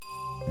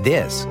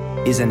This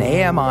is an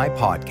AMI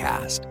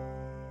podcast.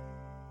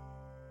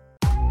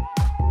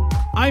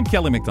 I'm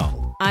Kelly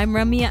McDonald. I'm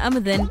Ramya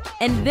Amadin,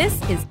 and this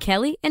is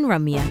Kelly and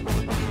Ramya.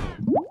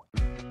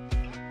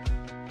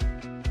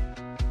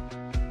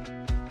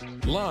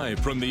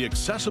 Live from the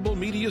Accessible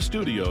Media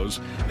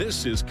Studios,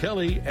 this is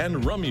Kelly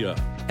and Ramya.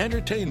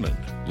 Entertainment,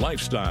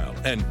 lifestyle,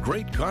 and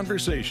great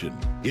conversation.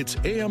 It's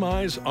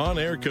AMI's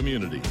on-air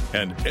community,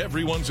 and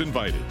everyone's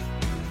invited.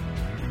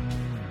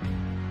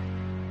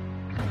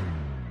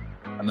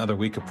 Another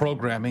week of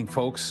programming,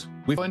 folks.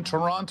 We're in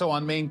Toronto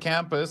on main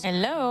campus.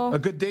 Hello. A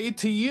good day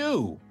to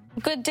you.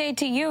 Good day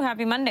to you.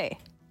 Happy Monday.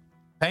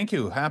 Thank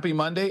you. Happy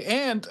Monday.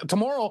 And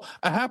tomorrow,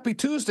 a happy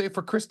Tuesday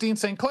for Christine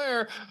St.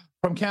 Clair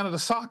from Canada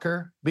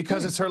Soccer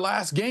because it's her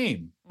last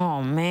game.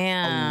 Oh,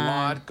 man. A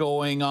lot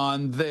going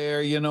on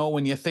there. You know,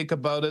 when you think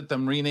about it,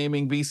 them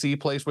renaming BC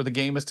Place where the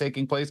game is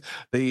taking place,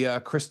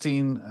 the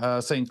Christine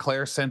St.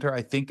 Clair Center,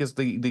 I think is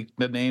the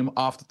name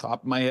off the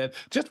top of my head,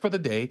 just for the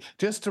day,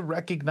 just to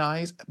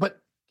recognize. But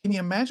can you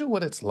imagine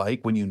what it's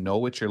like when you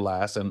know it's your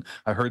last? And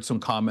I heard some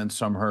comments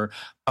from her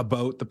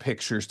about the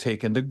pictures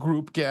taken, the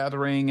group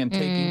gathering and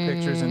taking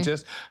pictures, and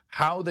just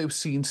how they've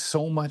seen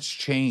so much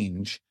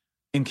change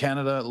in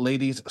Canada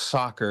ladies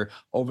soccer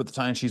over the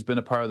time she's been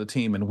a part of the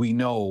team. And we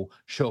know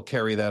she'll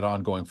carry that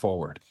on going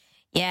forward.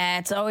 Yeah,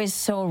 it's always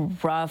so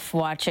rough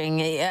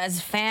watching as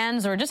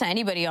fans or just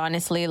anybody,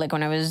 honestly. Like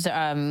when I was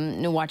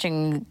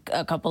watching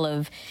a couple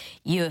of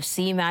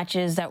UFC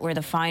matches that were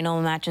the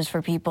final matches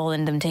for people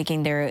and them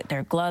taking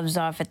their gloves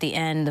off at the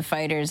end, the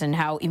fighters, and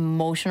how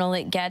emotional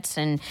it gets.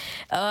 And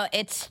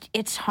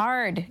it's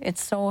hard.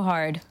 It's so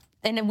hard.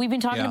 And we've been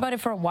talking about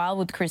it for a while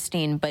with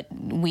Christine, but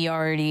we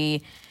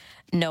already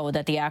know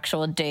that the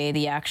actual day,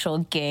 the actual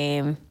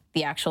game,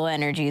 the actual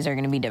energies are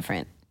going to be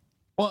different.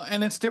 Well,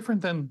 and it's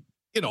different than,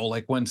 you know,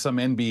 like when some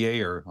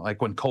NBA or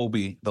like when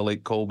Kobe, the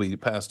late Kobe,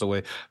 passed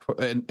away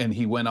and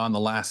he went on the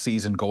last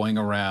season going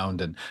around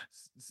and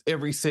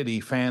every city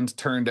fans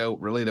turned out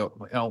really to,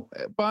 you know,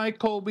 bye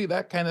Kobe,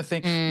 that kind of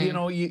thing. You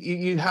know,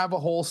 you have a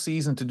whole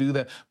season to do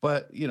that.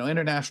 But, you know,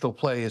 international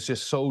play is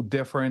just so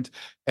different.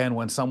 And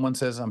when someone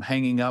says, I'm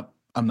hanging up,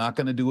 I'm not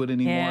going to do it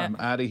anymore. I'm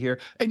out of here.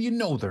 And you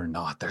know they're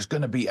not. There's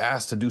going to be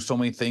asked to do so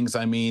many things.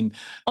 I mean,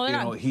 you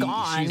know,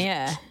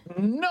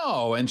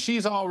 No, and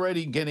she's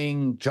already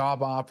getting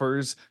job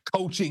offers,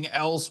 coaching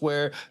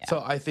elsewhere. Yeah.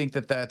 So I think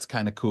that that's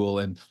kind of cool.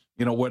 And,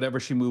 you know, whatever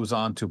she moves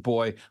on to,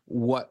 boy,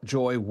 what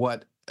joy,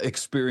 what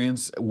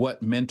experience,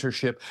 what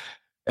mentorship,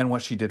 and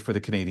what she did for the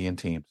Canadian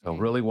team. So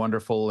really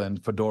wonderful.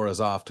 And Fedora's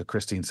off to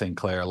Christine St.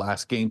 Clair.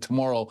 Last game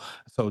tomorrow.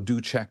 So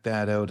do check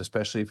that out,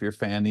 especially if you're a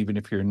fan, even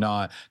if you're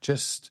not.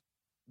 Just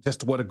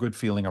what a good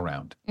feeling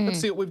around. Let's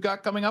see what we've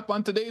got coming up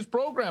on today's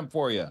program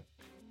for you.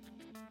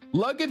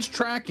 Luggage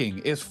tracking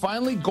is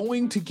finally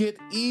going to get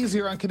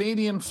easier on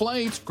Canadian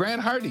flights.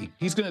 Grant Hardy,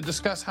 he's going to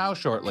discuss how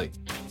shortly.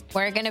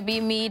 We're going to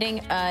be meeting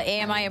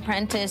AMI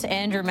Apprentice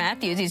Andrew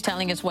Mathews. He's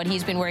telling us what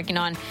he's been working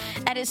on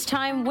at his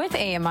time with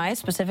AMI,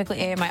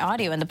 specifically AMI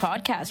Audio and the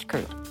podcast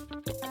crew.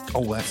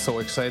 Oh, that's so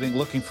exciting.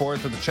 Looking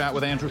forward to the chat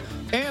with Andrew.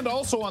 And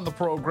also on the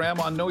program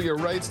on Know Your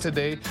Rights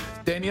today,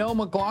 Danielle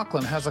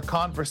McLaughlin has a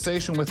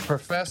conversation with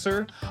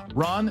Professor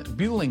Ron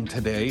Buliung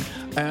today.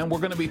 And we're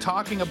going to be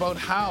talking about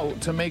how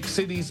to make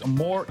cities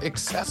more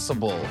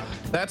accessible.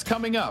 That's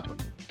coming up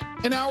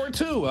in hour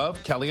 2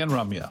 of Kelly and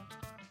Ramya.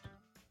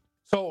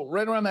 So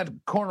right around that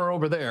corner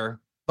over there,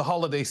 the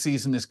holiday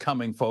season is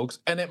coming, folks,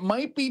 and it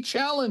might be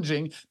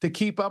challenging to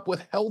keep up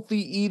with healthy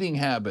eating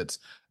habits.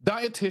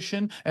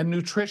 Dietitian and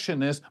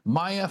nutritionist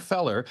Maya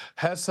Feller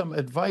has some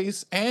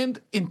advice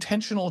and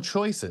intentional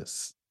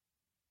choices.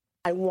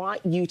 I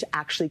want you to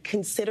actually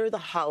consider the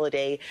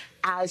holiday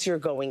as you're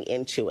going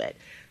into it.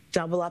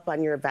 Double up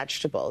on your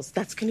vegetables.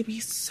 That's going to be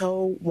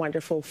so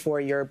wonderful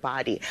for your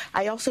body.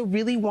 I also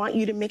really want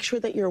you to make sure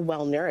that you're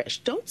well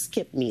nourished. Don't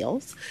skip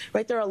meals,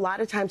 right? There are a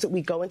lot of times that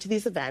we go into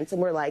these events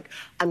and we're like,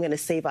 I'm going to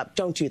save up.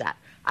 Don't do that.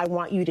 I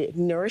want you to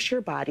nourish your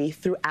body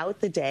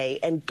throughout the day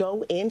and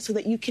go in so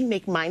that you can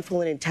make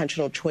mindful and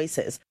intentional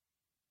choices.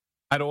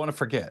 I don't want to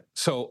forget.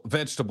 So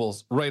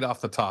vegetables right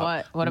off the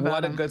top. What about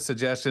What a them? good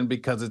suggestion,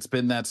 because it's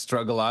been that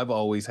struggle I've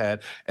always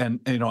had. And,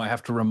 you know, I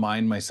have to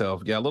remind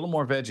myself, a little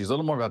more veggies, a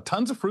little more about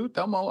tons of fruit.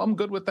 I'm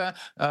good with that.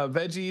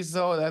 Veggies,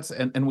 though,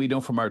 and we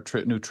know from our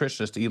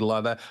nutritionists to eat a lot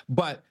of that.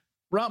 But,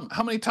 Rum,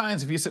 how many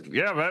times have you said,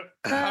 but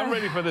I'm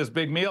ready for this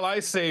big meal. I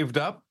saved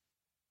up.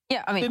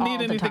 Yeah, I mean, Didn't all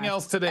need the anything time.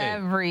 else today.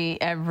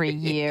 Every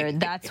year.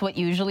 That's what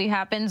usually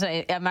happens.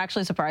 I'm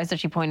actually surprised that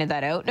she pointed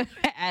that out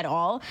at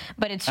all,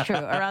 but it's true.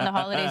 Around the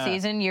holiday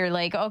season, you're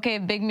like, okay,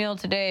 big meal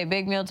today,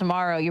 big meal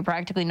tomorrow. You're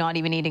practically not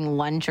even eating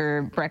lunch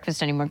or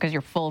breakfast anymore because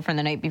you're full from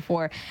the night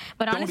before.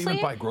 But honestly, don't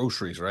even buy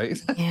groceries, right?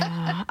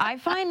 Yeah, I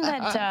find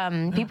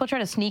that people try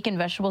to sneak in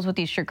vegetables with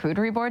these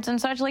charcuterie boards and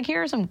such. Like,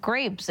 here are some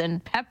grapes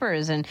and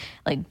peppers and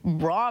like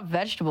raw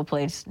vegetable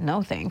plates.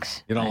 No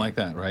thanks. You don't like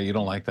that, right? You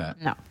don't like that.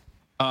 No.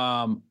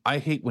 I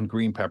hate when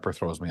green pepper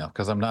throws me off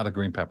because I'm not a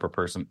green pepper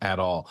person at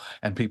all.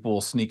 And people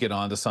will sneak it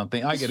onto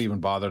something. I get even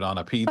bothered on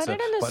a pizza. Put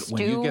it in the but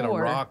when you get a stew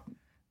raw,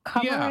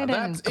 Cover it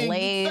in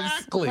glaze.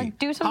 Exactly. Like,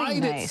 do something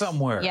Hide nice. it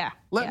somewhere. Yeah.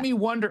 Let me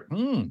wonder.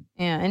 Yeah,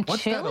 and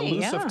what's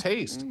chili, that elusive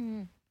taste?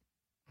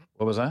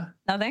 What was that?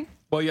 Nothing.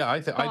 Well, yeah,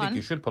 I think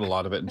you should put a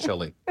lot of it in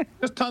chili.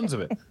 Just tons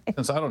of it.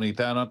 Since I don't eat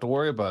that, I don't have to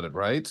worry about it,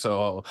 right?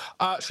 So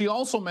she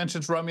also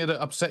mentions, Ramya,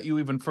 to upset you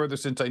even further,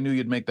 since I knew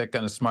you'd make that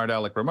kind of smart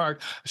aleck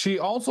remark. She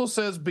also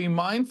says, be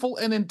mindful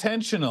and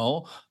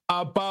intentional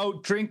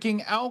about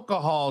drinking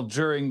alcohol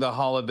during the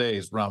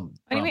holidays. What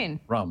do you mean?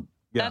 Rum.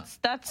 Yeah.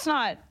 That's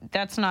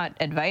not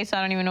advice.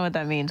 I don't even know what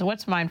that means.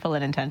 What's mindful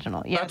and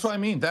intentional? Yes. That's what I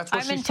mean. That's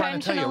what she's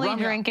trying to tell you. I'm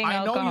intentionally drinking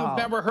alcohol. I know you've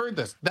never heard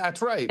this.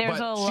 That's right. There's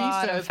a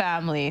lot of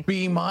family.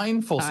 Be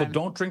mindful, so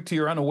don't drink till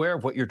you're unaware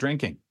of what you're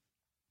drinking.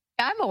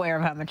 I'm aware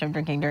of how much I'm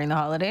drinking during the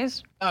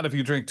holidays. Not if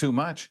you drink too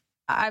much.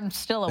 I'm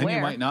still aware. Then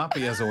you might not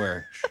be as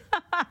aware.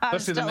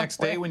 Especially the next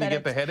day when you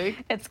get the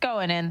headache. It's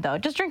going in, though.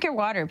 Just drink your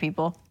water,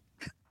 people.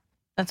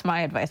 That's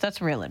my advice.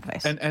 That's real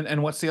advice.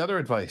 And what's the other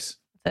advice?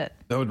 That's it.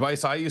 The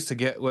advice I used to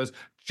get was,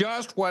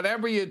 just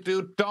whatever you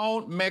do,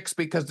 don't mix,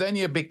 because then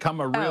you become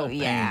a real pain.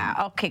 Yeah.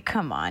 Okay,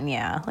 come on.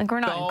 Yeah. Like,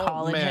 we're not in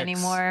college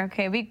anymore.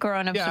 Okay, be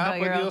grown-ups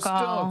about your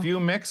alcohol. Still, if you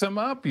mix them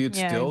up, you'd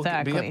still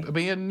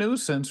be a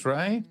nuisance,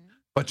 right?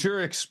 But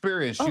your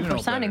experience, you know. We're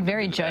sounding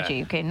very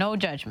judgy. Okay, no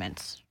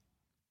judgments.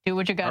 Do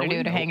what you got to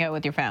do to hang out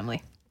with your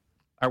family.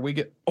 Are we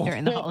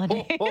during the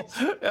holidays?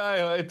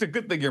 It's a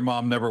good thing your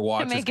mom never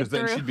watches, because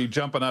then she'd be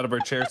jumping out of her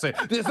chair saying,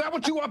 is that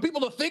what you want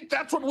people to think?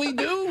 That's what we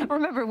do?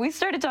 Remember, we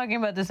started talking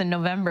about this in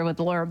November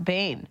with Laura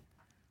Bain.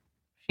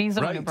 She's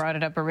the one who brought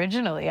it up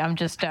originally. I'm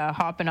just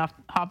hopping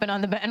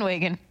on the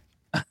bandwagon.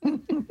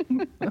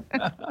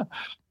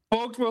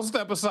 Folks, we'll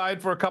step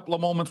aside for a couple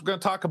of moments. We're going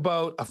to talk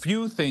about a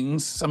few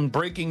things, some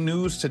breaking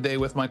news today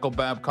with Michael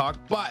Babcock,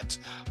 but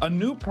a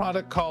new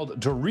product called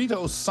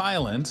Doritos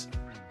Silent.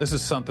 This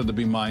is something to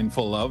be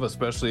mindful of,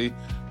 especially,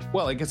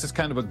 well, I guess it's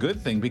kind of a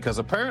good thing, because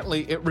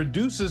apparently it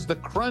reduces the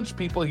crunch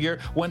people hear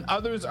when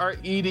others are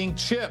eating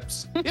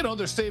chips. You know,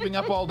 they're saving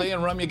up all day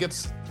and Ramya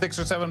gets 6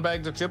 or 7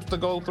 bags of chips to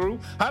go through.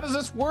 How does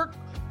this work?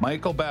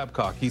 Michael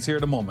Babcock, he's here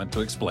in a moment to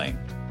explain.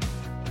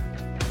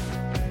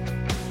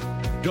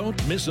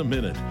 Don't miss a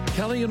minute.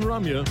 Kelly and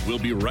Ramya will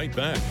be right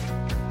back.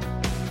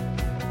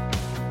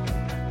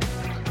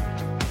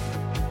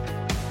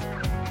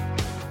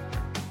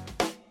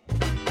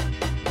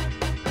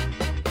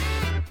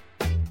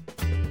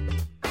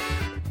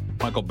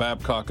 Michael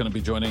Babcock going to be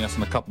joining us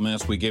in a couple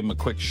minutes. We gave him a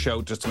quick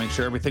shout just to make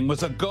sure everything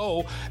was a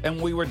go, and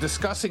we were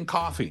discussing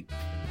coffee.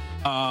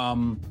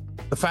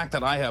 The fact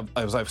that I have,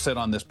 as I've said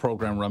on this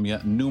program,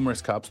 Ramya,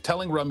 numerous cups,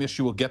 telling Ramya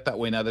she will get that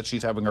way now that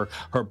she's having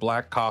her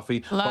black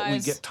coffee. Lies. But we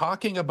get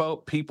talking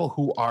about people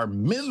who are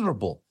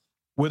miserable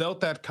without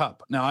that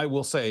cup. Now, I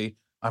will say,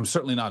 I'm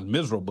certainly not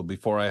miserable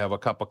before I have a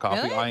cup of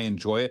coffee. Really? I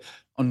enjoy it.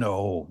 Oh,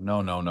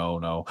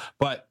 no.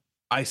 But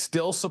I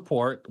still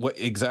support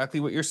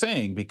exactly what you're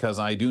saying, because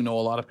I do know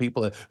a lot of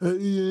people that,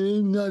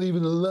 I'm not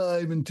even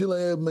alive until I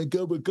have my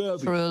cup of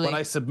coffee. Truly. But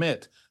I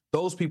submit,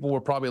 those people were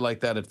probably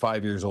like that at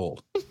 5 years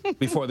old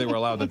before they were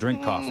allowed to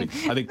drink coffee.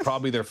 I think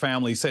probably their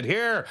family said,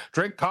 here,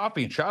 drink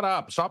coffee, shut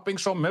up, stop being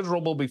so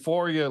miserable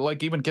before you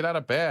even get out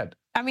of bed.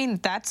 I mean,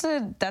 that's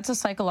a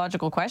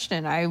psychological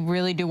question. I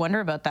really do wonder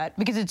about that,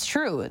 because it's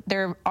true.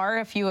 There are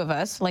a few of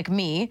us, like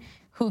me,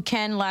 who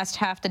can last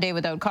half the day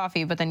without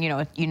coffee, but then,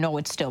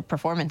 it's still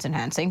performance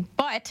enhancing.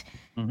 But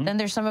then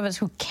there's some of us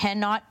who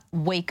cannot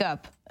wake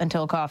up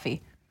until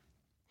coffee.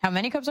 How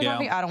many cups of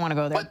coffee? I don't want to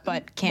go there,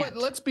 but can't.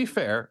 But let's be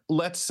fair.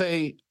 Let's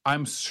say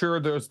I'm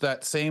sure there's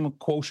that same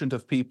quotient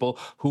of people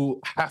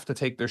who have to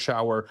take their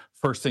shower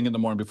first thing in the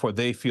morning before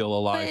they feel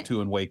alive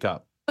and wake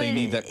up. They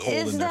need that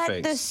cold in their face.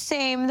 Is that the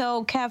same,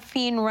 though?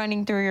 Caffeine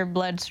running through your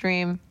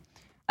bloodstream,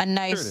 a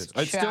nice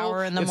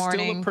shower in the morning.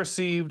 It's still a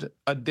perceived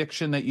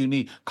addiction that you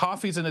need.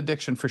 Coffee's an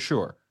addiction for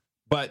sure,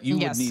 but you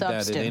would need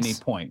that at any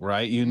point,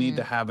 right? You need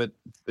to have it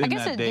in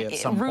that day at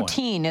some point.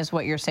 Routine is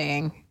what you're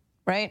saying,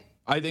 right?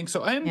 I think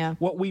so. And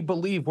what we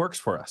believe works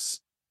for us.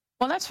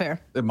 Well, that's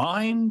fair. The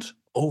mind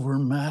over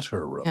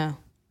matter. Yeah.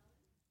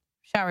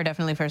 Shower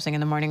definitely first thing in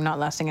the morning, not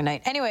lasting a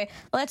night. Anyway,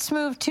 let's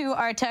move to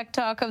our Tech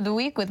Talk of the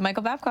Week with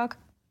Michael Babcock.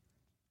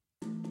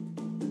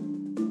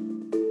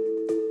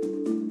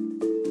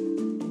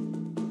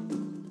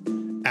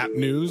 App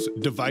news,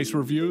 device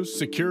reviews,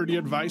 security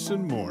advice,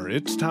 and more.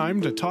 It's time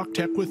to talk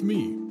tech with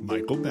me,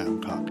 Michael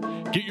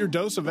Babcock. Get your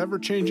dose of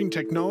ever-changing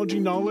technology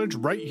knowledge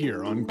right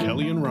here on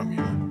Kelly and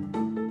Ramya.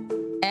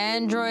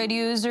 Android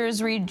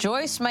users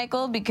rejoice,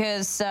 Michael,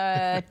 because 2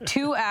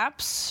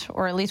 apps,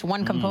 or at least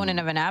one component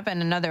of an app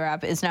and another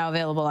app, is now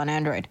available on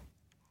Android.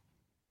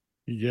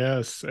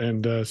 Yes,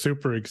 and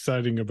super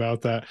exciting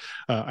about that.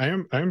 I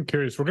am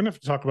curious. We're going to have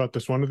to talk about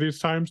this one of these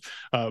times.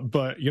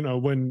 But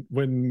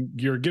when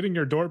you're getting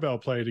your doorbell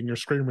played and your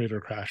screen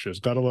reader crashes,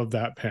 gotta love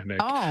that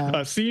panic.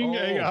 Seeing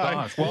AI.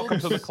 Gosh. Welcome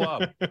to the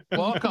club.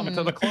 Welcome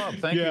to the club.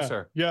 Thank you,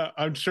 sir. Yeah,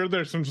 I'm sure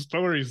there's some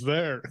stories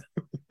there.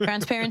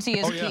 Transparency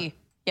is key.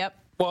 Yep.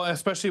 Well,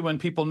 especially when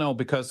people know,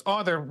 because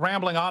they're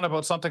rambling on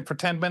about something for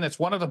 10 minutes.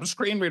 One of them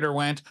screen reader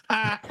went.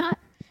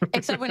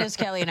 Except when it's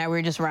Kelly and I,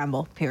 we just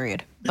ramble,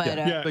 period. But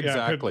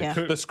exactly. Yeah.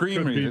 The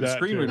screen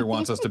reader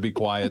wants us to be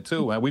quiet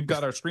too. And we've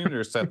got our screen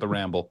reader set to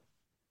ramble.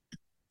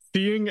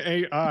 Seeing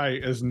AI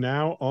is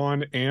now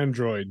on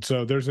Android.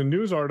 So there's a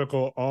news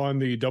article on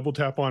the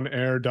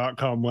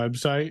doubletaponair.com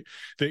website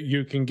that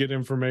you can get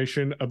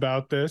information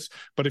about this.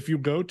 But if you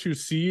go to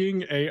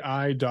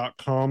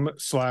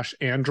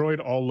seeingai.com/Android,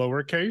 all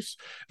lowercase,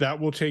 that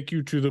will take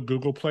you to the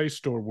Google Play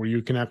Store where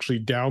you can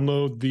actually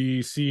download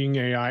the Seeing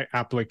AI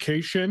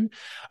application.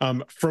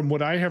 From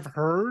what I have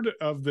heard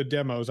of the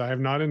demos, I have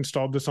not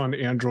installed this on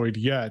Android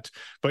yet,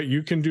 but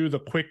you can do the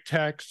quick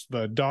text,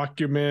 the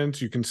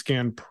documents, you can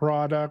scan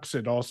products.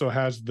 It also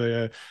has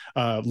the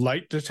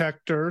light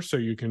detector, so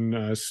you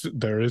can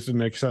there is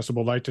an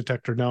accessible light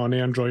detector now on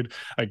Android.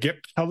 Get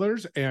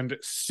colors and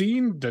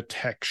scene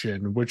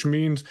detection, which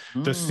means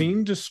the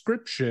scene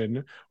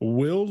description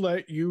will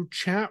let you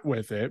chat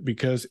with it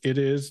because it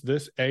is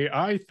this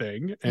AI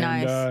thing. And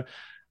nice.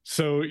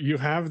 So you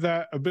have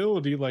that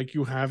ability like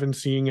you have in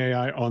Seeing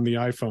AI on the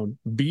iPhone.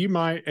 Be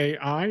My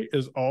AI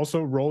is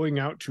also rolling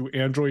out to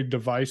Android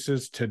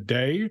devices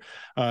today.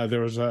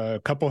 There's a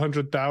couple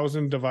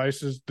 100,000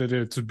 devices that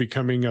it's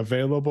becoming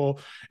available.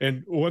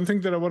 And one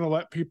thing that I want to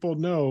let people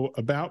know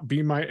about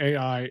Be My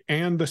AI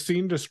and the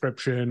scene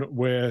description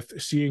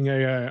with Seeing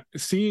AI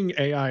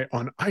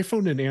on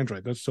iPhone and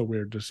Android, that's so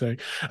weird to say,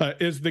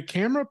 is the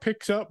camera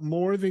picks up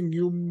more than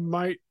you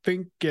might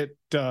think it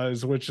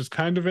does, which is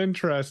kind of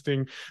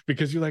interesting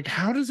because you're like,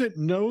 how does it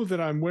know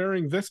that I'm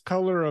wearing this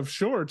color of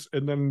shorts?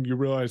 And then you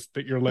realize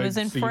that your legs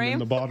seen in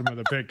the bottom of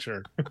the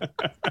picture.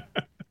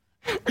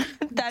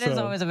 That is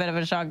always a bit of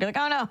a shock. You're like,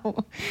 oh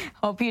no,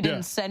 hope you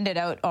didn't send it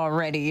out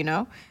already,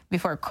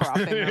 before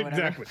cropping or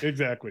whatever.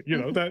 Exactly.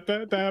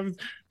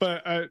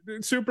 But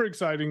it's super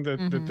exciting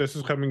that this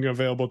is coming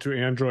available to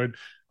Android.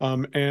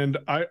 And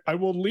I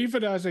will leave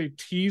it as a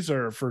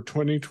teaser for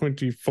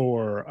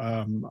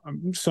 2024.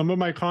 Some of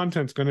my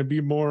content's going to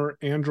be more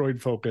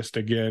Android focused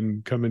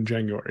again coming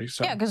January.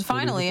 So yeah, because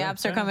finally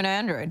apps are coming to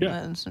Android.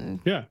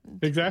 Yeah,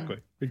 exactly.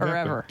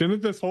 Forever.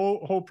 Didn't this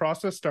whole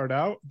process start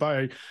out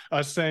by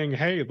us saying,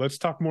 hey, let's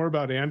talk more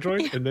about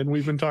Android? And then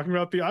we've been talking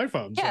about the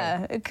iPhone.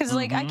 Yeah, because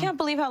I can't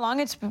believe how long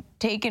it's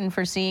taken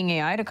for Seeing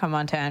AI to come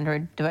onto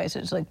Android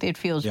devices. Like it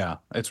feels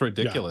it's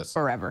ridiculous.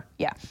 Forever.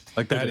 Yeah.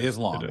 Like that is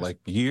long, like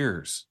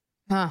years.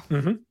 Huh.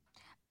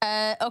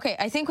 Okay,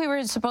 I think we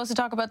were supposed to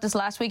talk about this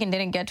last week and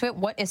didn't get to it.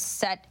 What is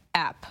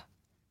SetApp?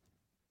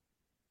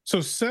 So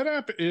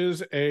SetApp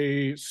is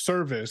a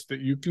service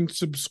that you can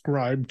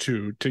subscribe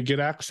to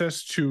get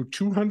access to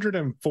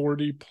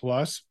 240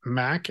 plus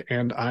Mac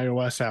and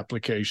iOS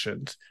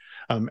applications.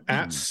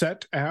 At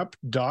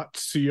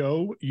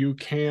setapp.co, you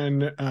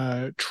can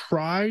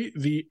try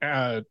the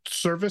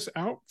service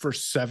out for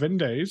 7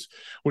 days,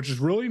 which is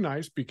really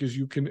nice because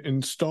you can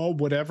install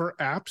whatever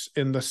apps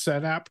in the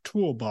SetApp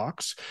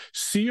toolbox,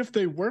 see if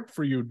they work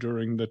for you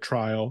during the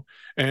trial,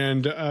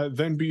 and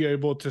then be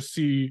able to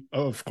see,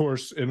 of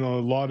course, in a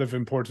lot of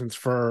importance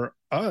for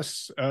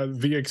us,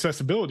 the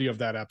accessibility of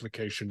that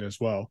application as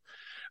well.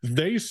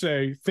 They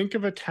say, think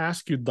of a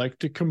task you'd like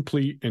to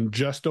complete and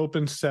just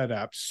open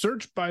SetApp,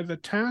 search by the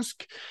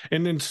task,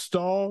 and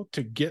install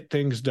to get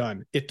things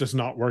done. It does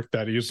not work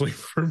that easily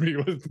for me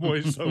with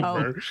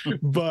VoiceOver,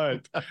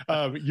 but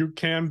you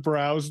can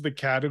browse the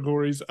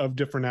categories of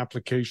different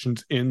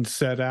applications in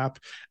SetApp,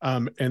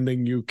 and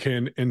then you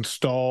can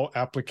install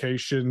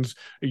applications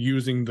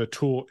using the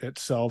tool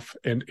itself.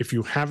 And if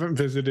you haven't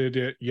visited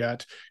it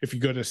yet, if you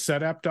go to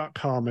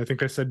setapp.com, I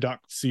think I said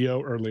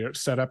 .co earlier,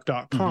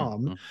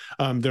 setapp.com,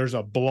 there's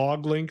a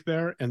blog link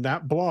there, and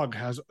that blog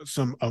has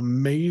some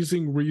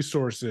amazing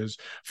resources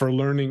for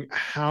learning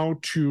how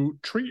to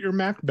treat your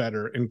Mac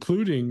better,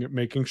 including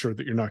making sure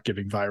that you're not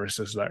getting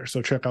viruses there.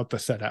 So check out the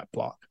SetApp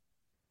blog.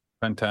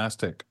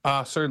 Fantastic.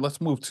 Sir,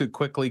 let's move to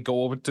quickly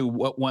go over to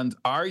what ones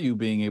are you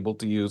being able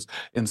to use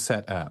in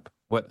SetApp?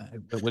 What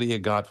do you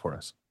got for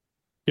us?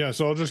 Yeah,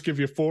 so I'll just give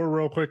you 4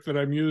 real quick that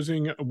I'm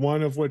using,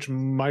 one of which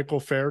Michael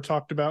Fair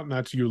talked about, and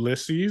that's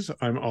Ulysses.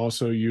 I'm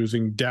also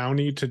using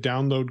Downy to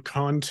download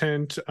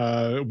content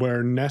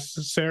where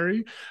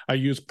necessary. I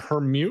use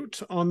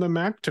Permute on the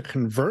Mac to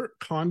convert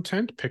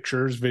content,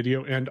 pictures,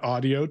 video, and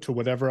audio to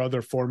whatever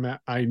other format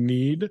I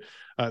need.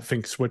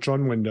 Think Switch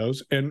on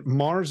Windows. And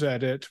Mars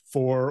Edit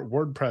for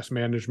WordPress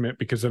management,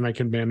 because then I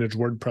can manage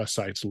WordPress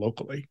sites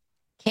locally.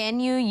 Can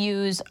you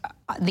use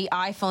the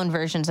iPhone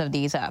versions of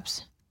these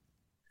apps?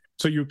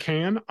 So you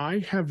can. I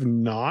have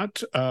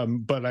not,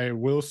 but I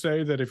will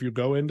say that if you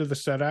go into the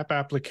SetApp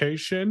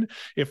application,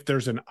 if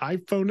there's an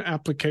iPhone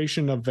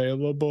application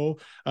available,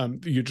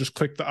 you just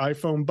click the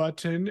iPhone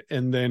button,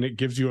 and then it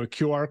gives you a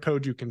QR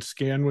code you can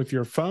scan with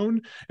your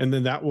phone, and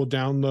then that will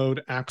download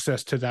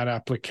access to that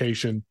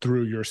application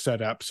through your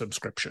SetApp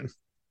subscription.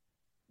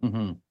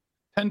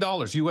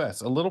 $10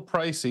 US, a little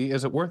pricey.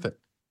 Is it worth it?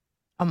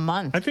 A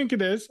month. I think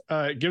it is.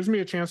 It gives me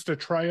a chance to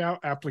try out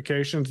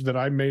applications that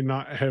I may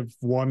not have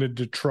wanted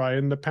to try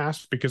in the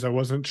past because I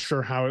wasn't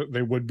sure how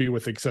they would be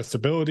with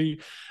accessibility.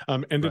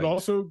 And it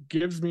also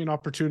gives me an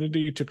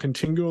opportunity to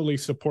continually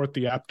support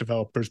the app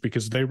developers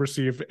because they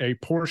receive a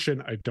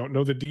portion, I don't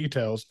know the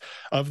details,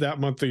 of that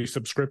monthly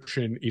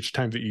subscription each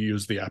time that you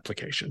use the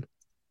application.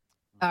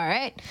 All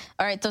right.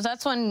 So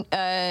that's one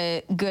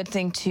good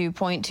thing to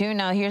point to.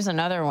 Now, here's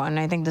another one.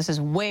 I think this is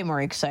way more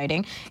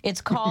exciting.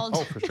 It's called...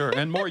 Oh, for sure.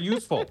 And more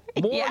useful.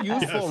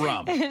 Useful,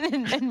 Rum.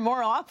 and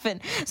more often.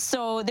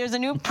 So there's a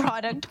new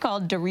product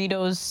called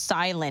Doritos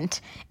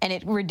Silent, and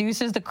it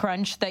reduces the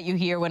crunch that you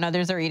hear when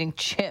others are eating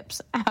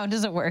chips. How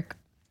does it work?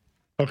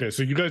 Okay,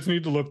 so you guys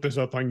need to look this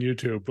up on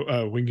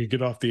YouTube when you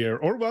get off the air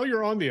or while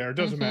you're on the air. It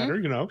doesn't matter,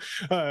 you know.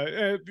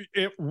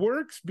 It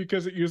works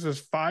because it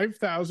uses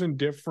 5,000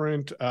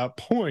 different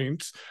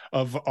points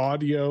of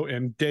audio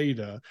and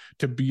data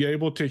to be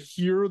able to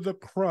hear the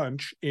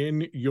crunch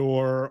in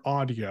your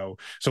audio.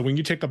 So when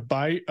you take a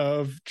bite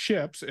of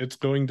chips, it's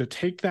going to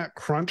take that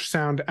crunch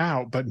sound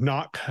out, but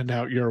not cut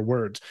out your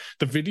words.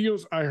 The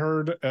videos I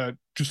heard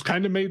just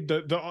kind of made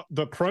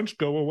the crunch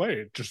go away.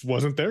 It just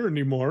wasn't there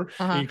anymore.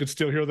 And you could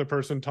still hear the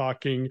person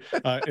talking.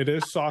 It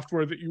is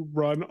software that you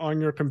run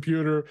on your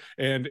computer,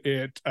 and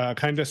it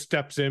kind of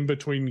steps in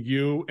between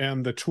you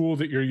and the tool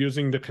that you're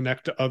using to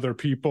connect to other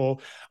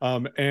people.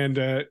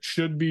 And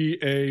should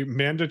be a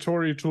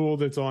mandatory tool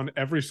that's on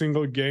every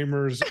single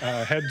gamer's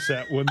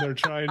headset when they're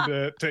trying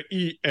to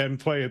eat and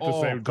play at the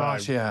same time. Oh,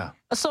 gosh, yeah.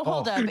 So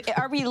hold up.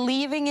 Are we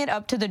leaving it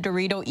up to the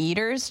Dorito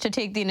eaters to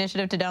take the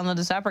initiative to download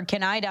this app, or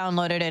can I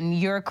download it and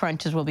your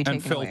crunches will be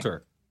taken away? And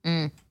filter.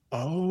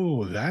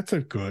 Oh, that's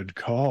a good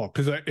call,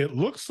 because it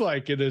looks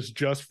like it is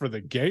just for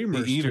the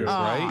gamers, the eaters,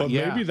 right? But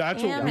maybe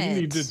that's what we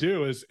need to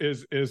do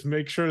is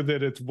make sure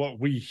that it's what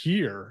we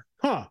hear.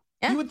 Huh.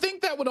 Yeah. You would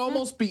think that would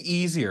almost be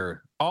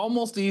easier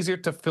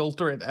to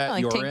filter it at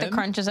your take end. the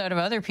crunches out of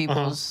other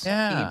people's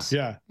feeds.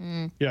 Yeah,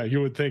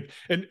 you would think,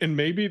 and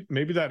maybe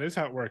that is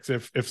how it works.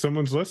 If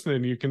someone's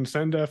listening, you can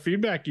send a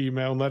feedback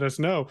email and let us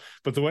know.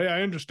 But the way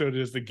I understood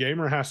it is the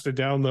gamer has to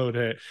download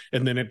it,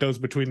 and then it goes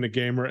between the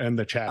gamer and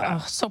the chat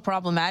app. So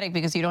problematic,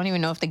 because you don't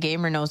even know if the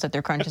gamer knows that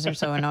their crunches are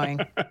so annoying.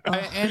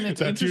 And it's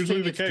That's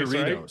usually the case,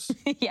 Doritos.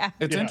 Right?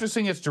 It's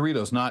interesting it's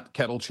Doritos, not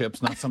Kettle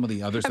Chips, not some of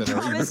the others that are. I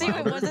promise you,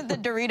 it wasn't the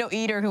Dorito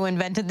eater who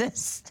invented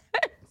this.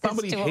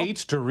 Somebody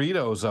hates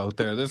Doritos out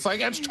there. It's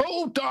like, it's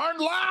too darn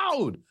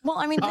loud. Well,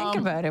 I mean, think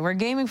about it. We're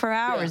gaming for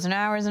hours and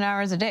hours and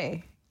hours a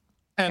day.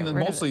 And then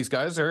most of these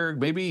guys are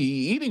maybe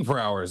eating for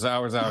hours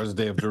a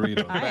day of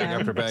Doritos, bag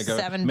after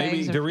bag.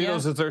 Maybe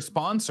Doritos is their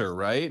sponsor,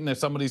 right? And if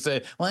somebody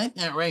say, well, that's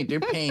not right,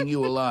 they're paying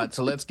you a lot,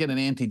 so let's get an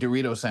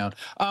anti-Dorito sound.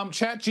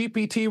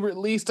 ChatGPT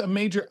released a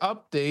major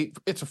update.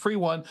 It's a free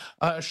one.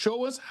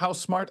 Show us how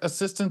smart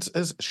assistants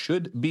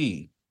should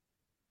be.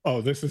 Oh,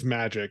 this is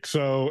magic.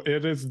 So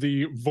it is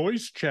the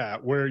voice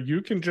chat where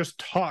you can just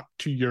talk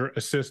to your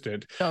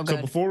assistant. So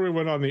before we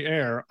went on the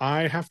air,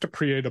 I have to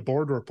create a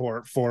board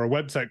report for a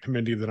website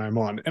committee that I'm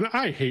on. And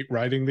I hate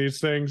writing these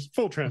things.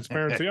 Full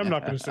transparency. I'm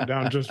not going to sit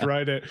down and just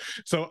write it.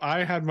 So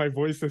I had my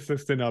voice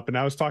assistant up and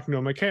I was talking to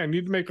him like, hey, I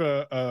need to make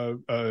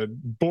a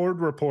board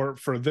report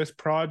for this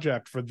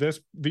project, for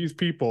these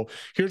people.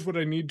 Here's what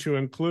I need to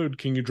include.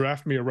 Can you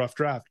draft me a rough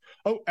draft?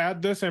 Oh,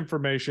 add this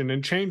information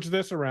and change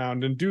this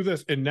around and do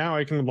this. And now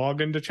I can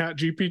log into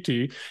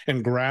ChatGPT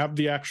and grab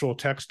the actual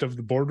text of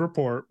the board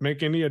report,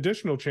 make any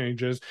additional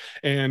changes,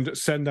 and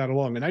send that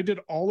along. And I did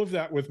all of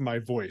that with my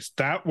voice.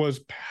 That was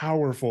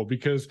powerful,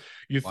 because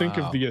you think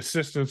of the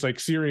assistants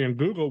like Siri and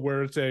Google,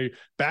 where it's a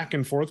back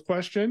and forth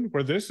question,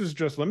 where this is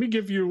just, let me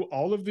give you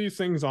all of these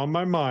things on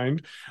my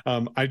mind.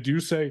 I do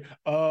say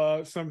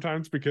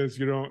sometimes, because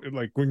you don't,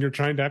 like when you're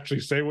trying to actually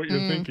say what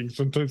you're thinking,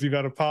 sometimes you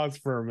got to pause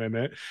for a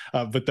minute.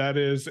 But that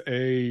is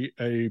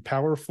a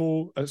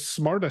powerful,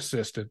 smart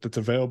assistant that's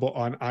available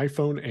on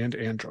iPhone and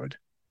Android.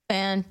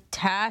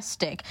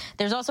 Fantastic.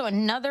 There's also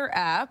another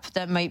app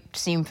that might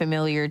seem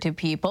familiar to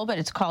people, but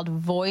it's called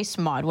Voice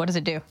Mod. What does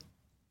it do?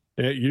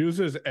 It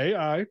uses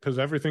AI, because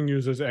everything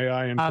uses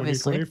AI in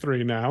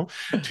 2023 now,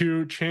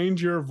 to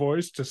change your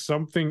voice to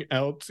something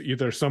else,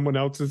 either someone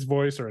else's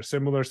voice or a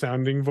similar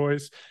sounding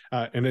voice,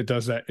 and it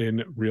does that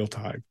in real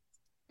time.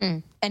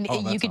 And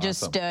you could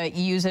just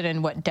use it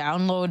and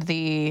download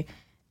the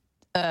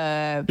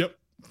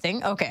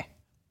thing? Okay.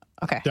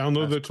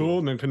 Download the tool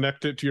and then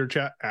connect it to your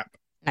chat app.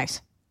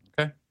 Nice.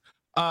 Okay.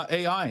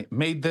 AI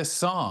made this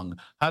song.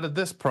 How did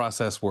this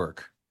process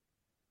work?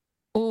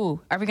 Ooh,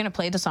 are we going to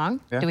play the song?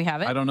 Yeah. Do we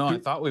have it? I don't know. I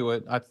thought we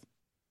would.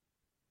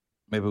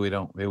 Maybe we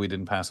don't. Maybe we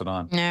didn't pass it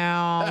on.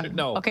 No.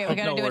 No. Okay, we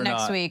got to do it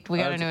next week. We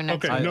got to do it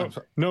next week.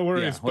 No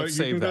worries. Yeah, but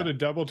you can go to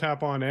Double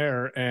Tap on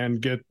Air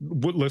and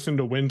listen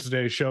to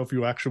Wednesday's show if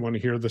you actually want to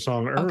hear the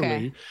song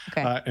early.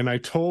 Okay. And I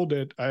told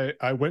it,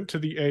 I went to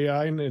the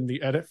AI in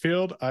the edit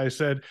field. I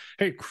said,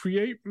 hey,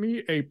 create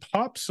me a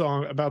pop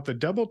song about the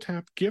Double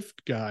Tap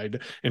gift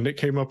guide. And it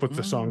came up with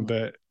the song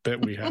that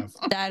we have.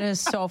 That is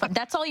so fun.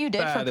 That's all you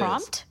did for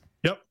prompt?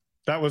 Yep.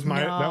 That was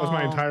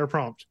my entire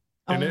prompt.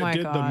 And Oh it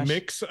did the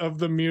mix of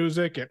the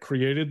music. It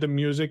created the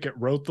music. It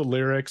wrote the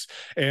lyrics,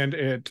 and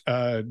it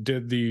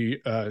did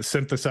the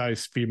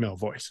synthesized female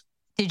voice.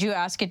 Did you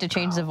ask it to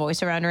change the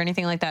voice around or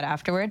anything like that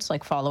afterwards?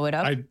 Like follow it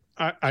up?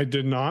 I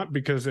did not,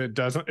 because it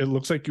doesn't. It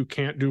looks like you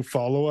can't do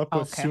follow up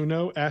with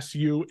Suno,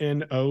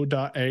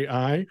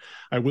 SUNO.ai.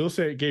 I will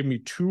say it gave me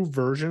 2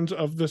 versions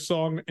of the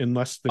song in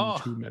less than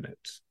 2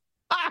 minutes.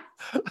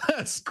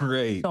 That's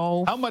great.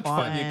 So how much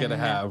fun you gonna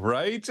have,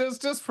 right?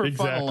 Just for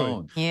fun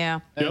alone. Yeah.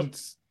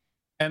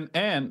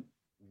 And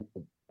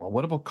well,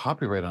 what about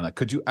copyright on that?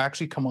 Could you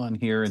actually come on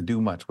here and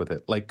do much with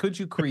it? Like, could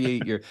you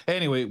create your...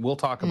 Anyway, we'll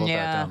talk about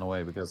that down the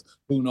way, because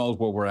who knows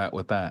where we're at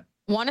with that.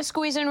 Want to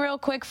squeeze in real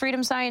quick,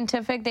 Freedom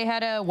Scientific? They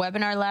had a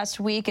webinar last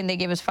week, and they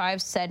gave us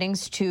 5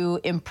 settings to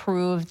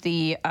improve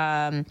the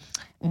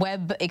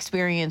web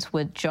experience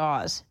with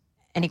JAWS.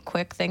 Any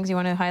quick things you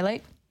want to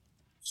highlight?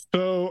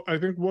 So I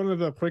think one of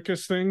the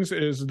quickest things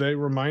is they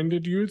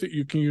reminded you that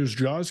you can use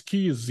JAWS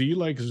key Z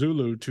like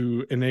Zulu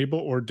to enable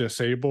or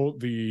disable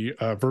the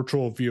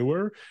virtual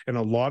viewer. And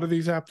a lot of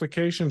these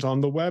applications on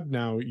the web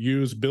now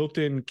use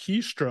built-in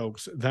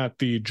keystrokes that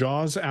the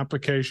JAWS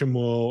application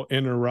will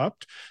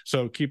interrupt.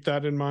 So keep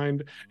that in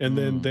mind. And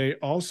then they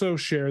also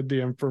shared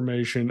the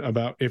information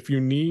about if you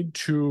need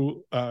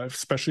to,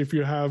 especially if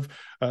you have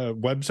a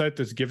website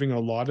that's giving a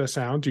lot of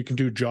sound, you can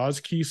do JAWS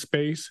key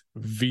space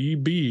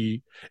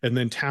VB and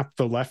then tap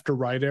the left or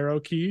right arrow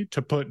key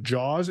to put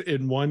JAWS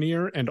in one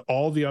ear and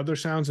all the other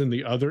sounds in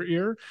the other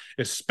ear,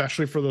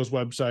 especially for those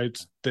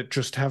websites that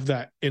just have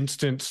that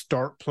instant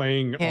start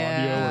playing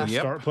audio or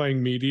start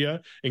playing media,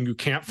 and you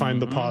can't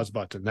find the pause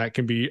button. That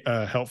can be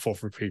helpful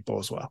for people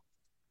as well.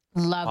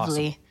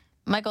 Lovely. Awesome.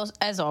 Michael,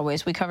 as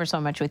always, we cover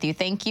so much with you.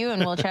 Thank you,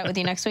 and we'll chat with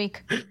you next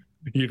week.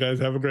 You guys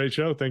have a great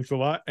show. Thanks a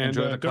lot. And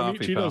don't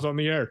eat Cheetos on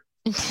the air.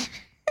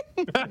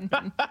 We got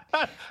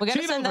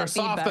to send that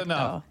feedback, soft enough.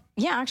 though.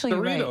 Yeah, actually,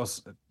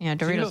 Doritos. Right. Yeah,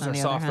 Doritos are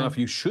soft enough.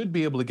 You should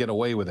be able to get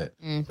away with it.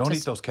 Don't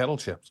eat those kettle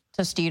chips.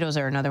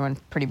 Tostitos are another one.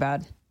 Pretty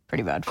bad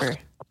for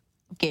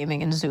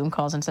gaming and Zoom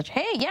calls and such.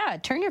 Hey, yeah,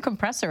 turn your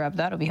compressor up.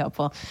 That'll be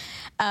helpful.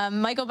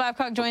 Michael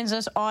Babcock joins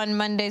us on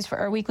Mondays for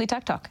our weekly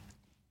Tech Talk.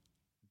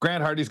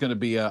 Grant Hardy's going to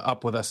be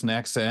up with us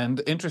next,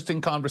 and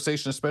interesting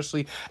conversation,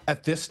 especially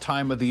at this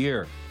time of the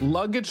year.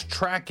 Luggage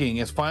tracking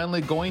is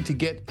finally going to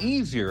get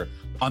easier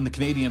on the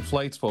Canadian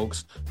flights,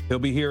 folks. He'll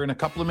be here in a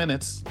couple of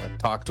minutes. Let's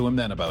talk to him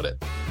then about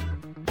it.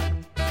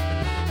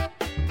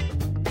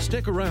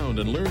 Stick around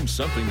and learn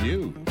something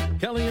new.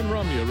 Kelly and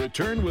Ramya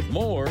return with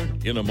more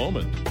in a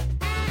moment.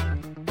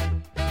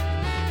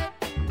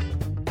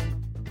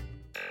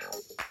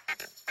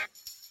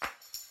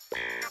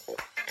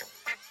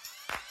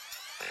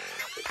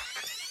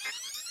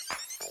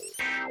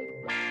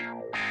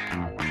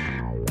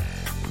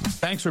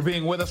 Thanks for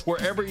being with us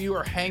wherever you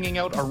are hanging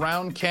out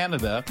around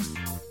Canada.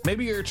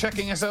 Maybe you're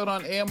checking us out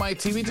on AMI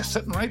TV, just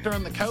sitting right there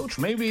on the couch.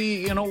 Maybe,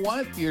 you know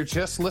what, you're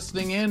just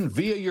listening in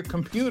via your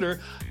computer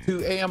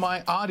to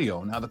AMI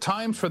Audio. Now, the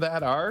times for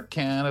that are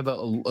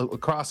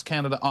across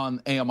Canada on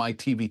AMI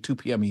TV, 2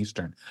 p.m.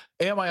 Eastern.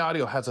 AMI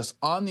Audio has us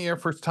on the air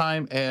first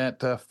time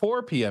at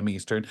 4 p.m.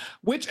 Eastern.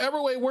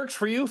 Whichever way works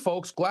for you,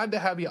 folks. Glad to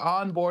have you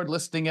on board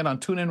listening in on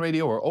TuneIn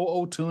Radio or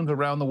OO Tunes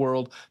around the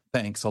world.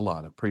 Thanks a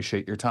lot.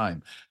 Appreciate your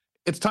time.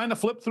 It's time to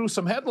flip through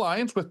some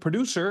headlines with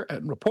producer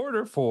and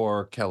reporter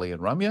for Kelly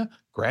and Ramya,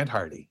 Grant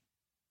Hardy.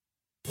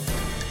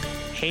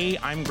 Hey,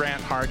 I'm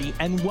Grant Hardy,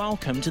 and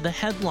welcome to the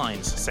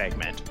Headlines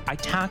segment. I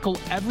tackle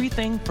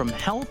everything from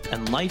health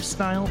and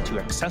lifestyle to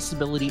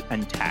accessibility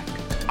and tech.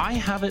 I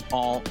have it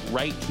all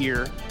right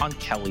here on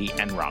Kelly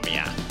and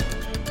Ramya.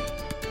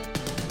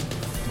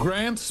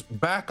 Grant's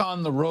back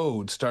on the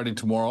road starting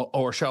tomorrow,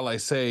 or shall I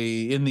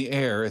say in the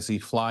air as he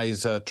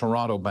flies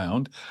Toronto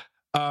bound.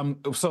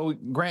 So,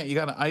 Grant, you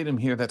got an item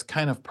here that's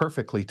kind of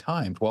perfectly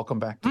timed. Welcome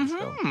back to the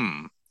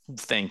show.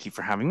 Thank you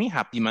for having me.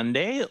 Happy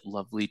Monday.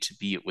 Lovely to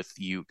be with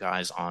you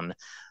guys on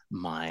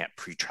my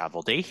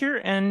pre-travel day here.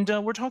 And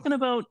we're talking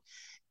about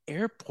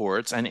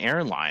airports and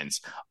airlines.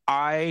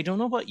 I don't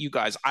know about you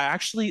guys. I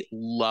actually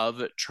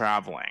love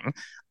traveling.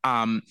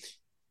 And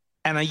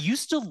I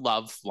used to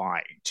love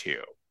flying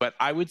too. But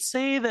I would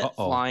say that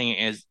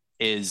flying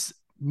is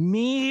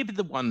maybe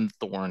the one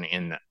thorn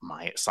in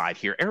my side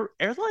here.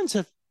 Airlines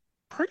have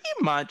pretty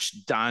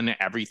much done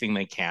everything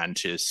they can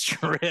to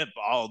strip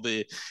all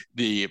the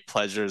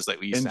pleasures that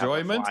we used to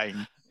have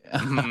flying.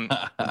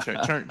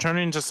 Turn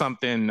into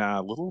something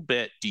a little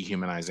bit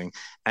dehumanizing.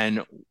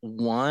 And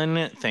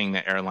one thing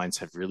that airlines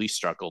have really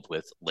struggled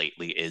with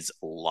lately is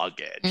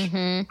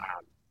luggage.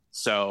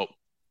 So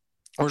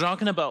we're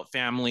talking about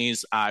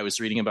families. I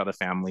was reading about a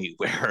family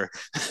where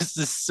this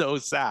is so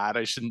sad.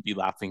 I shouldn't be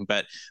laughing,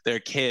 but their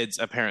kids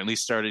apparently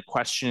started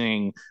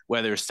questioning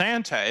whether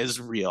Santa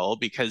is real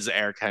because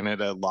Air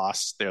Canada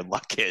lost their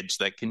luggage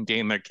that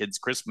contained their kids'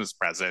 Christmas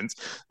presents.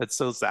 That's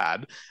so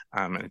sad.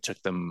 And it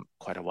took them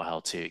quite a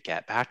while to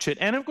get back to it.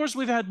 And of course,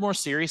 we've had more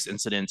serious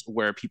incidents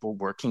where people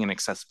working in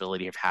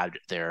accessibility have had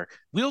their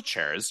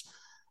wheelchairs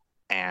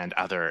and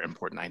other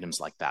important items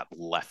like that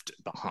left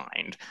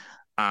behind.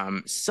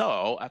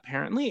 So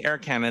apparently Air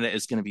Canada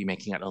is going to be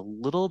making it a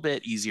little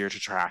bit easier to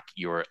track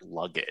your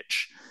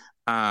luggage.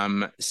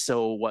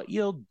 So what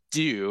you'll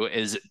do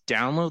is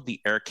download the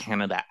Air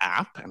Canada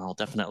app, and I'll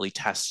definitely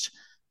test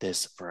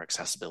this for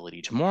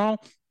accessibility tomorrow.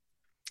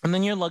 And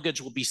then your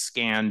luggage will be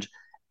scanned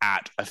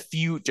at a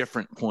few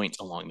different points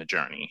along the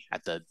journey,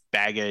 at the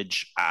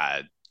baggage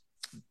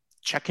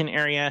check-in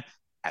area,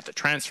 at the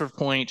transfer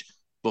point,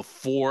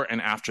 before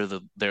and after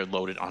they're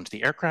loaded onto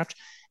the aircraft,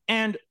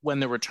 and when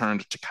they're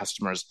returned to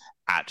customers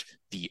at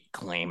the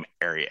claim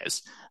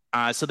areas.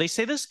 So they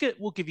say this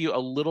will give you a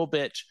little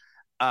bit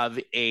of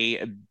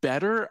a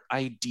better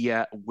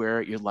idea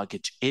where your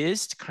luggage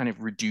is to kind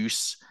of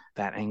reduce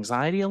that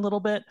anxiety a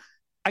little bit.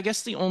 I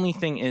guess the only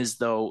thing is,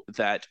 though,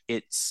 that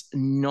it's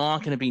not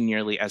going to be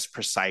nearly as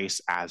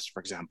precise as, for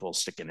example,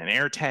 sticking an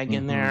AirTag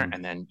in there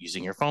and then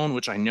using your phone,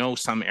 which I know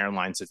some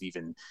airlines have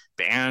even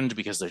banned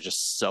because they're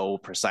just so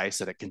precise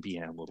that it can be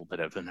a little bit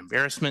of an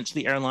embarrassment to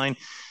the airline.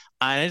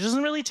 And it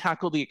doesn't really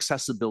tackle the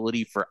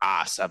accessibility for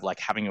us of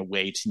like having a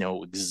way to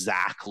know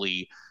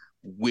exactly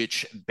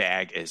which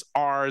bag is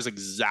ours,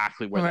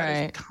 exactly where that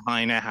is. You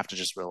kind of have to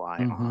just rely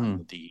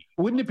on the...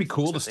 Wouldn't it be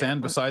cool to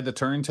stand beside the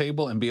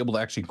turntable and be able to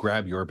actually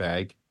grab your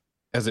bag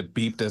as it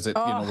beeped, as it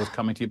was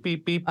coming to you?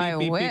 Beep, beep, beep, I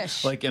beep,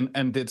 wish. beep. Like,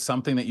 and did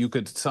something that you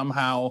could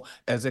somehow,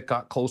 as it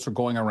got closer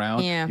going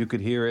around, you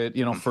could hear it,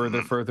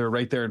 further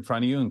right there in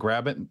front of you and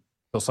grab it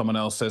until someone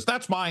else says,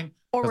 that's mine.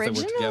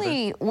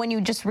 Originally, when you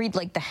just read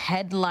like the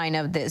headline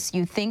of this,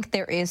 you think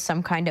there is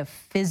some kind of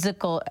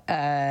physical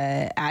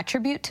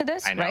attribute to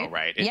this. I know,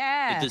 right?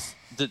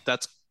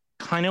 That's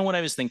kind of what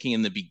I was thinking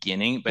in the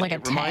beginning, but like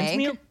it reminds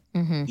me of,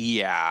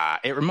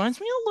 it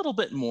reminds me a little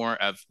bit more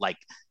of like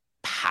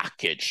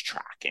package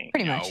tracking,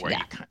 pretty much, where you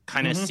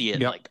kind of see it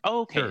like,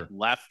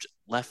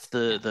 left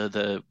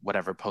the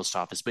whatever post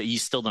office, but you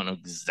still don't know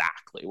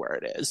exactly where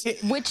it is.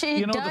 Which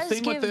it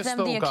does give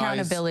them the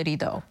accountability,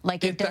 though.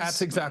 Like it does.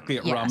 That's exactly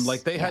it, Rum.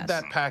 Like they had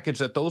that package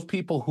that those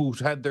people who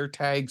had their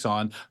tags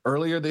on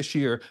earlier this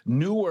year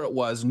knew where it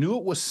was, knew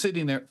it was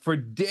sitting there for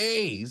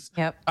days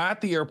at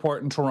the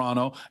airport in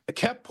Toronto,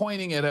 kept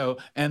pointing it out,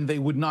 and they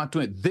would not do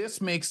it. This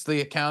makes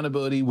the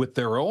accountability with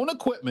their own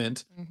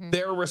equipment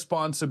their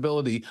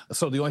responsibility.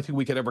 So the only thing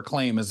we could ever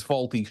claim is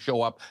faulty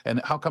show up,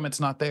 and how come it's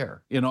not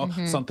there?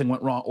 Something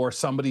went wrong, or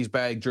somebody's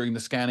bag during the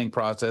scanning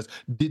process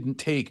didn't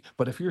take.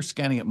 But if you're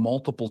scanning it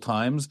multiple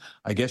times,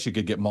 I guess you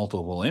could get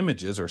multiple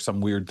images or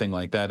some weird thing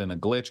like that in a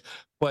glitch.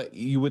 But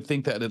you would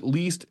think that at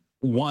least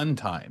one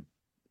time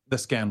the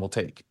scan will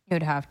take.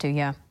 You'd have to,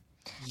 yeah.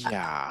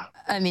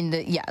 I mean,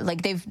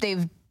 like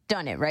they've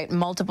done it, right?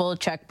 Multiple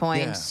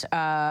checkpoints,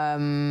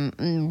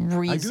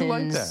 reasons. I do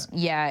like that.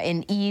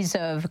 And ease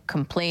of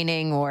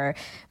complaining or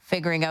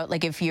figuring out,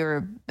 like, if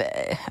your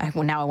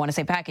now I want to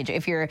say package,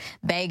 if your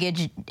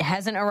baggage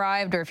hasn't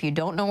arrived, or if you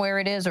don't know where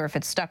it is, or if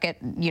it's stuck at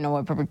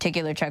a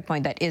particular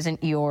checkpoint that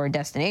isn't your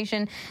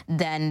destination,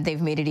 then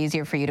they've made it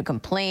easier for you to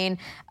complain.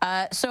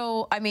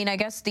 So I mean, I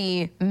guess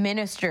the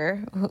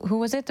minister, who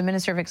was it, the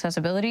Minister of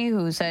Accessibility,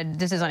 who said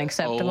this is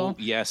unacceptable?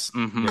 Yes.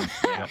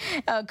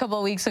 A couple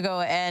of weeks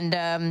ago,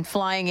 and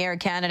flying Air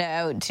Canada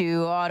out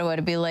to Ottawa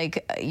to be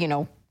like,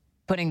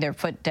 putting their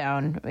foot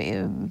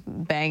down,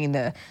 banging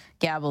the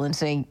gavel and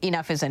saying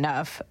enough is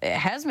enough, it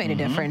has made a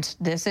difference.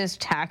 This is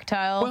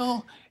tactile.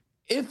 Well,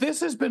 if this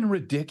has been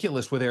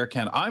ridiculous with Air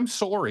Canada, I'm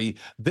sorry,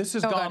 this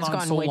has gone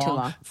on so way too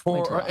long.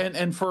 For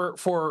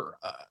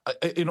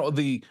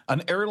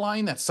an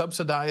airline that's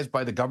subsidized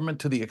by the government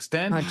to the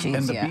extent,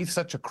 and to be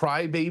such a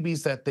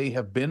crybabies that they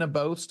have been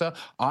about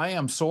stuff. I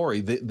am sorry.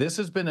 This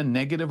has been a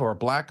negative or a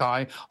black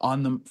eye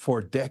on them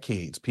for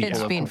decades. People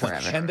it's been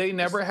forever, and they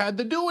never had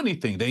to do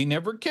anything. They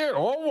never cared.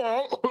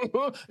 Oh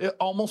well, it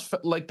almost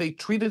felt like they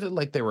treated it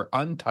like they were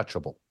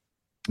untouchable.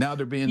 Now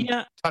they're being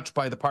touched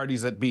by the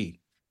parties that be.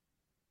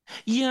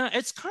 Yeah,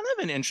 it's kind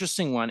of an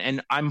interesting one,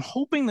 and I'm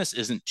hoping this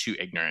isn't too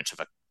ignorant of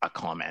a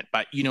comment,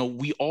 but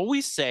we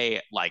always say,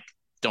 like,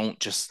 don't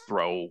just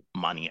throw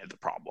money at the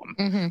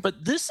problem.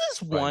 But this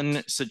is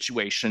one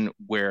situation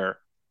where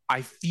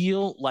I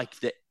feel like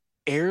the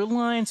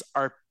airlines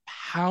are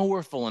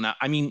powerful enough.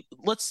 I mean,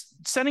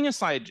 setting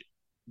aside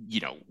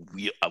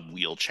a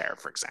wheelchair,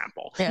 for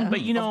example. But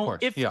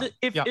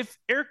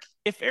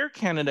if Air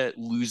Canada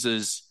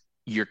loses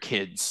your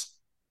kids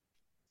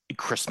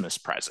Christmas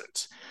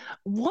presents,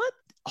 what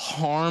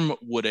harm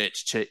would it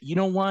to,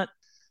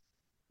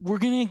 we're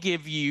going to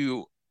give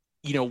you,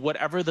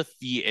 whatever the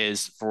fee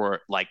is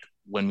for, like,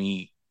 when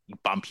we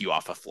bump you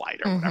off a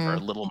flight or whatever, a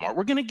little more,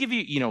 we're going to give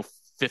you,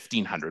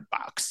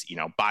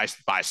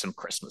 $1,500, buy some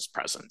Christmas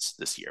presents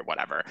this year,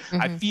 whatever.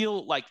 I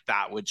feel like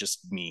that would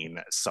just mean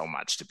so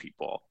much to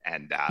people.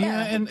 And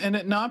and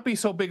it not be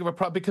so big of a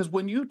problem, because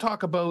when you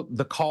talk about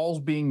the calls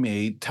being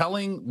made,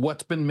 telling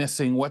what's been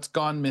missing, what's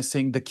gone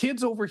missing, the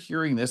kids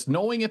overhearing this,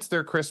 knowing it's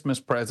their Christmas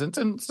presents,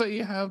 and so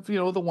you have,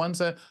 the ones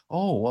that,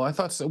 I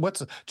thought,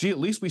 at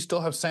least we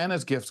still have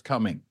Santa's gifts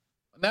coming.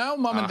 Now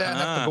mom and dad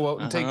have to go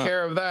out and take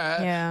care of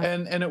that. Yeah.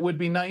 And it would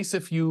be nice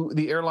if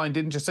the airline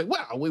didn't just say,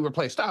 well, we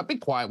replaced, stop, be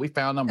quiet, we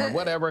found them or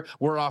whatever,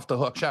 we're off the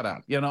hook, shut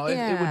up. You know, it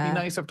would be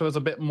nice if there was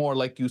a bit more,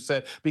 like you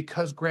said,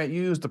 because Grant,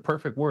 you used the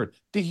perfect word,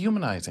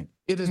 dehumanizing.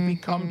 It has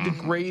become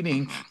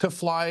degrading to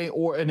fly,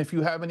 and if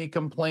you have any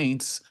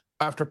complaints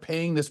after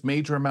paying this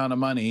major amount of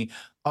money,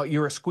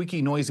 you're a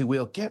squeaky, noisy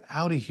wheel, get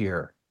out of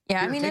here.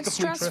 Yeah, I mean, it's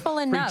stressful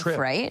enough,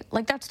 right?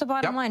 Like, that's the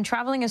bottom line.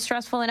 Traveling is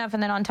stressful enough.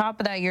 And then on top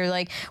of that, you're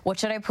like, what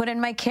should I put in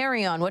my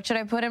carry-on? What should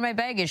I put in my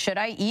baggage? Should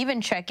I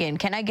even check in?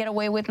 Can I get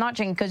away with not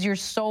checking? Because you're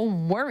so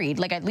worried.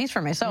 Like, at least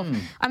for myself,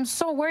 I'm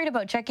so worried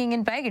about checking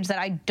in baggage that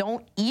I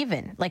don't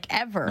even, like,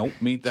 ever. Nope,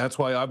 me. That's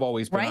why I've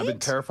always been. I've been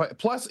terrified.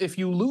 Plus, if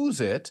you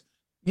lose it,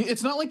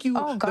 it's not like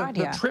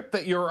the trip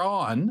that you're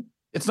on.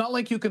 It's not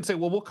like you can say,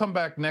 well, we'll come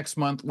back next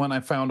month when I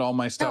found all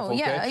my stuff. Oh,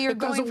 yeah, you're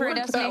going for a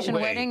destination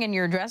wedding and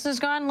your dress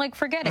is gone. Like,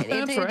 forget it.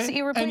 That's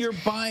right. And you're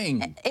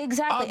buying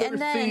exactly. other and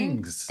then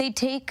things. They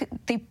take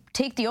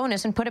the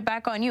onus and put it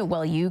back on you.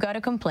 Well, you got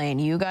to complain.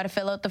 You got to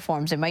fill out the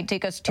forms. It might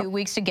take us 2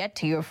 weeks to get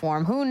to your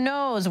form. Who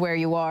knows where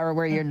you are or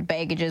where your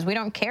baggage is? We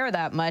don't care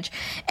that much.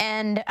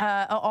 And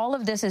all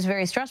of this is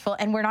very stressful.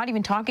 And we're not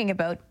even talking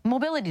about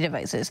mobility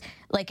devices.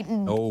 Like, you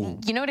know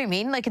what I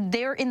mean? Like,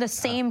 they're in the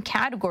same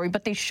category,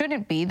 but they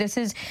shouldn't be. This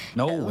is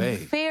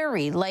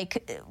very,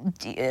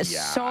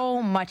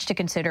 so much to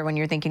consider when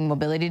you're thinking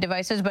mobility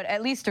devices. But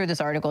at least through this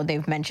article,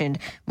 they've mentioned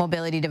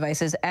mobility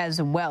devices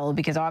as well,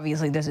 because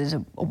obviously this is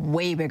a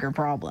way bigger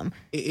problem.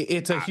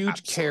 It's a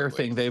huge care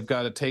thing they've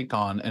got to take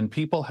on, and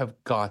people have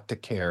got to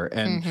care.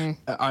 And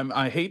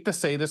I hate to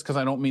say this because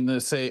I don't mean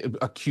to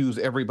accuse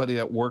everybody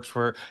that works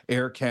for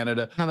Air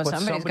Canada, but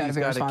somebody's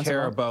got to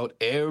care about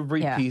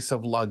every piece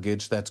of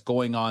luggage that's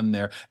going on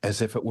there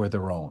as if it were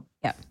their own.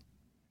 Yeah,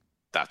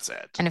 that's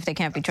it. And if they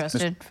can't be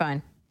trusted,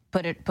 fine.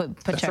 Put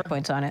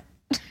checkpoints on it.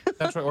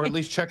 That's right, or at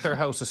least check their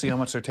house to see how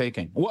much they're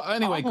taking. Well,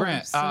 anyway,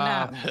 Grant.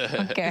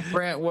 Okay.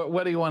 Grant,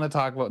 what do you want to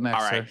talk about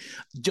next? All right.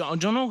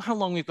 Don't know how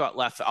long we've got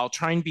left. I'll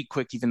try and be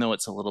quick, even though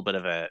it's a little bit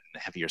of a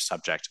heavier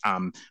subject.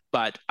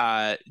 But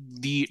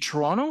the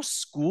Toronto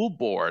School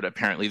Board,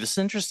 apparently, this is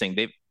interesting.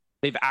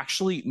 They've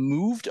actually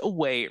moved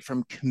away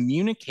from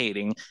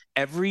communicating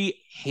every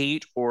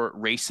hate or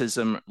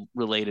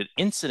racism-related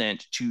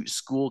incident to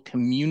school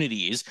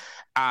communities.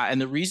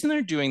 And the reason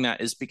they're doing that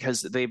is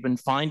because they've been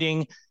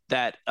finding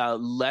that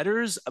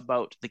letters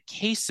about the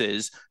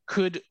cases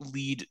could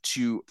lead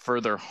to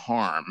further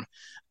harm.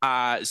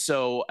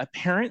 So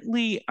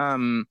apparently,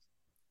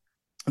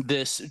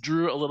 this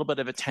drew a little bit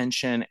of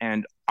attention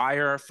and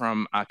ire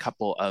from a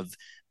couple of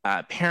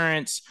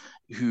parents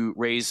who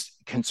raised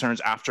concerns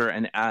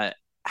after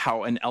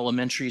how an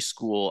elementary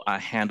school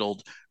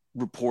handled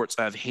reports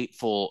of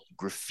hateful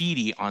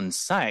graffiti on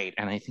site,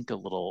 and I think a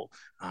little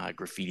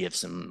graffiti of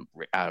some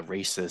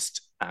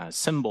racist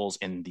symbols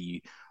in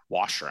the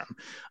washroom.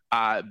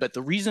 But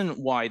the reason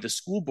why the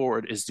school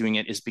board is doing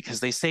it is because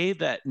they say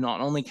that not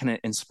only can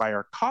it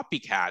inspire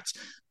copycats,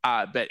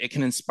 but it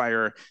can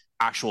inspire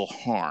actual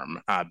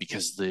harm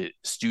because the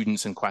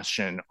students in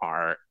question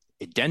are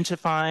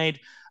identified.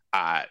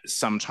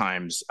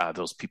 Sometimes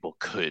those people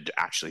could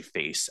actually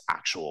face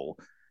actual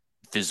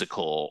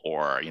physical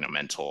or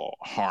mental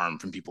harm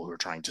from people who are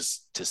trying to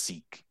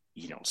seek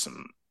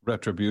some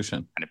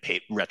retribution and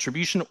pay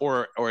retribution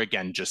or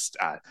again just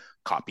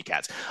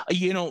copycats.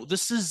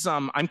 This is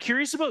I'm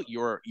curious about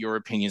your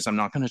opinions. I'm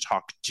not going to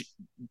talk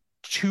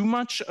too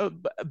much,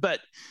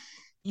 but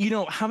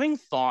having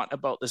thought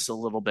about this a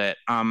little bit,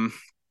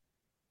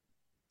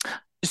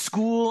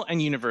 school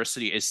and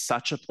university is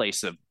such a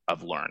place of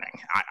learning.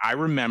 I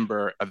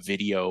remember a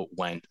video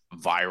went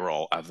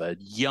viral of a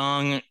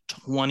young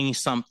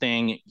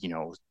 20-something,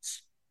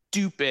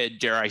 stupid,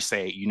 dare I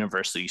say,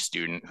 university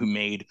student who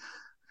made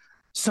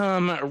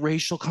some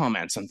racial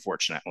comments,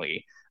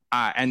 unfortunately.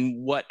 And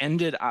what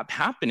ended up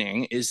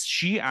happening is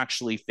she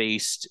actually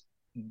faced,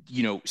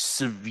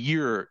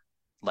 severe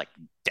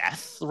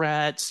death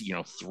threats,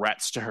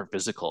 threats to her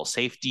physical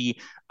safety.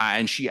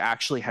 And she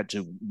actually had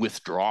to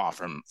withdraw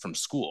from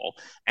school.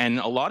 And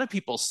a lot of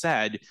people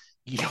said,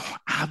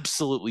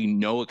 absolutely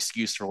no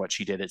excuse for what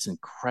she did. It's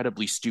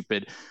incredibly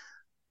stupid.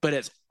 But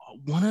it's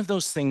one of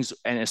those things,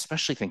 and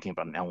especially thinking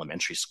about an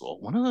elementary school,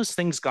 one of those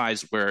things,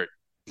 guys, where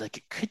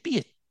it could be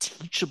a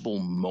teachable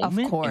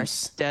moment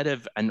instead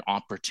of an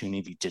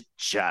opportunity to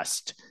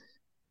just,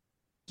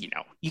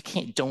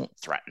 don't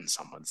threaten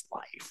someone's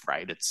life,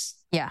 right?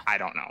 I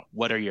don't know.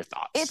 What are your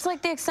thoughts? It's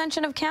like the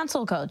extension of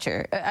cancel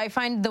culture. I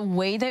find the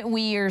way that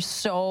we are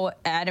so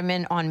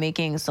adamant on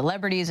making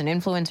celebrities and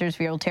influencers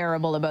feel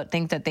terrible about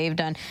things that they've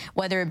done,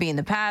 whether it be in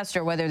the past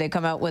or whether they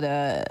come out with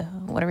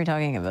what are we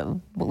talking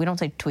about? We don't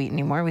say tweet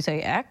anymore. We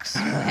say X.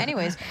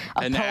 Anyways,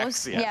 a an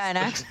post. X, yes. Yeah, an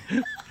X.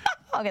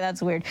 Okay,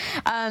 that's weird.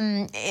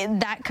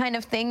 That kind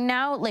of thing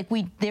now, like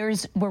we're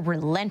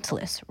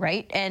relentless,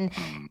 right? And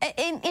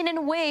in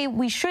a way,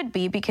 we should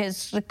be,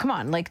 because come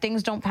on, like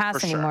things don't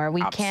pass anymore.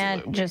 We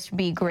can't just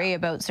be gray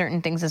about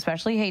certain things,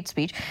 especially hate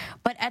speech.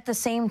 But at the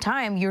same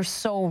time, you're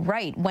so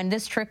right. When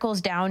this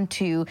trickles down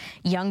to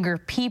younger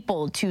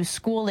people, to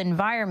school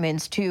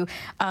environments, to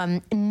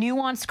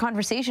nuanced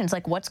conversations,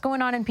 like what's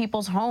going on in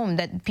people's home,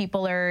 that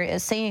people are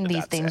saying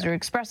these things or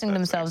expressing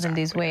themselves in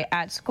these ways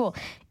at school,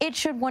 it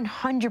should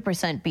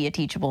 100% be a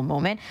teachable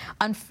moment.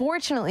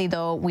 Unfortunately,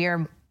 though, we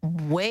are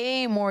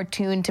way more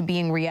tuned to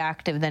being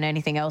reactive than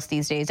anything else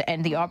these days,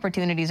 and the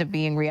opportunities of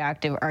being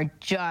reactive are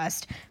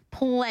just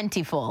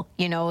plentiful.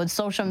 You know,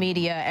 social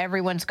media,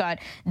 everyone's got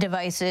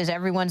devices,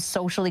 everyone's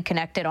socially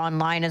connected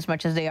online as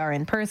much as they are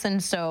in person.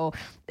 So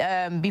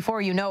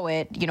before you know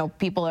it, you know,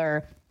 people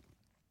are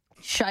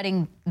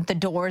shutting the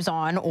doors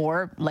on,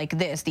 or like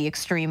this, the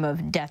extreme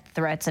of death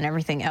threats and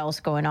everything else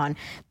going on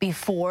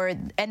before,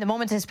 and the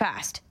moment has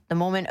passed. The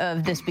moment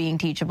of this being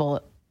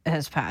teachable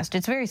has passed.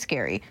 It's very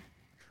scary.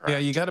 Yeah,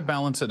 you got to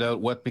balance it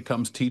out. What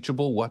becomes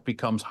teachable, what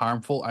becomes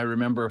harmful. I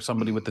remember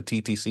somebody with the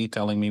TTC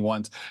telling me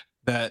once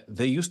that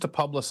they used to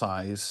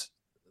publicize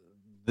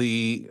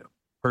the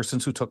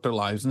persons who took their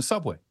lives in the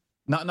subway.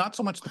 Not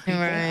so much the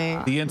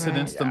people, the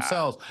incidents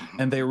themselves.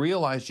 And they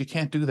realized you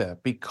can't do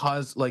that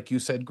because, like you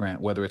said,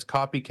 Grant, whether it's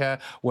copycat,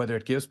 whether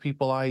it gives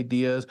people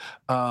ideas,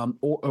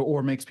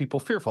 or makes people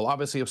fearful.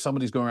 Obviously, if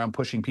somebody's going around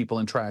pushing people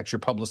in tracks, you're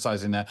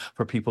publicizing that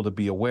for people to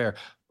be aware.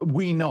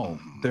 We know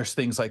there's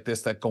things like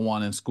this that go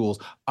on in schools.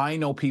 I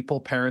know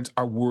parents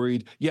are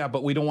worried. Yeah,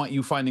 but we don't want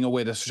you finding a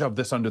way to shove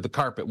this under the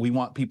carpet. We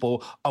want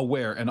people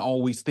aware and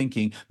always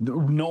thinking,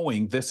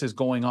 knowing this is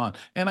going on.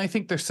 And I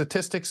think there's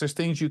statistics, there's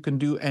things you can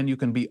do, and you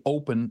can be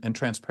open and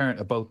transparent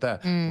about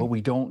that. But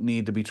we don't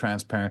need to be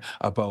transparent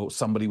about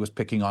somebody was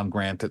picking on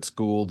Grant at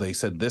school. They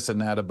said this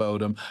and that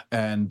about him.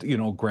 And, you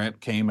know,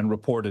 Grant came and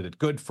reported it.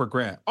 Good for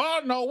Grant.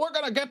 Oh, no, we're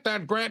going to get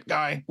that Grant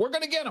guy. We're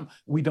going to get him.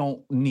 We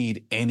don't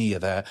need any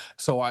of that.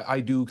 So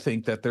I do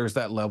think that there's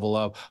that level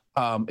of,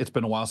 it's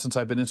been a while since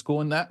I've been in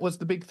school, and that was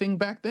the big thing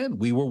back then.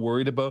 We were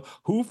worried about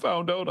who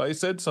found out I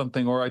said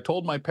something, or I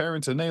told my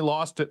parents and they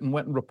lost it and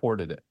went and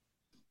reported it.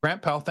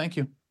 Grant Powell, thank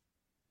you.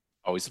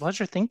 Always a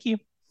pleasure. Thank you.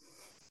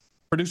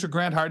 Producer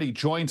Grant Hardy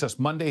joins us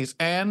Mondays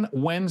and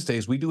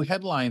Wednesdays. We do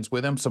headlines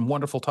with him, some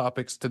wonderful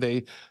topics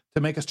today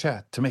to make us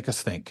chat, to make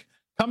us think.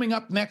 Coming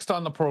up next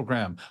on the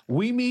program,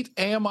 we meet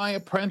AMI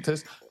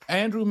Apprentice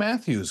Andrew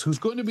Mathews, who's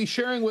going to be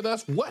sharing with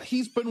us what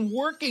he's been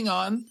working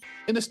on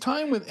in his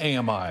time with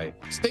AMI.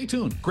 Stay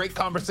tuned. Great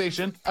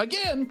conversation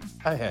again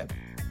ahead.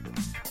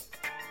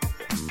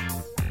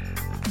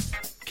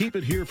 Keep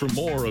it here for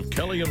more of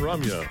Kelly and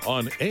Ramya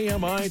on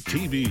AMI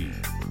TV.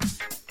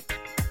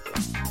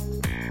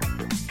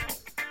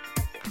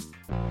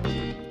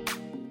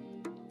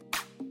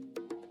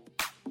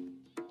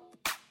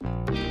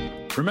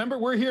 Remember,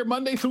 we're here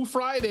Monday through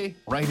Friday,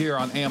 right here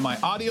on AMI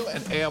Audio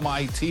and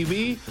AMI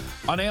TV.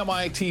 On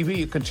AMI TV,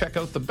 you can check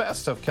out the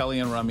best of Kelly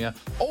and Ramya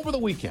over the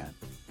weekend.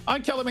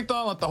 I'm Kelly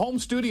McLaughlin at the home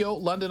studio,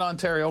 London,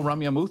 Ontario.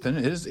 Ramya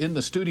Muthan is in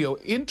the studio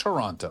in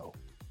Toronto.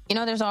 You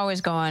know, there's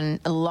always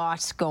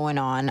lots going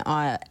on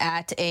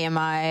at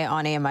AMI,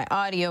 on AMI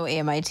Audio,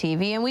 AMI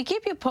TV, and we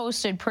keep you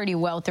posted pretty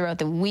well throughout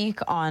the week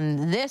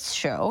on this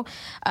show.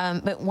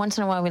 But once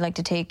in a while, we like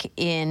to take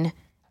in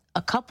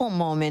a couple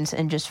moments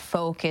and just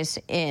focus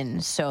in.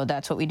 So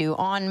that's what we do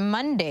on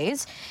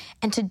Mondays.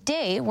 And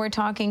today we're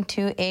talking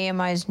to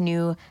AMI's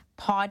new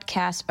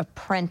podcast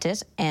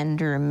apprentice,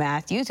 Andrew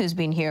Mathews, who's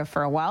been here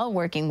for a while,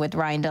 working with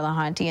Ryan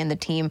Delahunty and the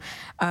team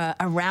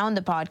around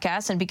the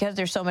podcast. And because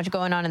there's so much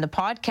going on in the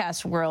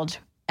podcast world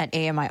at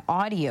AMI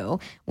Audio,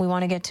 we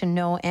want to get to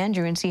know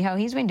Andrew and see how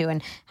he's been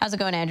doing. How's it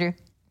going, Andrew?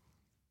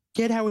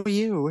 Good. How are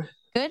you?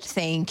 Good,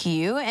 thank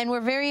you. And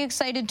we're very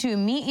excited to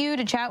meet you,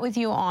 to chat with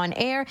you on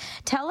air.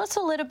 Tell us a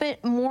little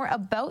bit more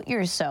about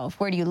yourself.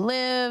 Where do you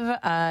live,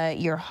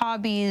 your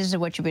hobbies,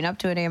 what you've been up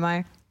to at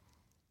AMI?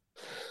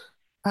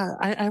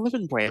 I live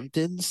in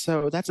Brampton,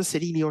 so that's a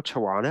city near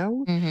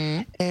Toronto.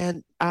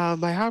 And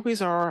my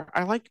hobbies are,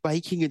 I like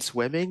biking and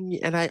swimming,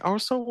 and I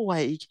also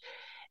like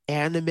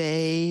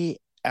anime,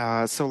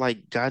 so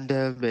like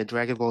Gundam and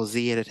Dragon Ball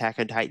Z and Attack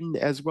on Titan,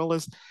 as well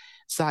as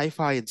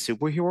sci-fi and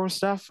superhero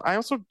stuff. I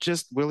also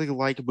just really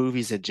like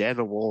movies in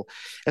general,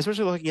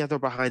 especially looking at their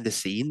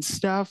behind-the-scenes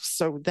stuff.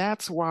 So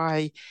that's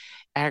why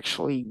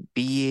actually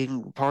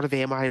being part of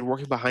AMI and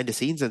working behind the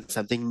scenes in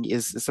something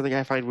is something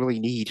I find really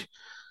neat.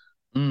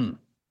 Okay.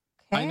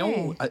 I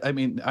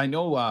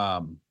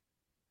know.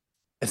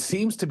 It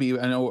seems to be,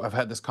 I know I've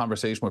had this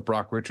conversation with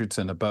Brock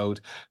Richardson about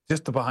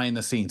just the behind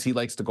the scenes. He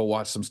likes to go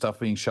watch some stuff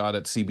being shot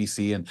at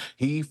CBC, and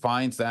he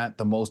finds that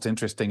the most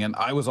interesting. And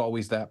I was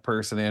always that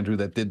person, Andrew,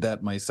 that did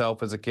that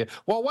myself as a kid.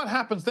 Well, what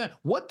happens then?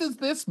 What does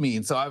this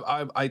mean? So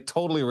I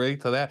totally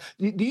relate to that.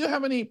 Do you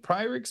have any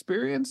prior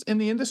experience in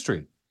the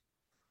industry?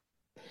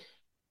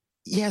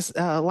 Yes,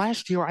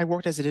 last year I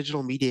worked as a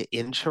digital media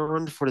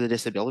intern for the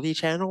Disability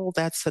Channel.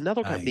 That's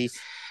another company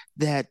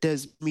that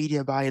does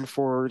media buy-in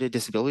for the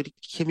disability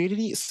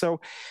community.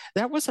 So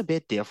that was a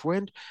bit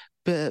different,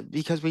 but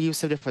because we use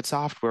some different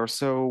software.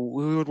 So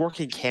we would work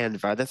in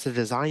Canva, that's a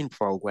design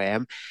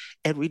program,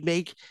 and we'd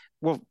make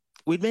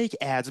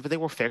ads, but they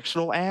were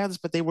fictional ads,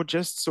 but they were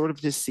just sort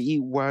of to see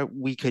what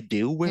we could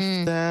do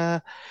with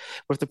the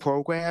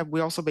program.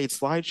 We also made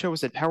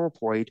slideshows and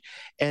PowerPoint,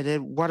 and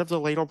then one of the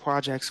later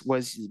projects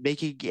was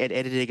making and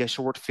editing a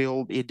short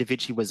film in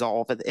DaVinci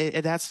Resolve,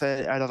 and that's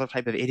another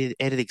type of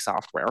editing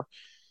software.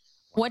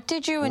 What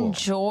did you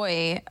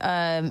enjoy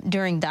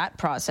during that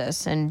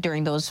process and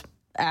during those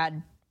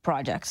ad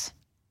projects?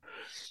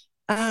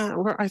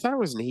 Well, I thought it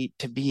was neat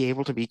to be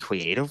able to be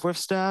creative with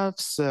stuff.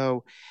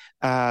 So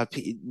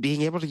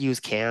being able to use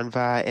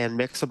Canva and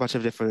mix a bunch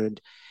of different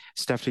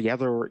stuff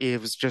together,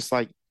 it was just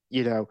like,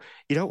 you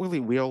don't really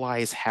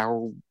realize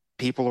how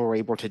people are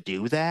able to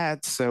do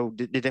that. So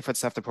the different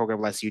stuff the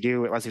program lets you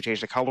do, it lets you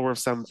change the color of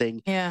something.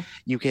 Yeah.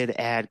 You can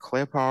add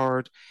clip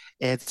art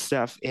and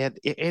stuff. And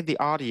in the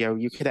audio,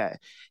 you could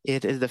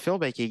in the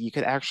filmmaking, you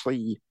could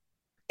actually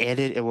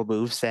edit and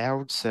remove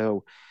sound.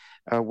 So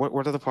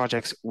one of the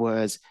projects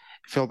was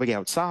filming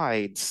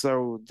outside.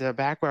 So the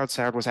background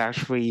sound was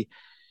actually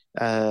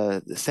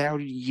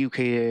sound you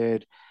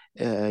could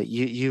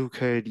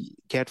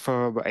get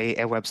from a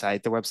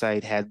website. The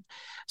website had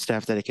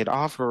stuff that it could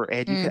offer,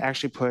 and you could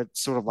actually put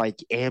sort of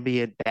like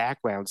ambient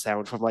background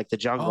sound from like the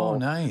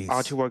jungle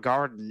onto a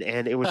garden,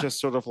 and it was just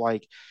sort of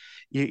like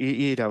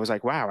it was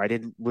like, wow, I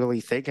didn't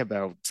really think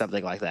about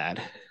something like that.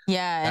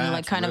 Yeah, and That's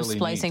like kind of really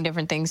splicing neat.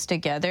 different things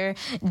together.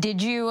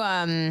 Did you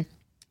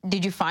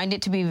find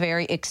it to be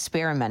very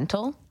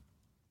experimental?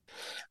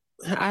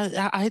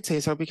 I'd say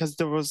so, because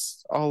there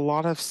was a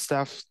lot of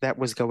stuff that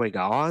was going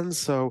on.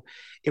 So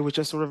it was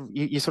just sort of,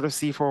 you sort of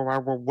see for a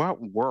while, well,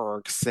 what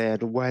works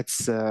and what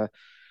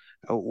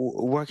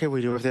can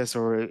we do with this,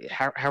 or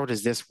how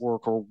does this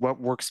work, or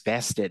what works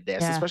best in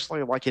this,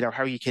 especially like,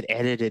 how you can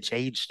edit and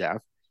change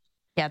stuff.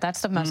 Yeah,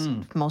 that's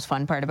the most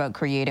fun part about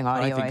creating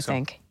audio, I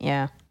think.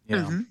 Yeah.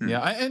 Yeah,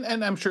 yeah,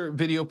 and I'm sure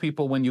video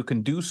people, when you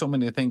can do so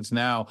many things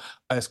now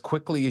as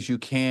quickly as you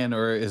can,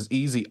 or as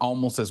easy,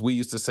 almost as we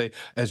used to say,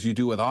 as you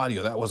do with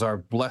audio. That was our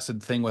blessed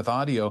thing with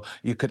audio.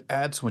 You could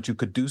add so much, you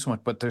could do so much,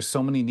 but there's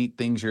so many neat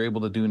things you're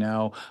able to do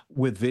now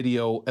with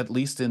video, at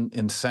least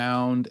in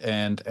sound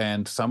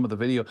and some of the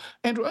video.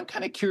 Andrew, I'm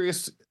kind of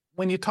curious,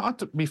 when you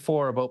talked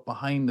before about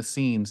behind the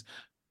scenes,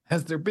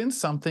 has there been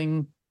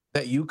something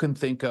that you can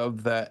think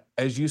of that,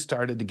 as you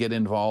started to get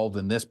involved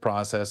in this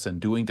process and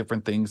doing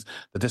different things,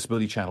 the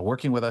Disability Channel,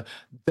 working with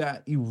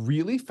that you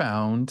really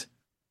found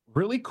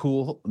really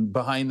cool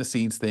behind the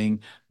scenes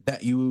thing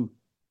that you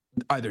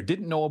either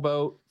didn't know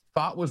about,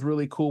 thought was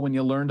really cool when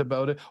you learned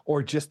about it,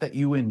 or just that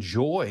you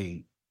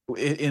enjoy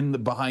in the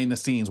behind the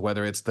scenes,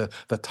 whether it's the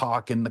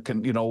talk and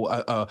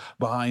the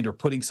behind, or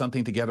putting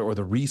something together, or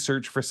the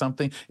research for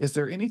something? Is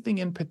there anything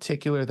in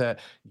particular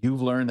that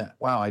you've learned that,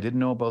 wow, I didn't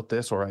know about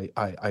this, or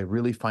I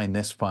really find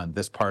this fun,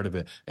 this part of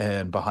it,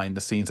 and behind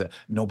the scenes that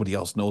nobody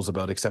else knows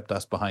about except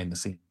us behind the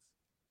scenes?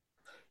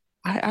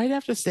 I'd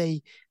have to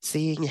say,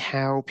 seeing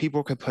how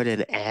people could put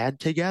an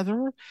ad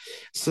together.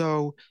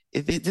 So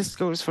this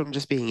goes from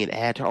just being an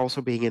ad to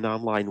also being an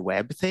online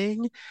web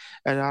thing,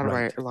 an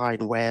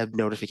online web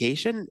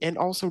notification, and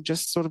also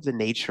just sort of the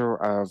nature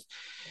of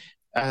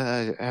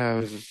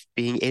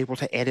being able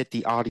to edit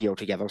the audio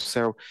together.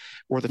 So,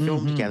 or the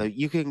film together,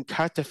 you can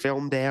cut the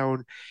film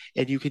down,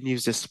 and you can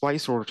use the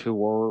splicer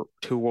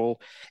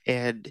tool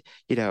and,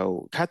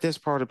 cut this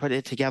part and put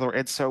it together.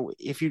 And so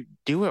if you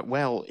do it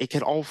well, it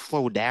can all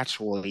flow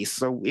naturally.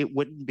 So it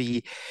wouldn't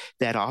be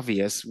that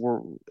obvious.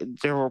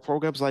 There are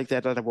programs like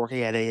that I'm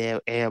working at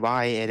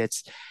AMI, and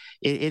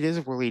it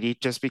is really neat,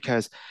 just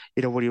because,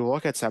 when you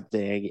look at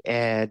something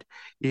and,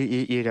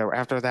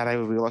 after that, I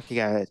would be looking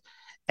at it.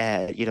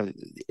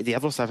 The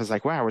other stuff is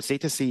like, wow, it's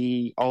neat to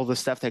see all the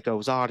stuff that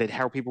goes on and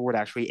how people would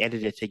actually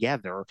edit it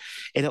together,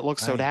 and it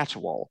looks so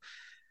natural.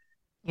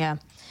 Yeah,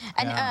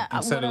 and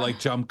instead of like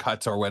jump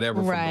cuts or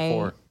whatever from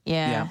before.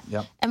 Yeah.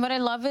 And what I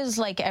love is,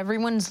 like,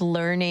 everyone's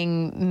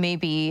learning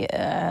maybe.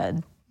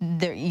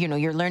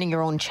 You're learning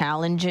your own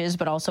challenges,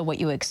 but also what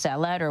you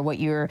excel at or what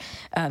you're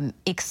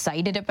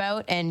excited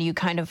about, and you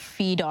kind of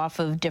feed off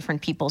of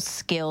different people's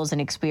skills and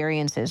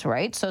experiences,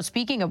 right? So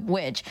speaking of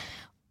which,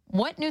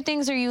 what new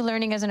things are you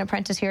learning as an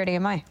apprentice here at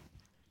AMI?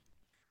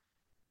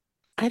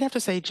 I'd have to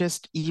say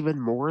just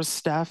even more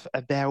stuff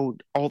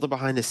about all the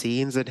behind the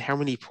scenes and how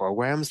many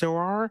programs there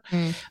are.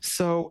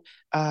 So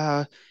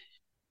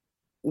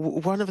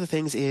one of the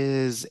things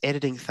is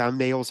editing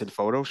thumbnails in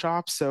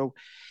Photoshop. So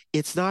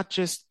it's not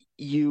just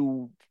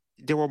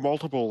there were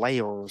multiple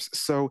layers.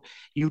 So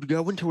you'd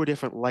go into a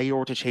different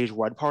layer to change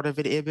one part of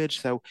an image.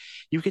 So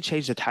you could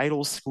change the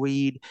title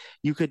screen.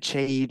 You could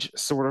change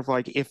sort of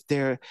like if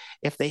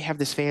they have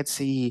this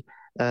fancy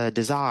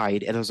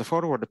design, and there's a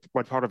photo on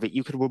one part of it.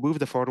 You can remove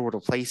the photo and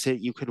replace it.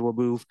 You can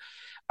remove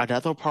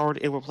another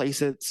part and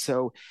replace it.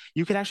 So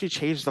you can actually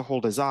change the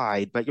whole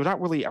design, but you're not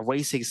really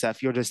erasing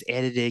stuff. You're just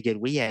editing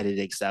and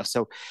re-editing stuff.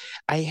 So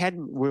I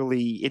hadn't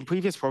really, in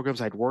previous programs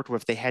I'd worked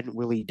with, they hadn't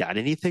really done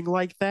anything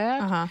like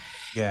that.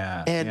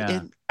 Yeah.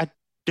 And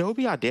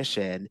Adobe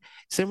Audition,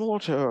 similar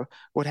to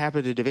what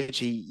happened in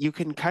DaVinci, you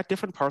can cut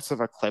different parts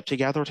of a clip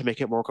together to make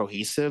it more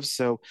cohesive.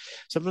 So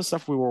some of the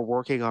stuff we were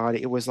working on,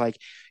 it was like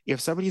if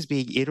somebody's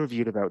being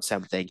interviewed about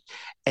something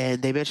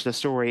and they mention a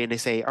story and they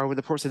say, oh, when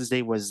the person's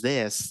name was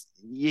this,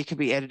 it can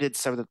be edited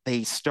so that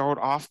they start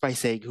off by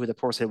saying who the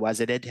person was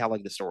and then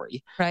telling the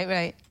story.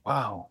 Right.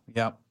 Wow.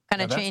 Yep.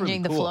 Kind of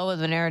changing the flow of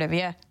the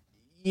narrative.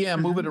 Yeah,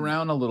 move it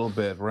around a little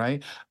bit,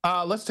 right?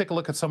 Let's take a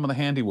look at some of the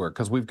handiwork,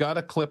 because we've got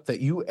a clip that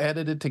you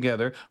edited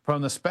together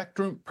from the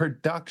Spectrum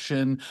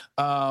production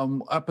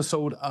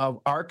episode of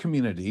Our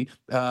Community.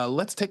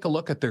 Let's take a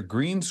look at their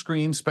green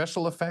screen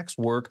special effects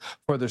work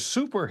for their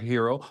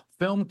superhero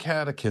film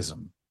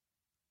Catechism.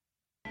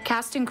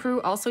 Cast and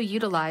crew also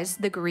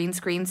utilized the green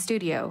screen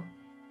studio.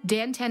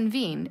 Dan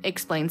Tenveen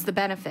explains the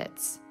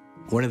benefits.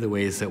 One of the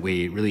ways that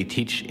we really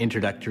teach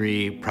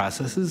introductory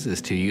processes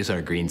is to use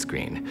our green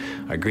screen.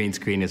 Our green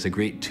screen is a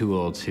great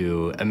tool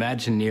to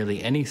imagine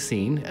nearly any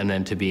scene and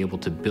then to be able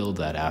to build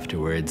that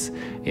afterwards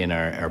in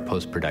our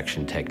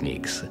post-production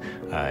techniques.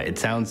 It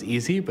sounds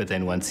easy, but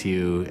then once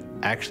you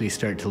actually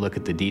start to look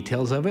at the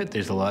details of it,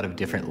 there's a lot of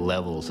different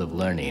levels of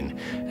learning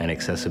and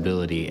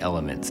accessibility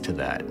elements to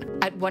that.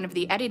 At one of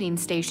the editing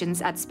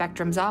stations at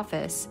Spectrum's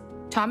office,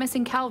 Thomas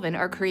and Calvin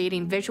are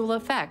creating visual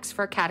effects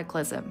for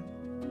Cataclysm.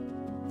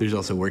 There's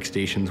also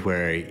workstations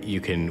where you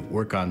can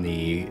work on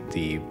the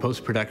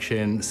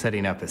post-production,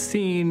 setting up a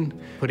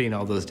scene, putting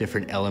all those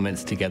different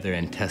elements together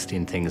and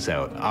testing things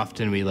out.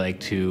 Often we like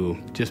to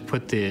just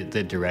put the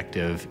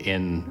directive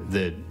in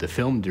the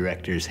film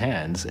director's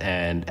hands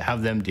and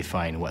have them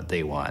define what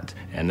they want.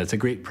 And that's a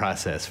great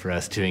process for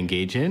us to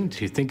engage in,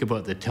 to think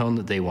about the tone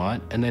that they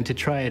want, and then to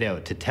try it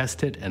out, to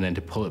test it, and then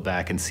to pull it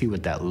back and see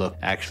what that look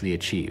actually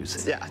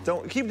achieves. Yeah,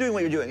 don't keep doing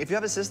what you're doing. If you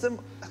have a system,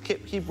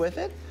 keep with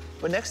it.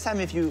 But next time,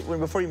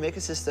 before you make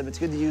a system, it's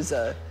good to use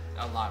a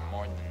lot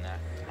more than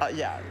that.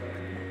 Yeah.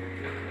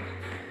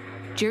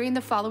 During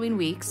the following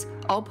weeks,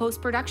 all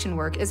post-production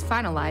work is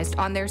finalized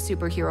on their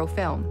superhero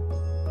film.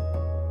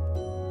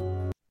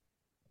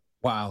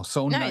 Wow,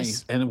 so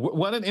nice. And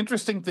what an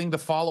interesting thing to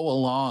follow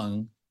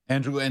along,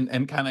 Andrew,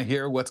 and kind of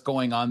hear what's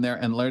going on there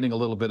and learning a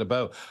little bit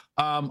about.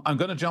 I'm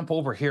going to jump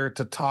over here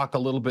to talk a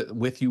little bit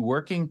with you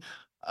working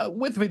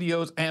with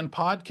videos and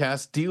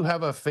podcasts. Do you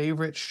have a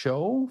favorite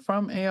show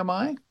from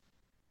AMI?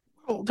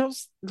 Well,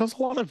 there's a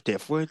lot of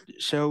different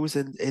shows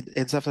and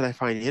stuff that I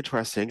find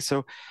interesting.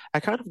 So I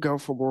kind of go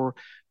for more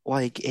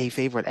like a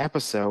favorite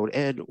episode,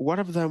 and one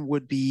of them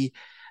would be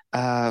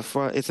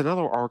it's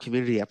another Our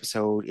Community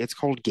episode. It's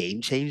called Game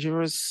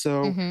Changers.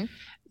 So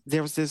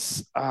there's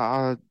this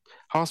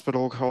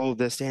hospital called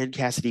the Stan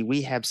Cassidy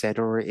Rehab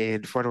Center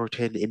in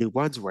Fredericton in New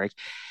Brunswick,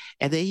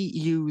 and they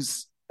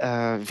use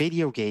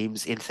video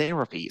games in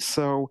therapy.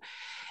 So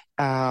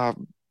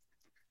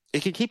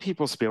it can keep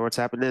people's spirits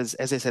up. And as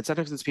I said,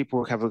 sometimes it's people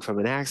recovering from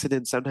an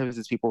accident. Sometimes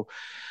it's people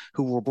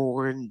who were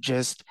born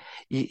just,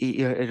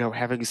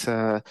 having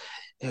some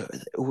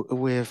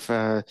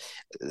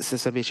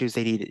issues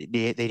they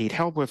need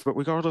help with. But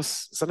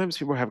regardless, sometimes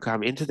people have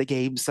come into the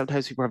game.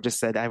 Sometimes people have just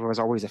said, I was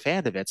always a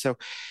fan of it. So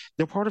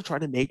they're part of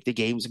trying to make the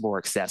games more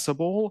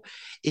accessible.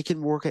 It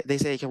can work. They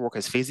say it can work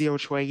as physio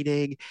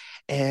training,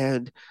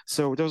 and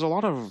so there's a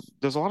lot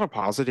of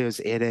positives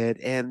in it.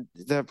 And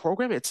the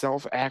program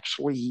itself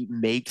actually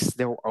makes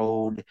their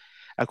own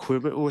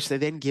equipment, which they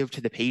then give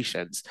to the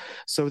patients.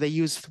 So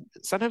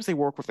sometimes they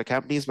work with the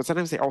companies, but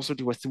sometimes they also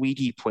do a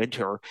 3D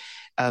printer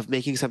of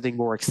making something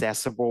more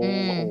accessible,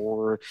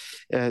 or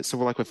so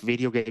like with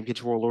video game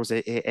controllers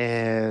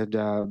and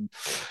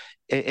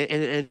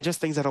just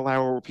things that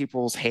allow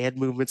people's hand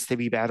movements to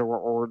be better,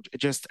 or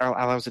just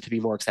allows it to be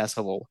more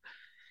accessible.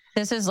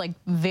 This is like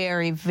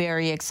very,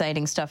 very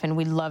exciting stuff, and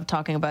we love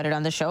talking about it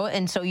on the show.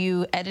 And so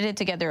you edited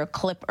together a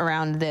clip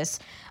around this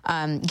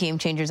Game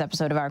Changers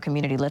episode of Our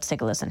Community. Let's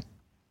take a listen.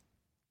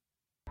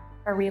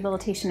 Our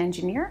rehabilitation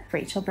engineer,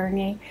 Rachel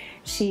Bernier,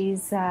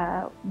 she's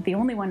the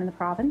only one in the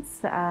province.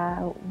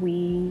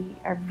 We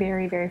are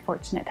very, very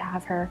fortunate to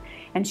have her,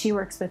 and she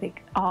works with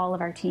all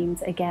of our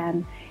teams,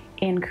 again,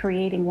 in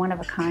creating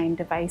one-of-a-kind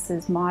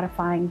devices,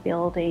 modifying,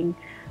 building,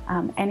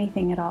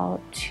 anything at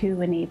all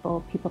to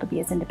enable people to be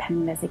as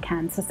independent as they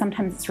can. So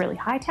sometimes it's really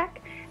high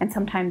tech, and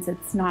sometimes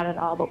it's not at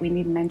all, but we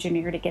need an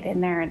engineer to get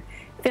in there and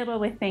fiddle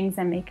with things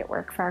and make it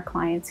work for our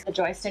clients. The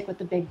joystick with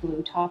the big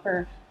blue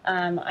topper,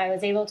 I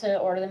was able to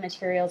order the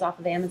materials off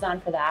of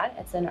Amazon for that.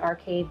 It's an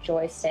arcade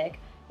joystick.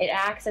 It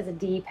acts as a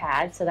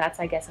D-pad, so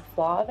that's, I guess, a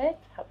flaw of it,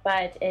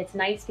 but it's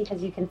nice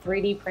because you can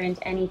 3D print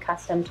any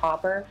custom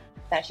topper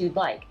that you'd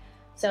like.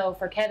 So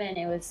for Kevin,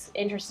 it was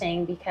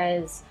interesting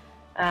because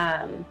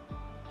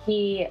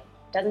he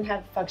doesn't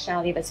have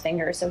functionality of his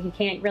fingers, so he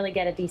can't really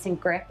get a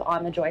decent grip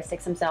on the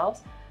joysticks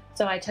themselves.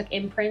 So I took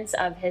imprints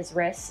of his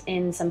wrists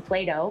in some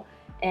Play-Doh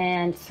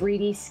and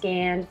 3D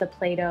scanned the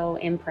Play-Doh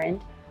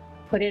imprint,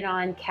 put it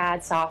on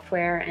CAD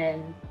software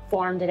and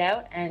formed it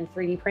out and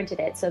 3D printed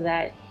it so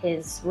that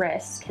his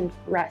wrists can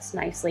rest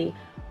nicely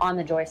on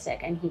the joystick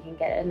and he can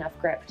get enough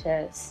grip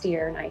to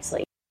steer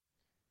nicely.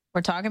 We're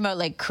talking about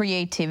like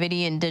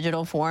creativity in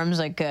digital forms,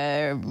 like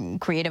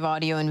creative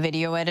audio and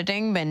video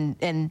editing,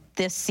 and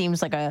this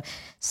seems like a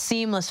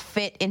seamless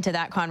fit into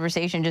that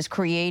conversation. Just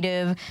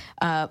creative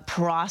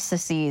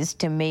processes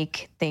to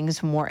make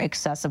things more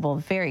accessible.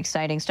 Very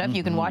exciting stuff. Mm-hmm.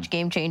 You can watch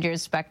Game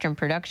Changers, Spectrum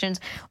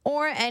Productions,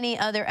 or any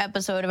other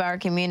episode of our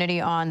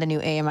community on the new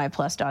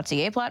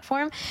AMIplus.ca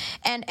platform.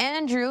 And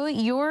Andrew,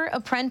 your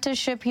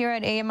apprenticeship here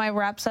at AMI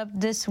wraps up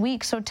this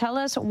week. So tell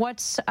us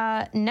what's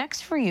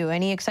next for you.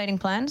 Any exciting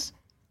plans?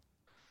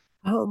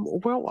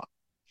 Well,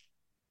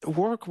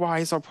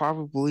 work-wise, I'll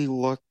probably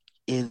look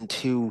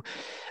into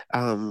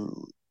other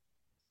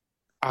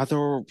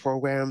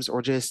programs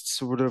or just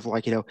sort of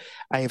like,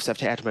 I have stuff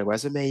to add to my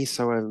resume,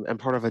 so I'm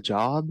part of a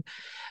job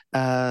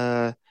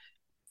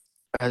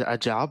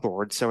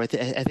board. So I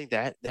think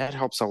that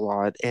helps a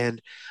lot. And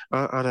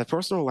on a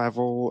personal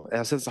level,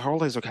 since the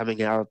holidays are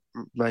coming out,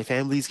 my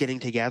family's getting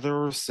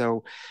together.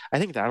 So I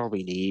think that'll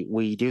be neat.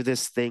 We do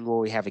this thing where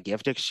we have a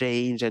gift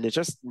exchange, and it's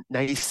just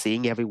nice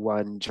seeing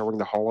everyone during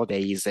the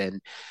holidays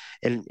and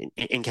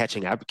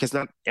catching up, because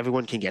not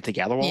everyone can get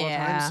together all the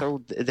time.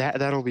 So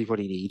that'll be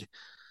pretty neat.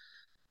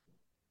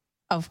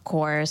 Of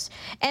course.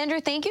 Andrew,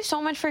 thank you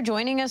so much for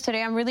joining us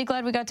today. I'm really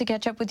glad we got to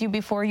catch up with you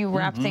before you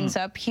wrap things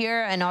up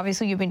here. And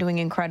obviously, you've been doing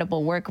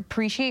incredible work.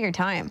 Appreciate your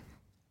time.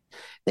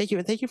 Thank you.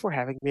 And thank you for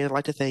having me. I'd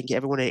like to thank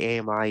everyone at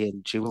AMI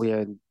and Julia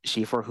and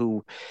Schiefer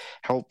who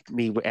helped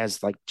me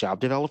as like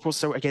job developers.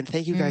 So again,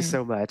 thank you guys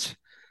so much.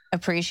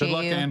 Appreciate you.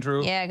 Good luck,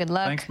 Andrew. Yeah, good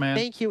luck. Thanks, man.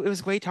 Thank you. It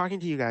was great talking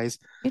to you guys.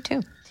 You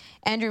too.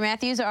 Andrew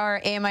Mathews,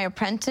 our AMI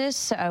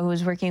apprentice,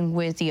 who's working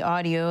with the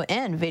audio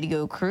and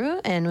video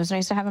crew, and it was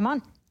nice to have him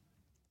on.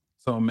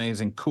 So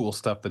amazing, cool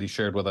stuff that he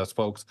shared with us,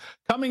 folks.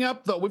 Coming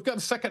up, though, we've got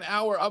a second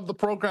hour of the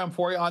program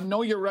for you. On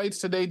Know Your Rights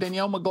today,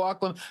 Danielle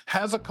McLaughlin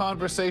has a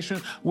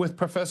conversation with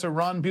Professor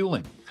Ron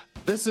Buliung.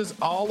 This is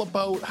all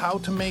about how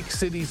to make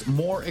cities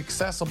more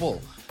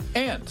accessible.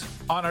 And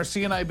on our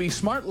CNIB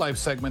SmartLife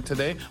segment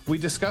today, we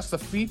discuss the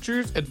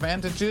features,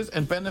 advantages,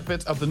 and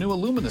benefits of the new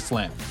Elumentis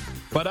Lamp.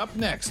 But up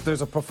next,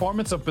 there's a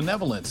performance of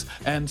Benevolence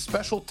and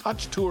special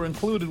touch tour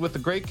included with the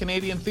Great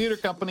Canadian Theatre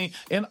Company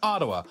in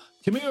Ottawa.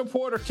 Community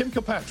reporter Kim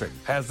Kilpatrick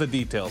has the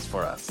details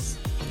for us.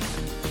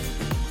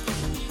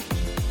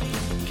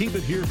 Keep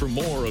it here for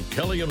more of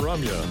Kelly and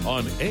Ramya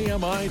on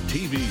AMI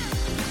TV.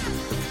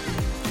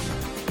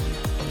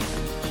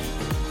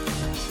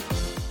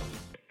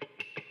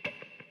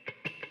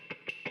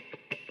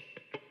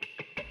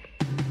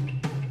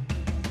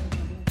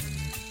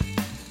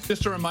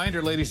 Just a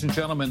reminder, ladies and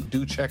gentlemen,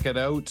 do check it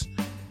out.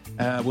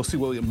 We'll see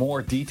what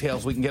more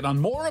details we can get on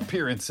more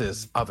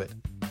appearances of it.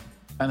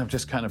 And I'm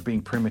just kind of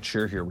being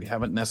premature here. We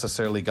haven't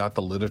necessarily got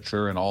the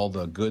literature and all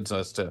the goods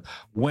as to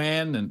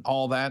when and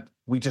all that.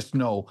 We just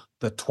know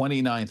the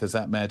 29th is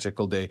that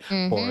magical day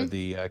for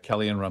the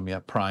Kelly and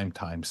Ramya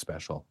Primetime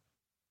Special.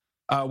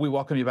 We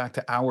welcome you back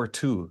to Hour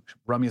 2.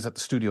 Ramya's at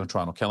the studio in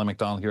Toronto. Kelly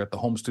McDonald here at the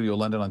home studio,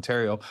 London,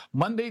 Ontario.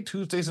 Monday,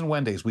 Tuesdays, and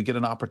Wednesdays, we get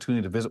an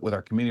opportunity to visit with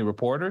our community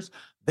reporters.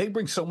 They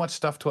bring so much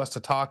stuff to us to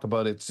talk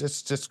about.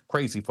 It's just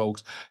crazy,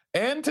 folks.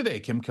 And today,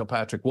 Kim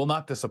Kilpatrick will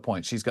not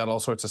disappoint. She's got all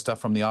sorts of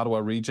stuff from the Ottawa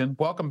region.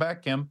 Welcome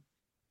back, Kim.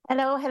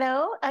 Hello.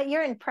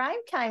 You're in prime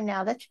time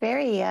now. That's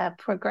very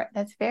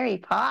that's very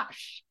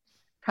posh.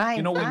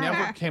 We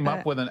never came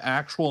up with an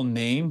actual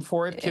name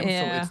for it, Kim. So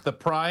it's the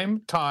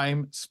Prime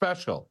Time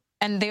Special.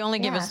 And they only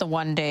give us the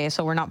one day,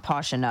 so we're not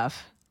posh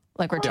enough.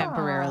 Like we're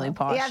temporarily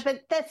posh. Yeah,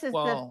 but this is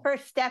the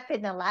first step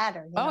in the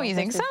ladder. You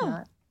think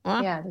so?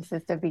 Yeah, this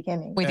is the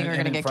beginning. We think we're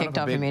going to get kicked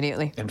off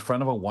immediately. In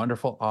front of a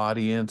wonderful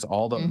audience,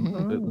 all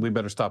the we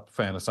better stop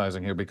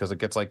fantasizing here because it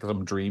gets like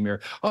some dream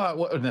here.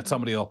 And then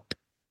somebody will,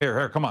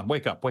 here, come on,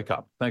 wake up.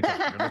 Thank you.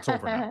 It's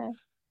over now.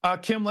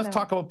 Kim, let's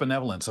talk about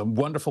Benevolence. A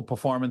wonderful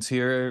performance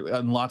here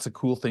and lots of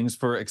cool things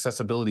for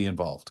accessibility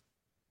involved.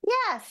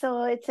 Yeah,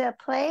 so it's a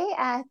play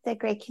at the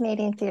Great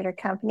Canadian Theatre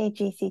Company,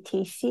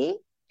 GCTC.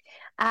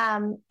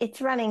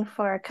 It's running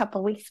for a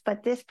couple of weeks,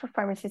 but this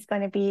performance is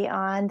going to be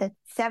on the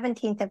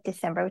 17th of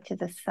December, which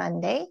is a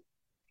Sunday.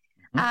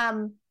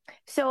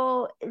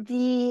 So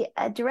the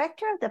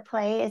director of the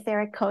play is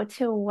Eric Coates,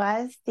 who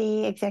was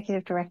the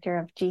executive director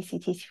of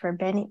GCTC for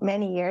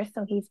many years.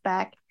 So he's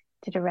back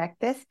to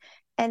direct this.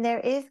 And there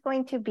is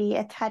going to be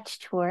a touch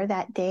tour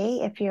that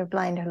day if you're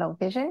blind or low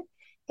vision.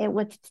 It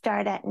would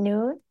start at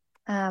noon.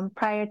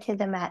 Prior to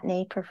the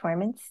matinee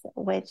performance,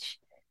 which,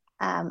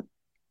 and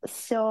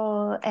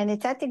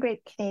it's at the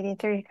Great Canadian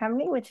Theatre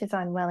Company, which is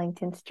on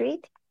Wellington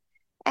Street.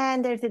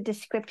 And there's a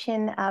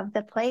description of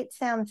the play. It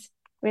sounds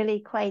really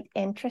quite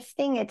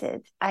interesting.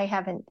 I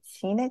haven't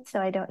seen it, so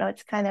I don't know.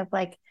 It's kind of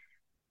like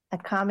a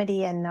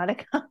comedy and not a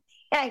comedy.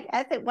 I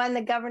guess it won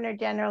the Governor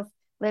General's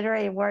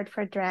Literary Award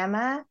for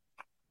Drama.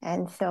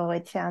 And so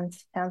it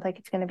sounds like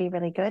it's going to be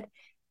really good.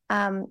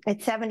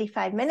 It's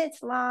 75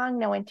 minutes long,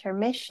 no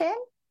intermission.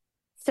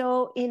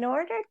 So in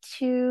order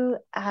to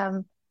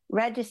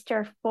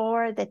register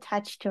for the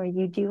Touch Tour,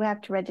 you do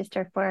have to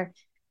register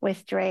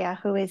with Drea,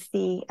 who is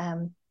the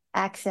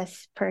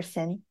access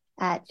person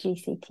at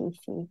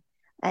GCTC.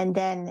 And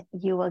then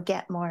you will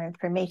get more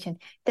information.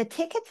 The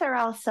tickets are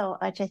also,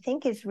 which I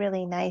think is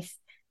really nice,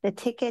 the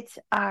tickets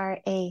are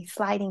a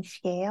sliding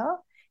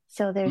scale.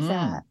 So there's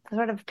a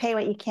sort of pay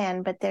what you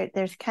can, but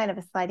there's kind of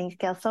a sliding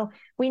scale. So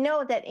we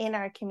know that in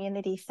our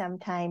community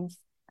sometimes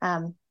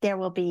there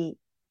will be,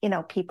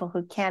 people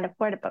who can't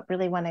afford it but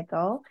really want to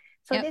go.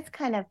 So It is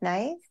kind of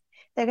nice.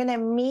 They're going to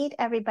meet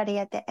everybody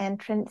at the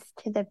entrance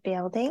to the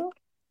building.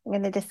 We're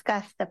going to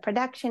discuss the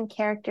production,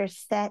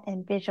 characters, set,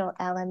 and visual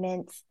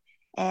elements,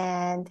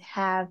 and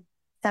have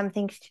some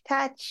things to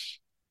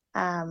touch,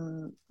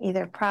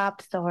 either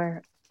props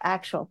or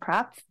actual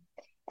props,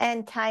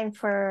 and time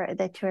for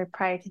the tour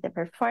prior to the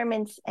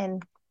performance.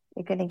 And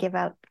we're going to give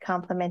out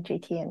complimentary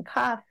tea and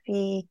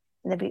coffee.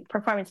 And the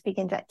performance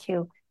begins at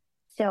 2.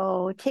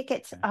 So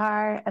tickets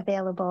are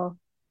available.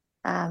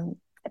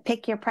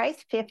 Pick your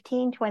price,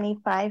 $15,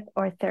 $25,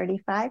 or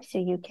 $35. So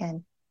you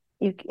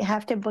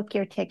have to book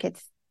your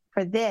tickets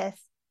for this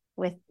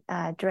with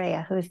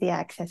Drea, who's the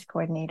access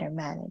coordinator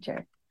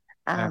manager.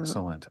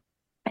 Excellent.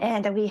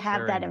 And we have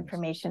Very that nice.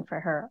 information for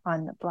her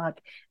on the blog.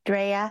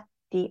 Drea,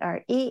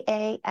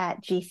 DREA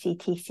at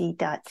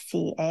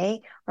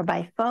gctc.ca, or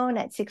by phone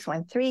at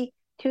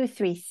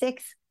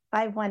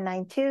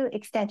 613-236-5192,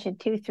 extension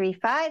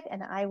 235,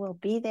 and I will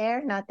be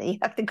there. Not that you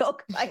have to go,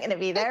 because I'm going to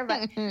be there,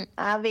 but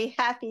I'll be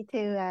happy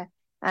to.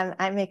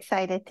 I'm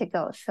excited to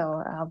go,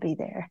 so I'll be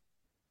there.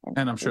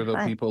 And I'm sure there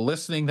are people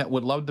listening that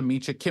would love to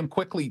meet you. Kim,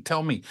 quickly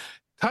tell me,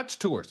 Touch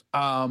Tours,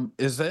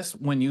 is this,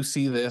 when you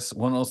see this,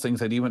 one of those things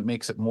that even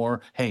makes it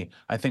more, hey,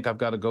 I think I've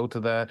got to go to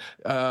that?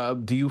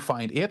 Do you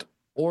find it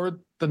or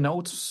the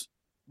notes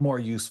more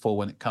useful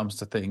when it comes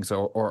to things,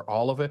 or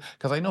all of it?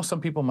 Because I know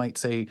some people might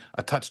say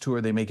a Touch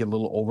Tour, they may get a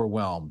little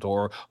overwhelmed,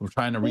 or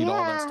trying to read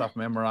all that stuff,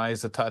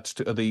 memorize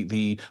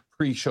the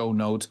pre-show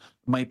notes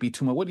might be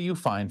too much. What do you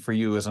find for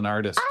you as an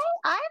artist?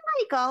 I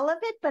like all of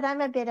it, but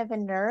I'm a bit of a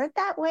nerd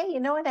that way. You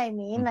know what I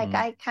mean? Like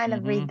I kind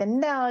of read the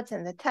notes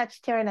and the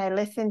Touch Tour, and I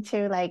listen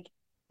to like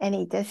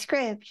any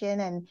description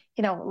and,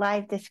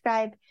 live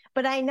describe.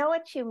 But I know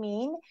what you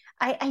mean.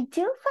 I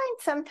do find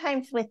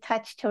sometimes with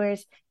Touch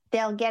Tours,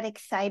 they'll get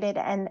excited,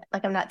 and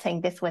like, I'm not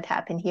saying this would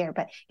happen here,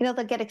 but they'll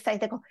get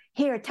excited. They go,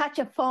 here, touch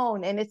a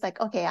phone. And it's like,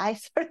 okay, I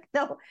sort of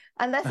know,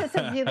 unless it's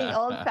a really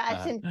old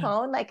fashioned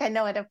phone, like I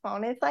know what a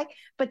phone is like,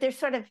 but they're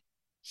sort of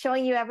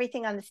showing you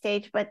everything on the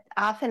stage. But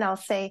often I'll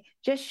say,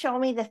 just show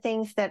me the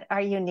things that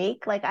are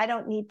unique. Like I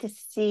don't need to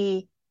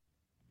see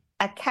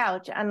a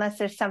couch unless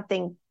there's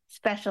something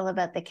special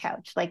about the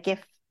couch. Like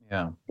if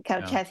the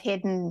couch has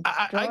hidden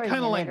I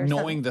kind of like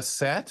knowing the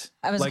set.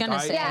 I was going to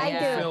say,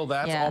 I feel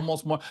that's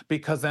almost more,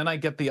 because then I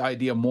get the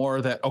idea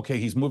more that, okay,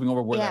 he's moving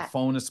over where that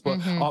phone is. But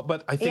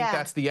I think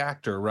that's the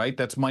actor, right?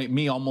 That's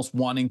me almost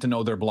wanting to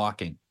know their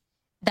blocking.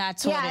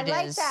 That's what it is.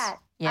 I like that.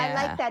 Yeah. I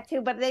like that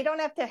too, but they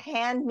don't have to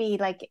hand me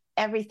like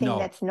everything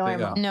that's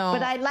normal. No.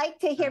 But I like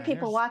to hear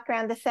people walk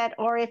around the set,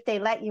 or if they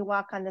let you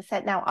walk on the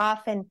set. Now,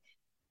 often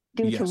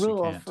due to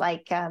rules,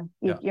 like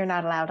you're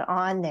not allowed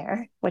on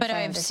there. But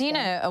I've seen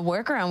a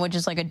workaround, which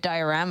is like a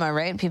diorama,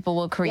 right? People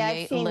will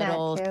create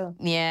little models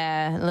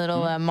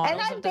And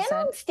I've of the been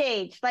set. on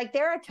stage. Like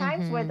there are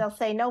times where they'll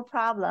say no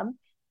problem.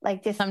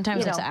 Like just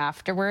sometimes it's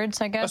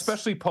afterwards, I guess.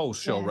 Especially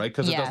post-show, right?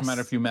 Because it doesn't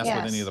matter if you mess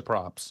with any of the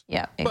props.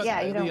 Yeah, but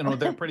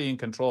they're pretty in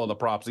control of the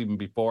props even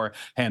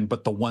beforehand.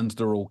 But the ones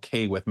they're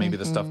okay with, maybe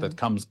the stuff that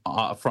comes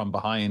from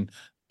behind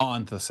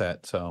onto the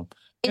set. So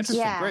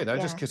interesting, great. I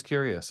was just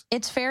curious.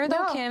 It's fair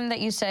though, Kim, that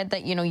you said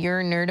that you're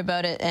a nerd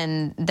about it,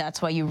 and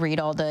that's why you read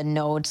all the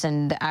notes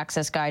and the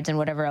access guides and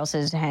whatever else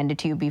is handed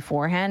to you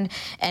beforehand.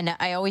 And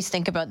I always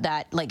think about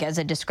that like as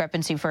a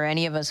discrepancy for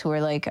any of us who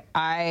are like,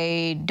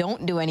 I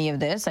don't do any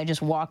of this. I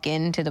just walk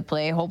into the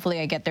play.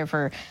 Hopefully, I get there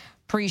for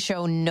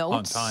pre-show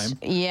notes. On time.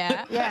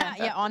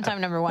 Yeah, on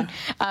time, number one.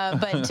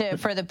 But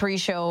for the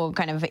pre-show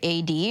kind of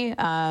AD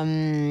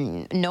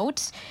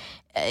notes.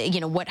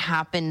 What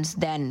happens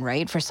then,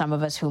 right? For some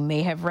of us who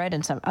may have read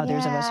and some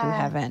others of us who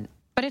haven't.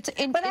 But it's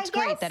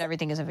great that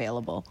everything is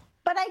available.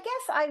 But I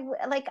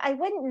guess I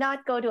wouldn't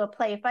not go to a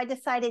play if I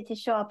decided to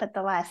show up at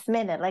the last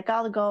minute. Like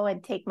I'll go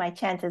and take my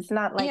chances. It's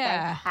not like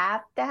I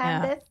have to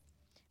have this.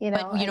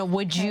 But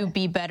would you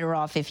be better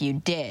off if you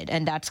did?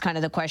 And that's kind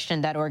of the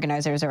question that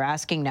organizers are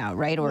asking now,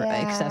 right? Or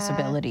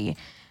accessibility.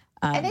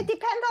 And it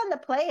depends on the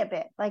play a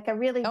bit. Like a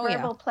really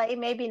verbal play,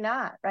 maybe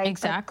not, right?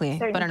 Exactly.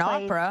 But an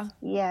plays, opera,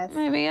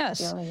 maybe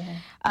yes.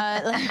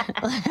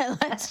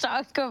 Let's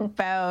talk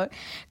about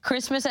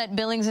Christmas at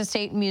Billings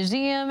Estate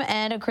Museum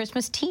and a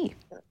Christmas tea.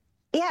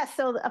 Yeah,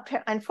 so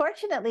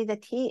unfortunately, the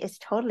tea is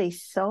totally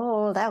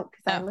sold out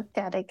because I looked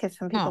at it because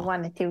some people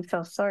wanted to.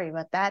 So sorry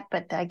about that,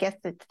 but I guess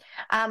it's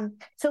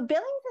so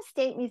Billings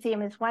Estate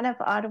Museum is one of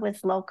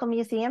Ottawa's local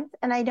museums,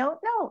 and I don't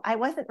know. I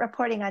wasn't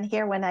reporting on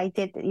here when I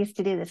used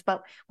to do this,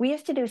 but we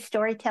used to do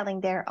storytelling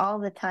there all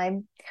the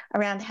time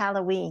around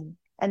Halloween,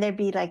 and there'd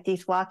be like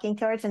these walking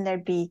tours, and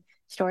there'd be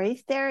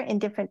stories there in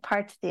different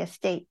parts of the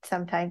estate,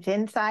 sometimes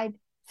inside,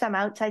 some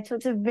outside. So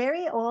it's a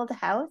very old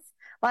house.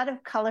 A lot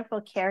of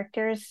colorful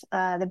characters.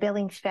 The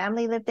Billings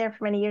family lived there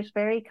for many years,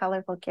 very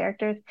colorful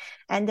characters.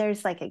 And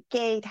there's like a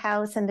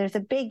gatehouse, and there's a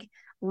big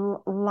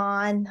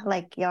lawn,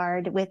 like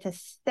yard with a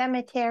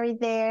cemetery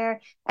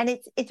there. And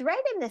it's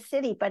right in the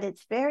city, but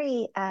it's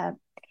very,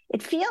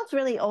 it feels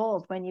really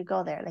old when you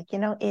go there. Like, you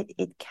know,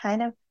 it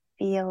kind of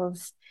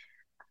feels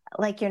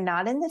like you're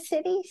not in the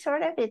city,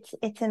 sort of.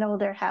 It's an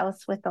older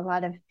house with a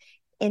lot of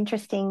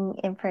interesting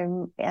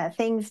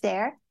things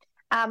there.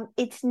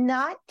 It's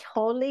not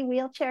totally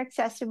wheelchair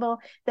accessible.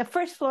 The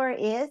first floor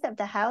is of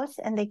the house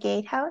and the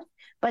gatehouse,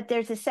 but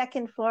there's a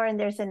second floor and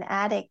there's an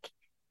attic.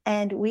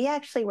 And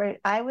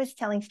I was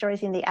telling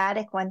stories in the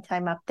attic one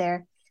time up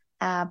there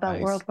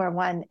about World War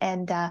I.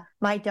 And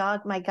my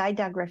guide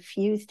dog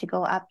refused to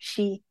go up.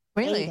 She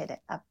hated it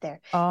up there.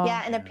 Oh,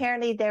 yeah, and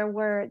apparently there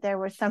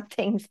were some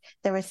things.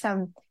 There were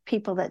some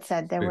people that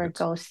said there were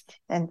ghosts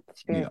and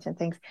spirits and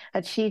things,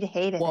 but she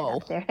hated it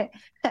up there.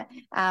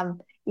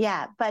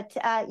 Yeah, but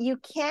you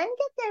can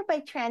get there by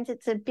transit.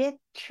 It's a bit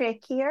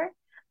trickier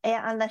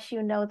unless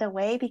you know the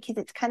way, because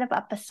it's kind of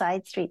up a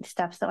side street and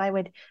stuff. So I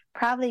would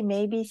probably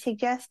maybe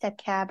suggest a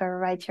cab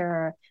or a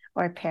rideshare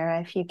or a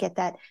para if you get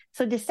that.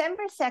 So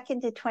December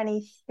 2nd to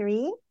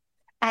 23,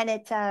 and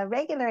it's a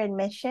regular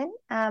admission.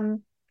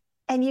 And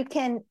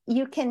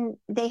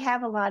they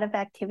have a lot of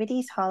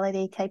activities,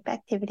 holiday type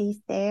activities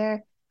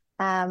there.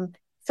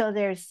 So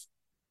there's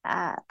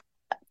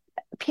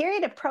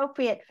period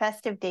appropriate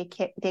festive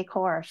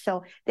decor.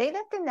 So they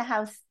lived in the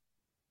house,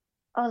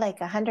 like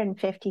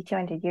 150,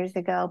 200 years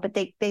ago, but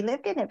they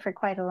lived in it for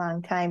quite a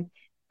long time.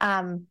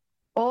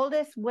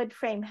 Oldest wood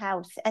frame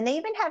house. And they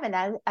even have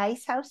an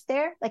ice house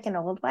there, like an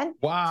old one.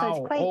 Wow. So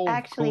it's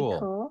quite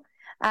cool.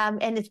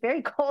 And it's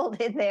very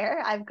cold in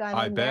there. I've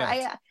gone in there.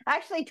 I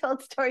actually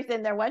told stories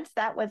in there once.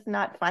 That was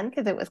not fun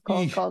because it was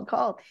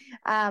cold.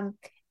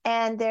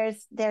 And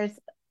there's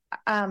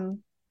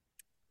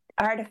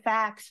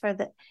artifacts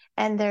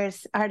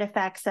there's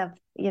artifacts of,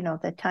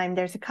 the time.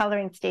 There's a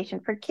coloring station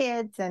for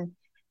kids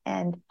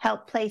and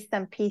help place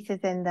some pieces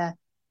in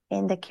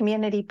the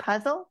community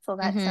puzzle. So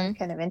that sounds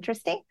kind of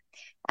interesting.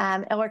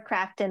 Or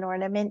craft an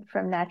ornament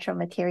from natural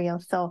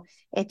materials. So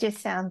it just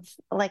sounds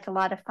like a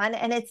lot of fun,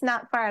 and it's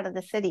not far out of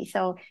the city.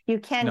 So you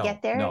can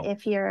get there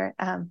if you're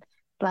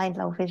blind,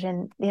 low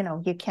vision,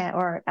 you can,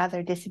 or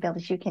other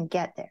disabilities, you can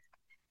get there.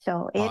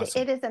 So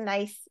it is a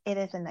nice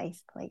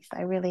place.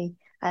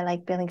 I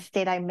like Billings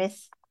State. I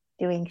miss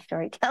doing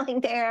storytelling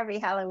there every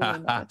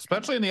Halloween.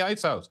 Especially in the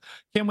ice house.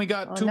 Kim, we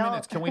got 2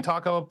 minutes. Can we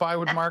talk about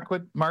Byward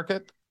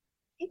Market?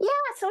 Yeah,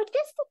 so it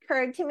just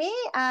occurred to me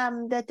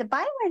that the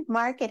Byward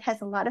Market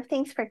has a lot of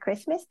things for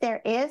Christmas.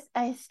 There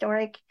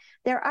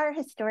are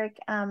historic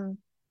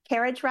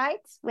carriage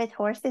rides with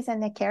horses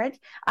in the carriage.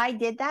 I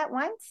did that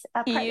once,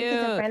 partly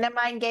because a friend of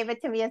mine gave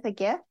it to me as a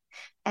gift.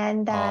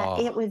 And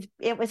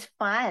it was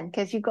fun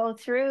because you go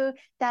through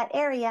that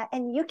area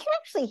and you can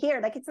actually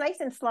hear, like, it's nice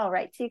and slow,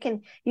 right? So you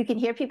can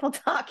hear people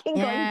talking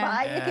going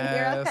by. You can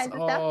hear all kinds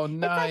of stuff.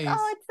 Nice.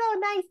 It's so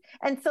nice.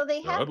 And so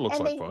they have,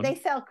 they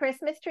sell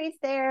Christmas trees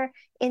there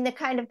in the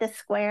kind of the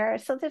square.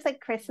 So there's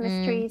like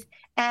Christmas trees,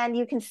 and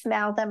you can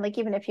smell them. Like,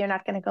 even if you're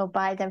not going to go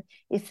buy them,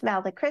 you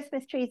smell the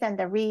Christmas trees and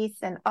the wreaths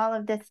and all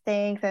of these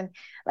things. And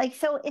like,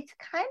 so it's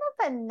kind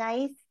of a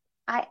nice,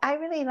 I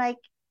really like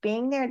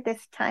being there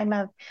this time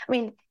of,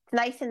 it's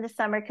nice in the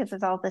summer because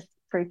there's all this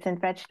fruits and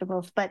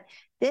vegetables, but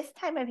this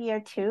time of year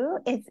too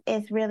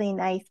is really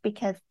nice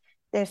because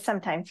there's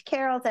sometimes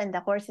carols, and the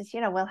horses,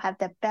 will have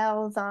the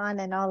bells on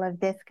and all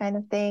of this kind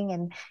of thing.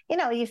 And,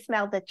 you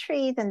smell the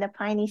trees and the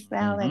piney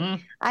smell.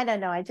 And I don't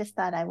know, I just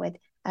thought I would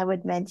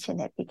mention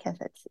it because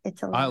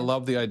it's a lot. I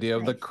love the idea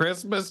of the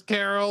Christmas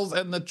carols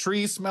and the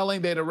tree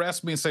smelling. They'd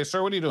arrest me and say,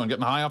 "Sir, what are you doing?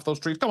 Getting high off those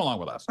trees? Come along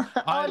with us."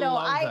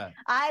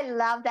 I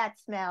love that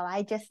smell.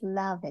 I just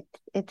love it.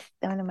 It's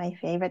one of my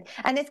favorites.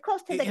 And it's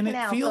close to the canal. And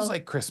it feels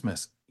like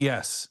Christmas.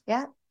 Yes.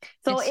 Yeah.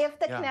 So if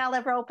the canal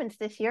ever opens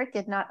this year, it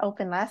did not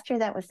open last year.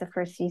 That was the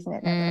first season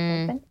it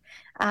ever opened.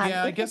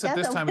 I guess at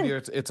this time of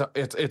year,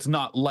 it's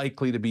not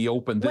likely to be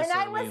open this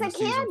early in the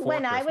season.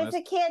 When I was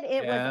a kid,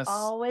 it was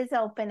always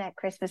open at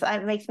Christmas.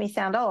 It makes me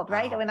sound old,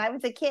 right? When I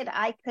was a kid,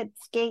 I could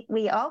skate.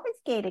 We always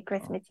skated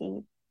Christmas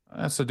Eve.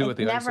 That's to do with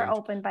the Ice Age. Never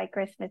opened by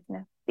Christmas,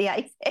 no. The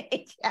Ice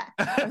Age, yeah.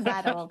 I'm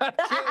that old.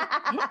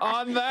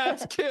 On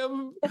that,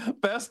 Kim,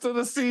 best of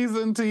the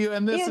season to you.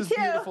 And this is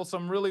beautiful.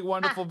 Some really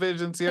wonderful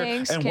visions here.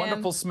 Thanks, and Kim.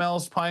 Wonderful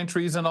smells, pine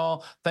trees and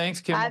all.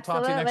 Thanks, Kim. We'll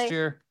talk to you next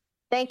year.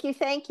 Thank you.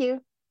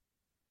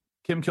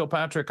 Kim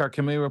Kilpatrick, our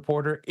community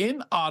reporter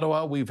in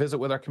Ottawa. We visit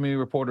with our community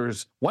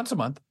reporters once a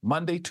month,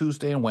 Monday,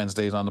 Tuesday, and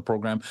Wednesdays on the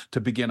program to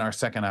begin our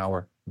second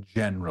hour,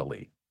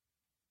 generally.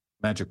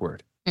 Magic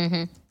word.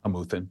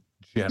 Amuthan,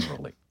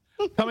 generally.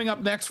 Coming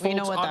up next,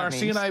 folks, on our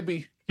means.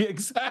 CNIB.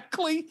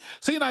 Exactly.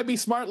 CNIB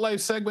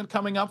SmartLife segment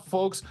coming up,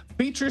 folks.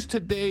 Features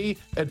today,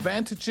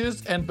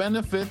 advantages and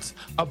benefits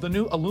of the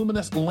new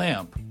Elumentis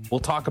Lamp. We'll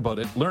talk about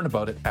it, learn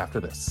about it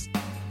after this.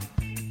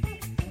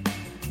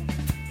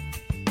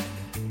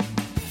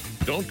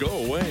 Don't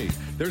go away.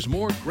 There's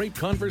more great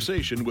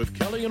conversation with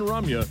Kelly and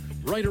Ramya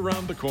right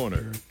around the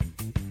corner.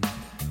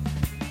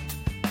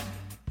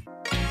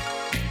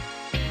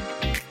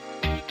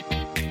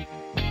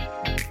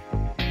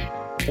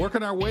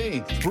 Working our way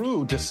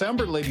through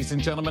December, ladies and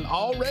gentlemen.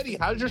 Already,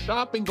 how's your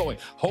shopping going?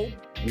 Hope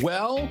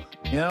well.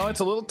 You know,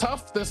 it's a little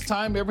tough this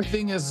time.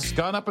 Everything has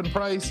gone up in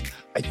price.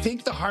 I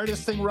think the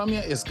hardest thing,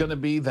 Ramya, is going to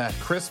be that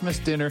Christmas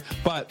dinner.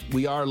 But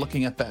we are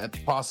looking at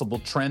that possible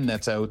trend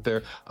that's out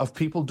there of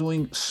people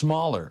doing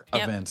smaller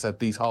events at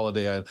these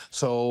holiday items.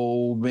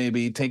 So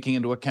maybe taking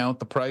into account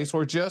the price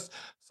or just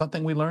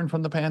something we learned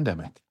from the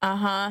pandemic.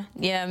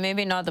 Yeah,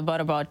 maybe not the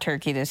butterball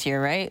turkey this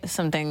year, right?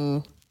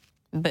 Something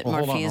a bit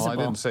more feasible. I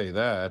didn't say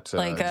that.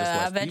 Like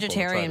a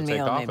vegetarian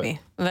meal, maybe.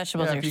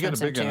 Vegetables are if you get a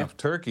big too. enough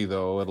turkey,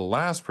 though, it'll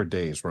last for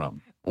days, Rum.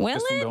 Will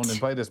just it? Don't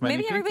invite as many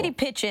maybe people. Everybody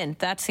pitch in.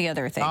 That's the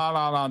other thing.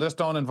 No. Just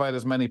don't invite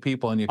as many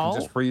people, and you can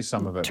just freeze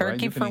some of it. Turkey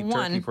right? You can for eat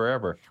one. Turkey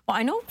forever. Well,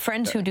 I know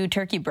friends who do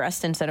turkey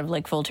breast instead of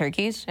like full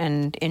turkeys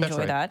and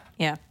enjoy that.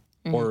 Yeah.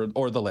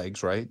 Or the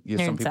legs, right?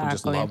 Some people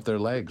just love their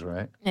legs,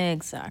 right?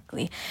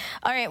 Exactly.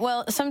 All right.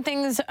 Well, some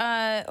things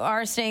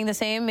are staying the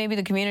same. Maybe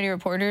the community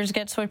reporters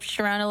get switched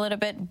around a little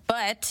bit.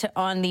 But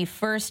on the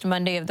first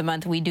Monday of the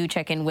month, we do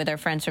check in with our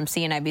friends from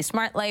CNIB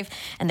SmartLife.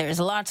 And there's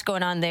lots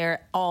going on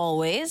there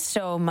always.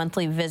 So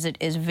monthly visit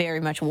is very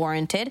much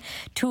warranted.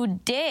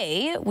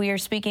 Today, we are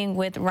speaking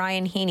with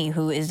Ryan Heaney,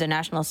 who is the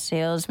National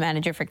Sales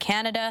Manager for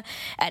Canada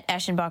at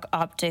Eschenbach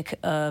Optic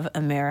of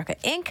America,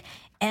 Inc.,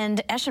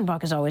 and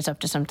Eschenbach is always up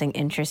to something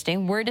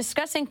interesting. We're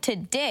discussing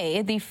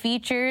today the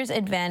features,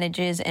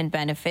 advantages, and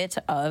benefits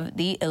of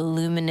the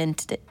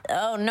Elumentis.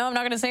 Oh, no, I'm not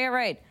going to say it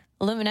right.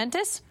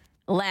 Elumentis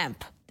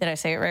Lamp. Did I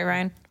say it right,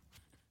 Ryan?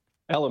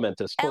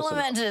 Elumentis.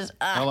 Elumentis.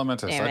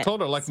 Elumentis. I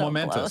told her like so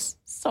momentous.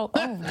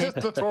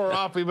 Just to throw her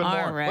off even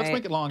more. Right. Let's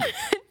make it longer.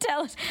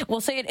 Tell us. We'll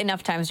say it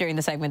enough times during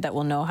the segment that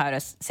we'll know how to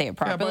say it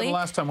properly. Yeah, but the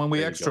last time when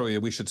we extra you,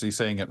 we should be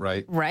saying it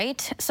right.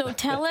 Right. So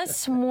tell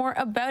us more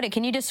about it.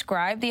 Can you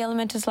describe the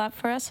Elumentis Lamp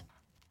for us?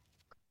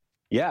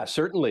 Yeah,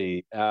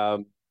 certainly.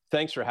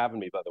 Thanks for having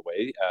me, by the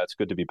way. It's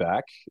good to be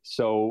back.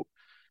 So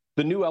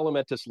the new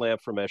Elumentis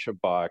lamp from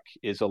Eschenbach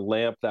is a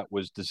lamp that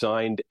was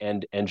designed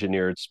and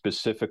engineered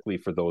specifically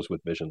for those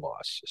with vision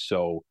loss.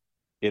 So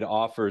it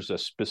offers a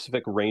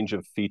specific range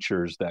of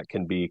features that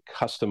can be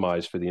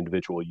customized for the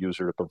individual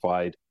user to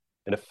provide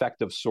an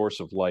effective source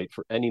of light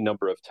for any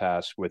number of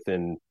tasks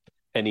within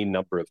any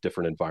number of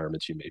different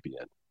environments you may be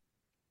in.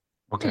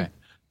 Okay.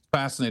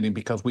 Fascinating,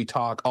 because we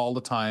talk all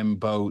the time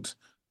about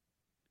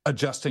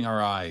adjusting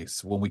our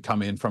eyes when we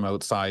come in from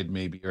outside,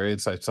 maybe, or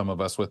inside. Some of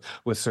us with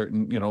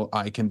certain,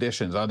 eye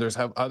conditions. Others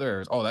have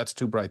others. Oh, that's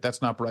too bright.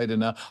 That's not bright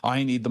enough.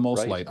 I need the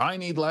most light. I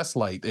need less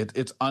light.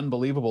 It's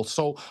unbelievable.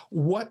 So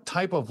what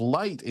type of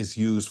light is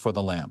used for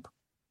the lamp?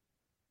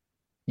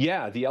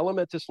 Yeah, the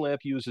Elumentis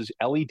lamp uses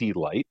LED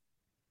light,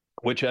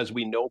 which, as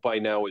we know by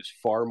now, is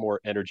far more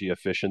energy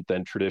efficient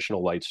than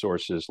traditional light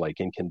sources like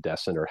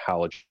incandescent or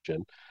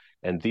halogen.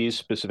 And these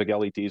specific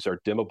LEDs are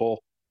dimmable.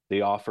 They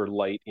offer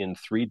light in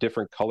 3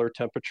 different color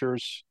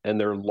temperatures, and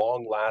they're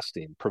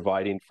long-lasting,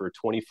 providing for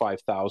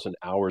 25,000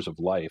 hours of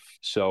life.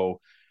 So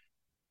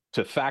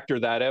to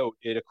factor that out,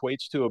 it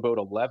equates to about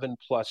 11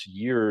 plus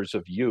years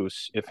of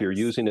use if you're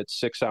using it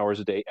 6 hours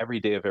a day, every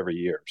day of every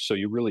year. So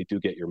you really do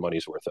get your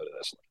money's worth out of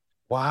this.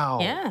 Wow.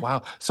 Yeah.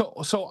 Wow.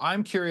 So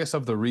I'm curious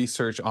of the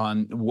research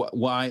on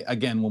why,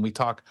 again, when we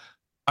talk,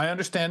 I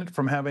understand it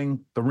from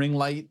having the ring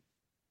light.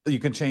 You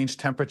can change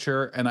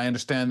temperature, and I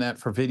understand that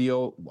for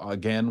video.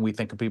 Again, we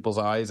think of people's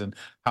eyes and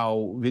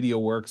how video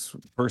works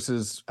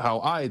versus how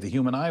the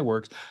human eye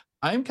works.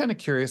 I'm kind of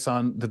curious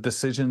on the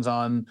decisions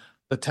on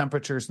the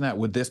temperatures and that.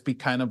 Would this be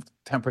kind of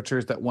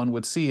temperatures that one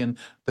would see in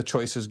the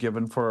choices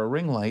given for a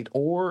ring light,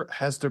 or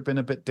has there been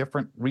a bit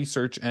different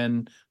research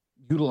and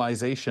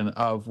utilization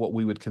of what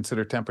we would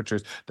consider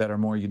temperatures that are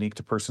more unique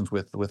to persons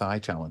with eye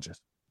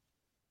challenges?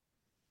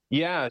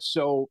 Yeah,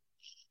 so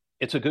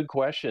it's a good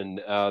question.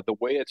 The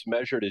way it's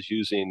measured is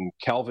using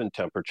Kelvin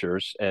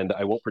temperatures, and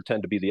I won't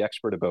pretend to be the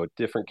expert about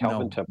different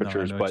Kelvin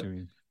temperatures, but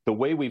the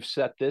way we've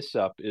set this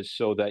up is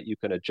so that you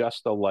can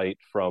adjust the light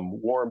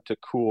from warm to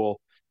cool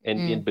and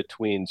in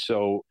between.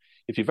 So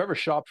if you've ever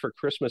shopped for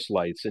Christmas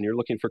lights and you're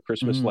looking for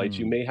Christmas lights,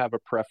 you may have a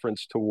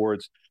preference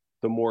towards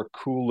the more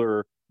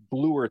cooler,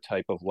 bluer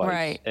type of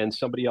lights, and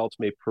somebody else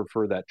may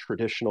prefer that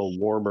traditional,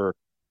 warmer,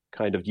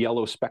 kind of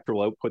yellow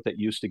spectral output that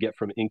you used to get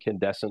from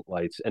incandescent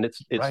lights. And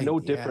it's no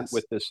different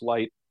with this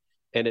light,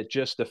 and it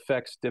just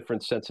affects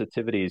different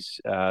sensitivities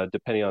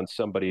depending on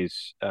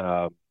somebody's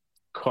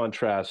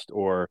contrast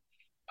or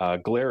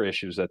glare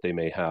issues that they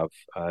may have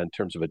in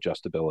terms of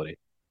adjustability.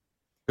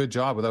 Good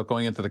job without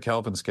going into the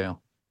Kelvin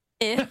scale.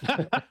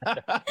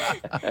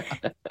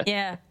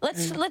 Yeah.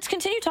 Let's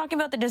continue talking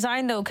about the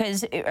design, though,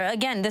 because,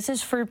 again, this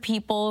is for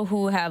people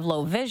who have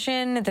low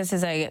vision. This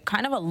is a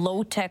kind of a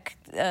low-tech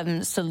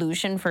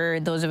solution for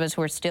those of us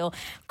who are still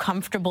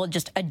comfortable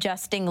just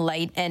adjusting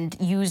light and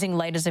using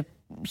light as a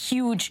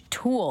huge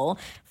tool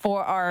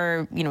for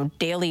our,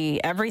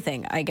 daily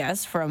everything, I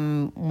guess,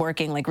 from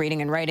working like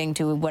reading and writing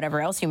to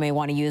whatever else you may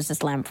want to use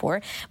this lamp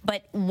for.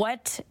 But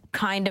what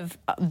kind of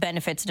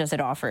benefits does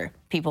it offer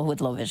people with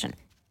low vision?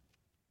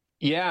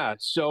 Yeah,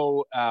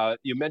 so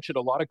you mentioned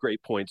a lot of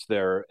great points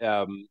there,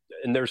 and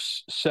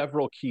there's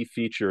several key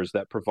features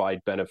that provide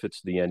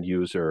benefits to the end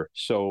user.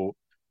 So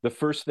the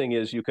first thing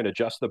is you can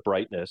adjust the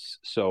brightness.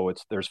 So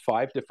there's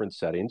 5 different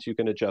settings. You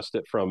can adjust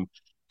it from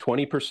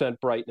 20%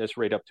 brightness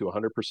right up to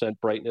 100%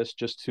 brightness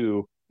just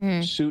to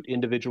suit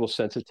individual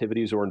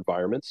sensitivities or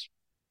environments.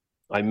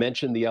 I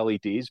mentioned the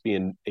LEDs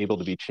being able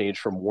to be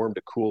changed from warm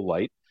to cool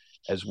light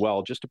as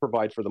well, just to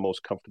provide for the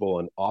most comfortable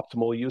and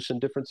optimal use in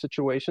different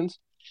situations.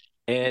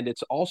 And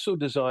it's also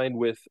designed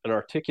with an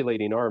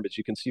articulating arm, as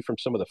you can see from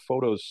some of the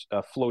photos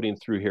floating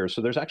through here.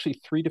 So there's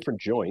actually 3 different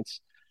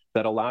joints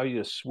that allow you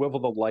to swivel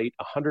the light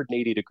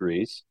 180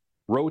 degrees,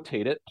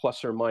 rotate it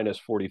plus or minus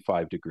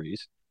 45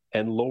 degrees,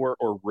 and lower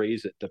or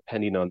raise it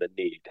depending on the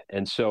need.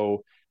 And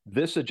so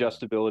this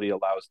adjustability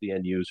allows the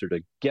end user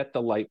to get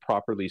the light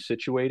properly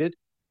situated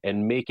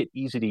and make it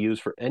easy to use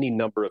for any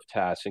number of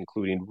tasks,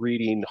 including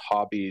reading,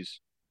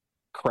 hobbies,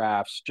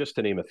 crafts, just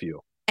to name a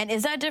few. And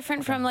is that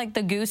different from like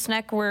the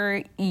gooseneck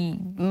where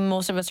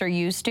most of us are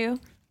used to,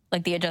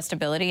 like the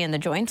adjustability in the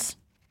joints?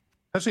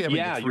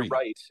 Yeah, you're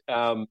right.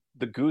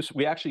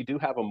 We actually do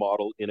have a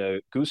model in a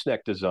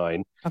gooseneck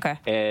design. Okay.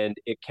 And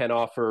it can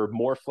offer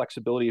more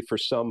flexibility for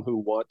some who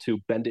want to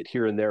bend it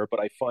here and there.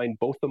 But I find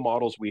both the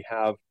models we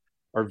have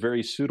are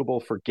very suitable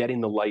for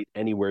getting the light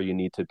anywhere you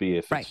need to be.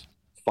 If it's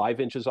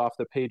 5 inches off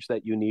the page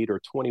that you need or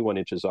 21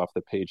 inches off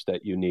the page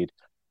that you need,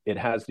 it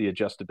has the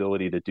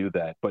adjustability to do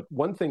that. But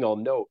one thing I'll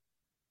note,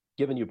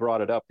 given you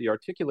brought it up, the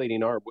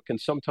articulating arm, what can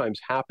sometimes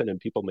happen, and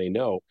people may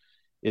know,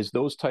 is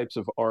those types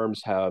of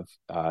arms have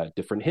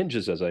different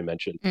hinges, as I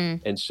mentioned.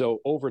 And so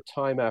over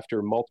time,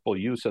 after multiple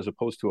use, as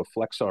opposed to a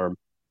flex arm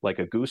like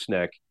a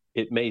gooseneck,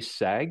 it may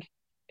sag.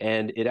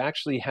 And it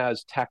actually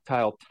has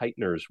tactile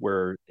tighteners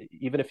where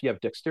even if you have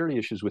dexterity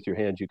issues with your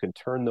hands, you can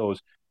turn those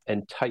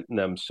and tighten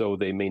them so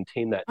they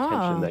maintain that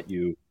tension that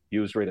you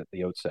use right at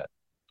the outset.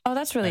 Oh,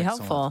 that's really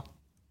helpful.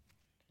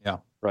 Yeah.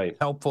 Right.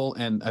 Helpful.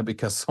 And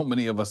because so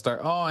many of us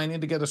start, I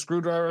need to get a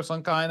screwdriver of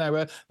some kind.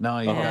 No,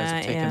 you guys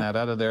are taking that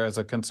out of there as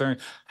a concern.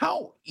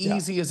 How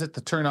easy is it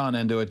to turn on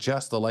and to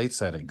adjust the light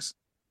settings?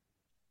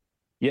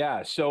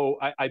 Yeah, so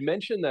I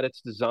mentioned that it's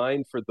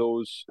designed for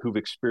those who've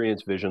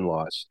experienced vision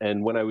loss.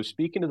 And when I was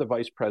speaking to the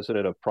vice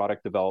president of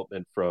product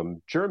development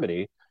from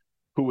Germany,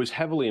 who was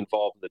heavily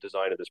involved in the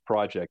design of this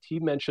project, he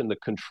mentioned the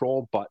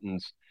control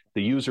buttons,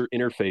 the user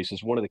interface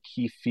is one of the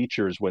key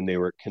features when they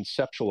were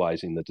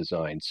conceptualizing the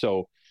design.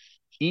 So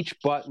each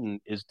button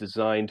is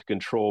designed to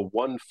control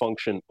one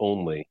function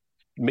only,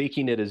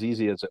 making it as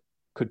easy as it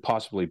could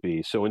possibly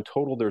be. So in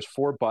total, there's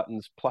 4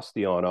 buttons plus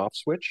the on-off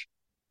switch.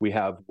 We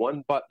have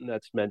 1 button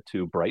that's meant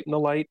to brighten the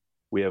light.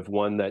 We have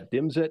 1 that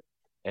dims it.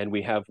 And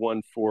we have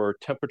 1 for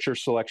temperature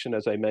selection,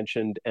 as I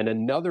mentioned, and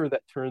another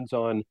that turns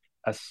on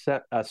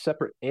a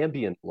separate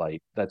ambient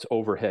light that's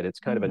overhead. It's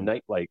kind of a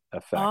night light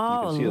effect.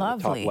 You can see it at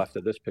the top left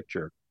of this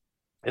picture.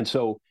 And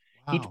so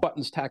each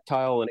button's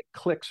tactile and it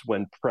clicks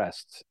when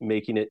pressed,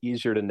 making it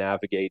easier to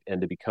navigate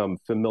and to become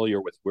familiar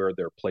with where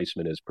their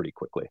placement is pretty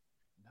quickly.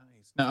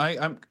 Nice. Now,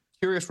 I'm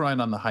curious,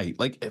 Ryan, on the height.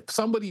 Like if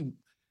somebody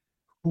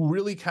who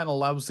really kind of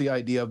loves the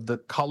idea of the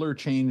color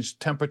change,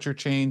 temperature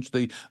change,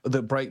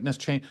 the brightness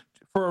change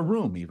for a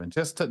room, even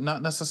just to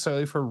not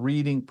necessarily for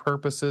reading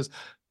purposes,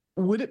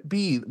 would it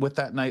be with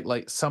that night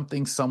light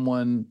something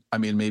someone,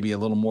 maybe a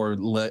little more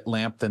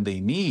lamp than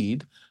they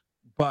need,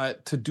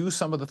 but to do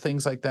some of the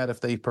things like that, if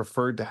they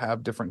preferred to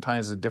have different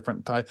times, a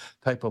different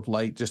type of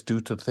light just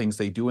due to the things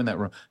they do in that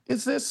room,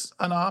 is this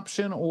an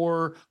option,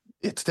 or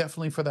it's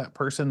definitely for that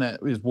person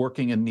that is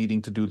working and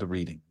needing to do the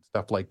reading,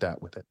 stuff like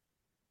that with it?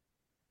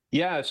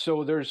 Yeah,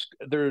 so there's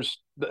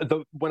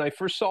when I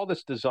first saw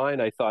this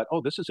design, I thought,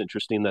 this is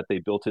interesting that they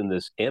built in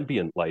this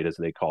ambient light, as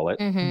they call it.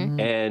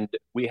 And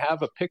we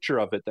have a picture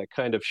of it that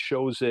kind of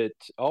shows it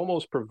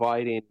almost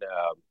providing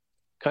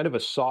kind of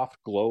a soft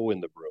glow in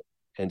the room.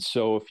 And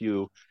so if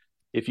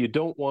you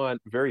don't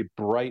want very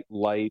bright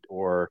light,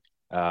 or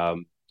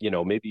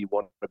maybe you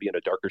want to be in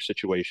a darker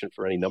situation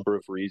for any number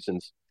of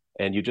reasons,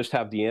 and you just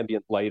have the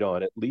ambient light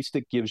on, at least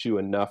it gives you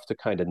enough to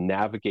kind of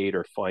navigate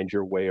or find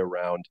your way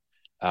around.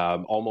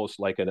 Almost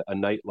like a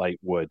night light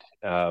would.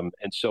 And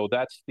so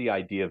that's the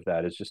idea of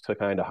that, is just to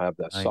kind of have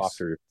that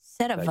softer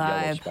set a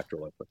vibe. Yellow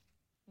spectral output.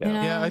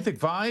 Yeah, I think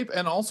vibe.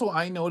 And also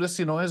I notice,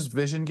 as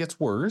vision gets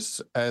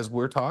worse, as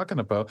we're talking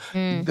about,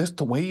 this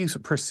the way you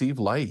perceive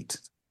light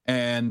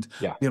And,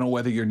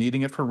 whether you're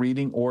needing it for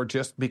reading or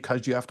just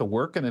because you have to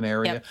work in an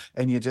area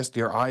and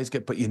your eyes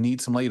but you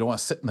need some light, you don't want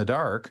to sit in the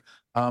dark.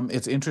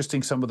 It's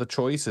interesting some of the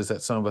choices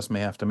that some of us may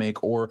have to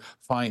make or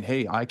find,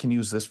 hey, I can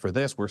use this for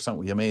this, where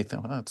some you may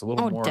think, it's a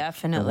little more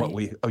than what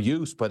we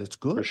use, but it's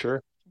good. For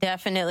sure.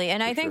 Definitely.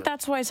 And I think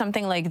that's why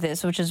something like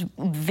this, which is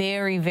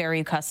very,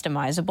 very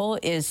customizable,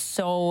 is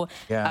so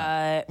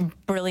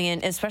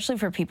brilliant, especially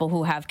for people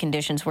who have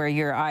conditions where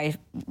your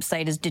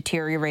eyesight is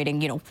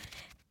deteriorating,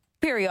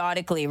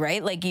 periodically,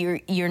 right? Like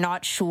you're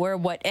not sure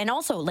what, and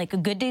also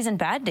like good days and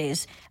bad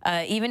days.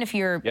 Even if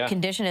your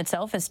condition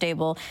itself is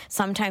stable,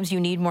 sometimes you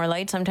need more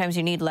light, sometimes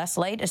you need less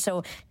light.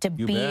 So to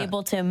be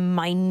able to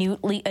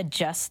minutely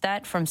adjust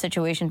that from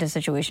situation to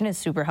situation is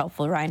super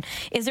helpful, Ryan.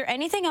 Is there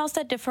anything else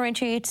that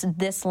differentiates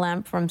this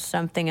lamp from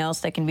something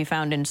else that can be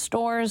found in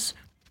stores?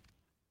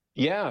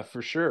 Yeah,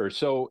 for sure.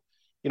 So,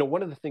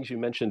 one of the things you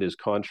mentioned is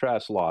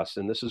contrast loss,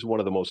 and this is one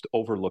of the most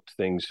overlooked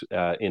things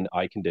in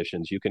eye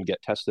conditions. You can get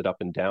tested up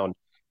and down,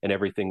 and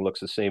everything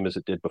looks the same as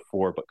it did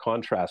before, but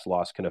contrast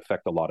loss can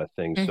affect a lot of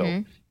things.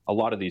 So a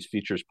lot of these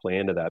features play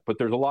into that, but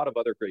there's a lot of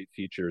other great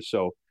features.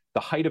 So the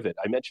height of it,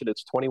 I mentioned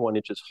it's 21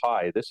 inches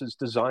high. This is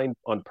designed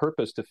on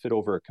purpose to fit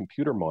over a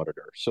computer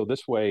monitor. So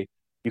this way,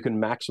 you can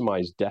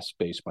maximize desk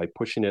space by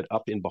pushing it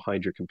up in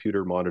behind your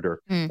computer monitor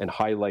and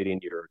highlighting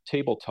your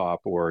tabletop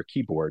or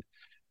keyboard.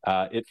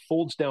 It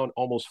folds down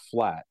almost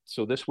flat.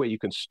 So this way you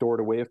can store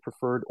it away if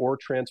preferred or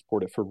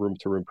transport it from room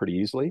to room pretty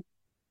easily.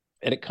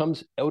 And it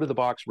comes out of the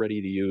box ready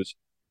to use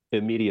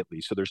immediately.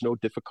 So there's no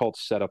difficult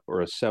setup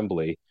or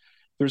assembly.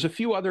 There's a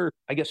few other,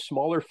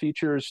 smaller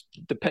features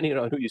depending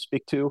on who you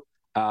speak to.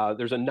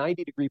 There's a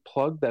 90-degree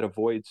plug that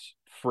avoids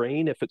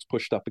fraying if it's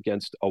pushed up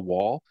against a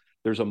wall.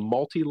 There's a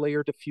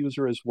multi-layer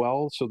diffuser as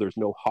well. So there's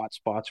no hot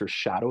spots or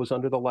shadows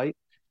under the light.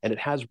 And it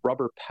has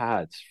rubber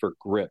pads for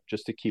grip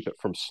just to keep it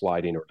from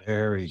sliding around.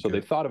 Very good. So they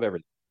thought of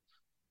everything.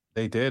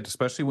 They did,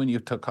 especially when you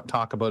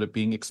talk about it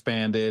being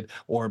expanded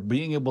or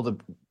being able to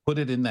put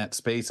it in that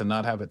space and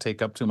not have it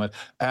take up too much.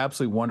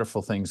 Absolutely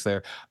wonderful things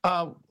there.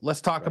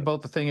 Let's talk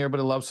about the thing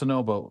everybody loves to know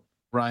about,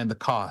 Ryan, the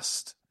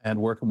cost and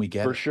where can we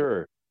get it? For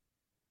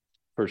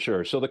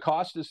sure. So the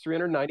cost is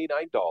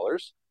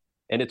 $399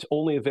 and it's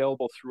only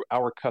available through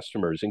our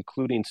customers,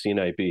 including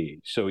CNIB.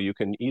 So you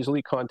can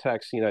easily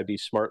contact CNIB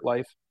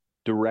SmartLife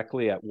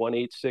directly at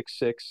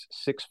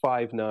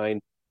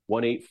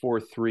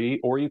 1-866-659-1843,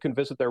 or you can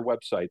visit their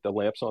website. The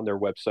lamp's on their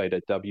website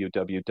at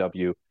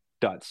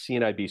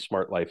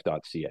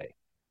www.cnibsmartlife.ca.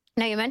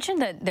 Now, you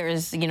mentioned that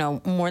there's,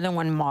 more than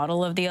one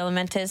model of the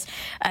Elumentis.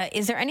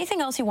 Is there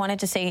anything else you wanted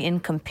to say in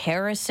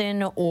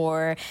comparison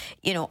or,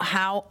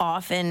 how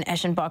often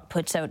Eschenbach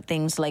puts out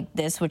things like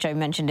this, which I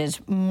mentioned is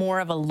more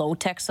of a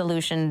low-tech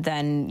solution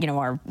than,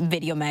 our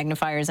video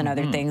magnifiers and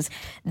other things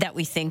that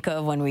we think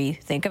of when we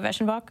think of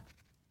Eschenbach?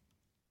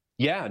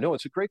 Yeah, no,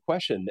 it's a great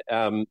question.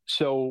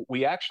 So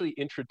we actually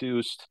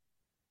introduced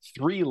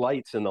 3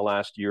 lights in the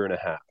last year and a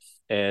half.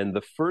 And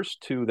the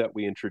first 2 that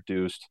we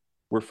introduced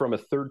were from a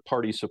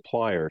third-party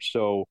supplier.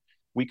 So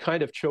we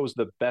kind of chose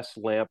the best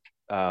lamp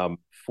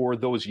for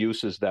those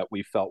uses that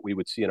we felt we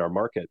would see in our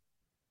market.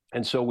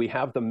 And so we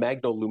have the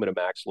Magno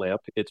Luminamax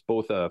lamp. It's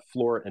both a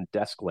floor and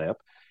desk lamp.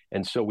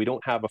 And so we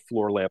don't have a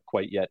floor lamp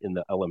quite yet in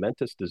the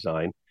Elumentis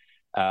design.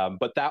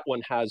 But that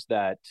one has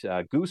that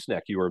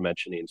gooseneck you were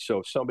mentioning. So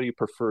if somebody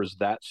prefers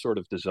that sort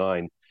of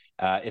design,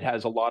 it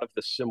has a lot of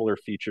the similar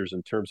features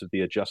in terms of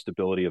the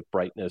adjustability of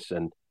brightness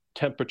and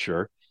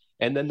temperature.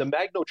 And then the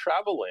Magno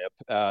Travel Lamp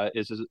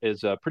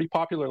is a pretty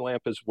popular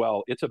lamp as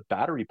well. It's a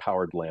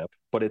battery-powered lamp,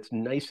 but it's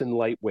nice and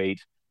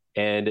lightweight,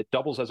 and it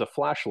doubles as a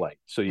flashlight.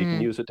 So you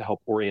can use it to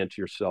help orient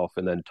yourself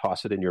and then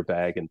toss it in your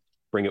bag and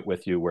bring it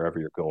with you wherever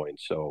you're going.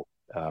 So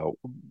a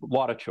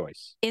lot of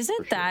choice.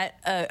 Isn't that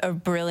a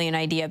brilliant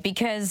idea?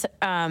 Because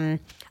I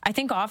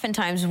think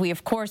oftentimes we,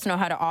 of course, know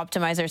how to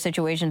optimize our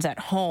situations at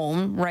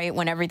home, right?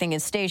 When everything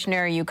is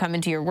stationary, you come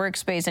into your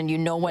workspace and you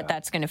know what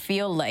that's going to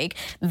feel like.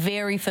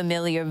 Very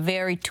familiar,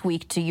 very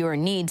tweaked to your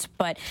needs.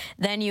 But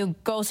then you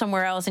go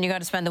somewhere else and you got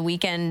to spend the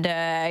weekend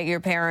at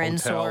your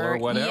parents' or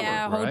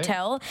whatever,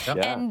 hotel. Yep.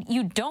 And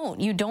you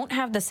don't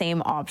have the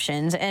same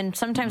options. And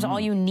sometimes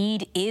all you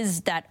need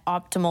is that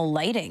optimal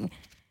lighting.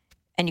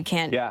 And you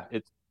can't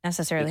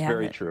necessarily have it.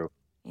 Very true.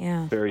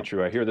 Yeah. Very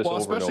true. I hear this over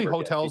and over especially again.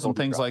 hotels and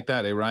things like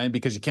that, Ryan?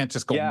 Because you can't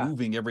just go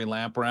moving every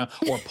lamp around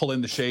or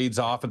pulling the shades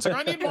off and say,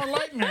 I need more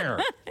light in here.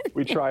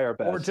 We try our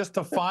best. Or just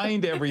to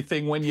find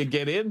everything when you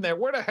get in there.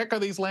 Where the heck are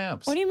these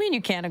lamps? What do you mean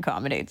you can't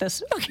accommodate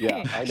this? Okay.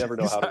 Yeah, I never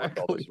know how to work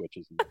all the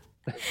switches.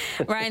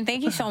 Ryan,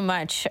 thank you so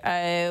much.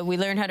 We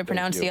learned how to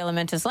pronounce the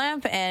Elumentis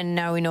lamp, and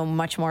now we know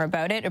much more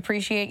about it.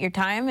 Appreciate your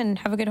time, and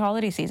have a good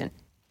holiday season.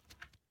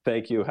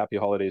 Thank you. Happy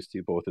holidays to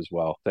you both as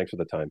well. Thanks for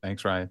the time.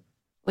 Thanks, Ryan.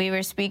 We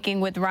were speaking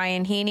with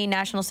Ryan Heaney,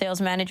 National Sales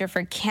Manager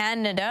for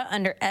Canada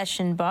under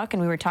Eschenbach, and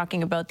we were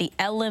talking about the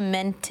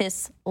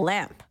Elumentis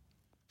lamp.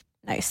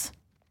 Nice.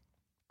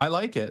 I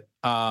like it.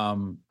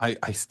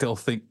 I still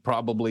think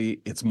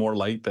probably it's more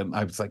light than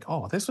I was like,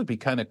 oh, this would be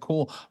kind of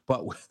cool.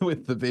 But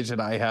with the vision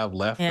I have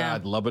left,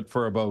 I'd love it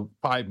for about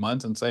 5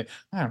 months and say,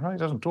 it really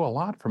doesn't do a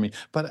lot for me.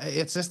 But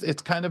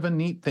it's kind of a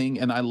neat thing.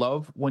 And I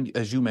love when,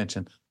 as you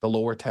mentioned, the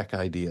lower tech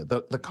idea,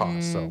 the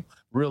cost. So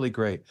really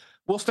great.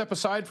 We'll step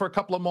aside for a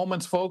couple of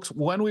moments, folks.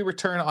 When we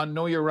return on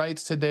Know Your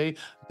Rights today,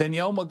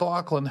 Danielle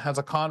McLaughlin has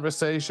a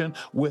conversation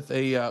with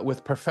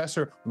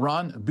Professor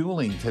Ron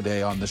Buliung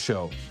today on the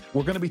show.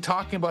 We're going to be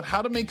talking about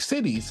how to make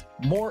cities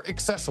more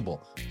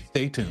accessible.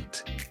 Stay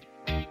tuned.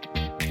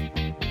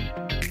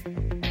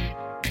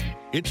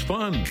 It's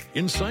fun,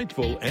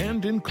 insightful,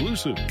 and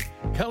inclusive.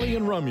 Kelly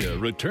and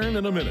Ramya return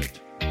in a minute.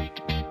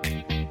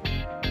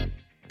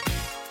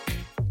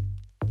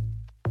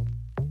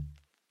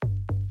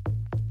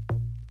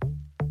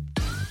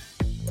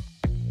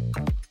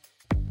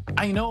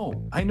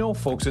 I know,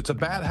 folks, it's a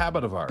bad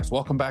habit of ours.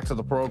 Welcome back to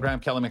the program.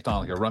 Kelly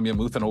McDonald here, Ramya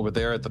Muthan over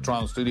there at the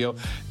Toronto studio.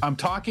 I'm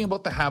talking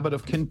about the habit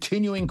of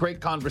continuing great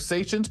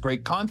conversations,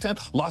 great content,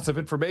 lots of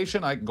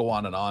information. I can go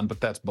on, but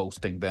that's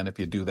boasting then if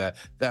you do that.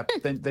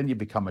 Then you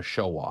become a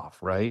show-off,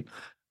 right?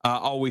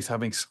 Always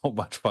having so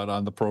much fun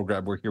on the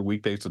program. We're here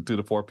weekdays from 2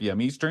 to 4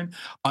 p.m. Eastern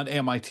on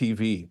AMI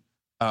TV.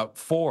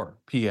 4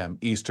 p.m.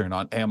 Eastern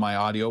on AMI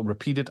Audio,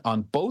 repeated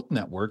on both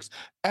networks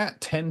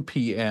at 10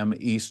 p.m.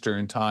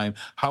 Eastern Time.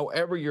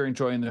 However you're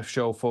enjoying the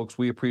show, folks,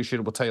 we appreciate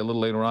it. We'll tell you a little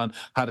later on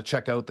how to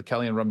check out the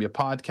Kelly and Ramya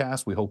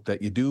podcast. We hope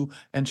that you do,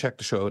 and check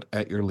the show out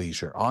at your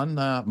leisure. On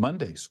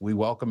Mondays, we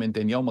welcome in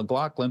Danielle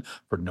McLaughlin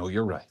for Know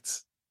Your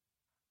Rights.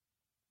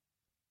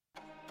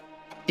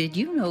 Did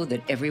you know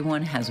that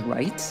everyone has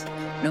rights?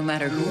 No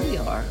matter who we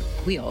are,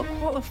 we all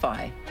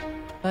qualify.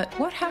 But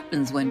what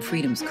happens when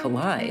freedoms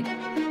collide?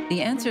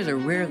 The answers are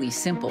rarely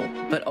simple,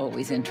 but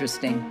always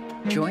interesting.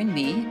 Join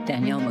me,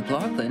 Danielle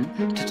McLaughlin,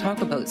 to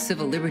talk about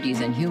civil liberties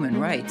and human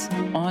rights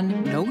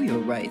on Know Your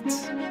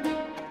Rights.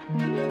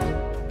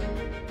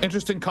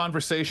 Interesting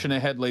conversation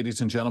ahead,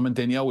 ladies and gentlemen.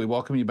 Danielle, we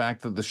welcome you back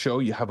to the show.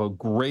 You have a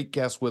great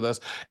guest with us,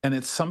 and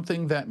it's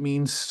something that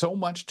means so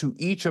much to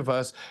each of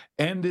us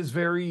and is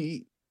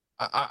very,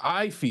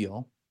 I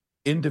feel,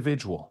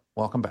 individual.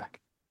 Welcome back.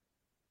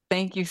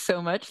 Thank you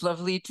so much.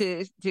 Lovely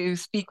to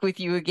speak with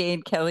you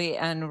again, Kelly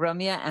and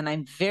Ramya. And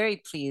I'm very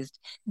pleased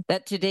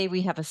that today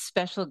we have a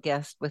special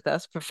guest with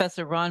us.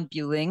 Professor Ron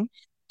Buliung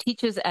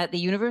teaches at the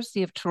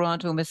University of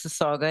Toronto,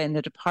 Mississauga in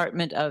the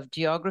Department of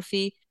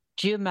Geography,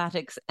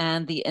 Geomatics,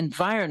 and the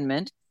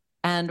Environment.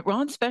 And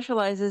Ron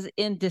specializes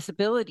in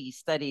disability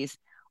studies.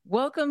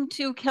 Welcome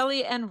to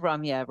Kelly and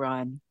Ramya,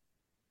 Ron.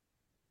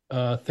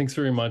 Thanks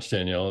very much,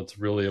 Danielle. It's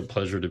really a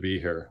pleasure to be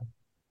here.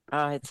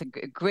 It's a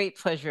great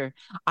pleasure.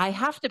 I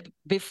have to,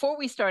 before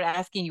we start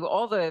asking you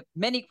all the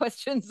many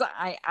questions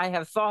I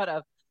have thought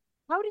of,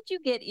 how did you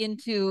get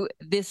into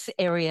this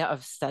area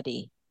of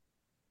study?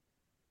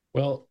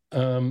 Well,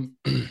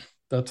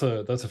 that's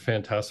a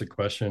fantastic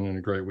question and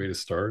a great way to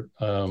start.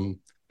 My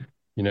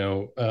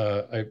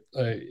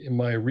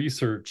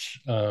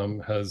research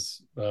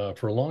has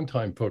for a long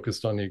time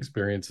focused on the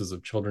experiences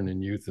of children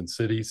and youth in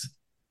cities.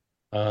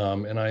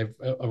 And I've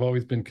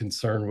always been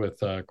concerned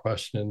with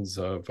questions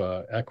of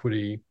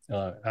equity,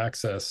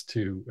 access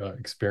to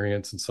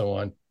experience, and so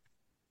on.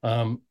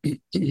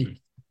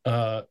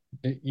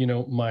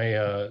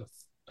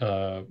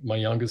 My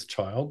youngest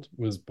child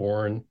was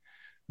born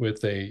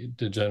with a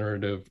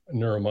degenerative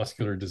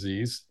neuromuscular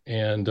disease,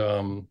 and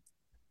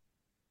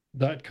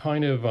that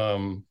kind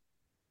of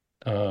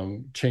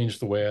changed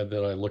the way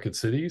that I look at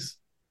cities.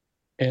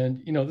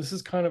 And, this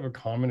is kind of a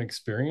common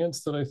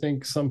experience that I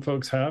think some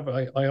folks have.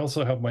 I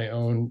also have my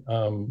own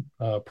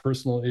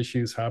personal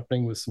issues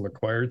happening with some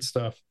acquired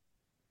stuff.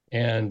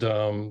 And,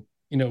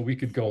 we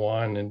could go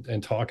on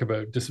and talk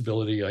about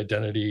disability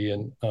identity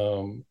and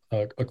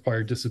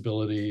acquired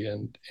disability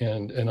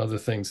and other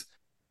things.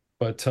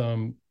 But,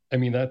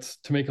 that's,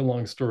 to make a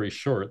long story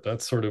short,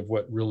 that's sort of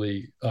what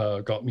really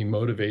got me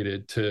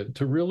motivated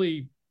to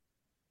really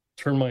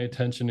turn my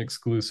attention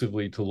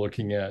exclusively to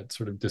looking at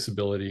sort of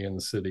disability in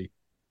the city.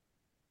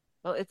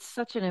 Well, it's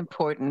such an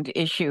important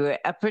issue,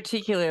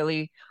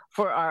 particularly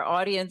for our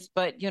audience.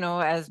 But,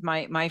 as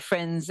my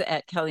friends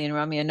at Kelly and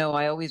Ramya know,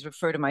 I always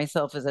refer to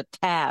myself as a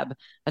TAB,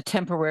 a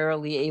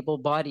temporarily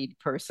able-bodied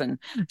person.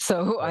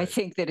 So right. I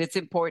think that it's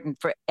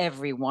important for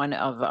every one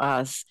of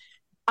us.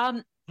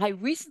 I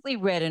recently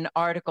read an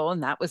article,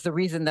 and that was the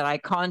reason that I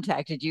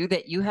contacted you,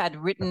 that you had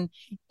written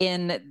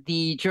in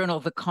the journal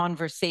The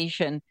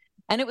Conversation,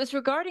 and it was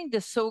regarding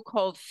the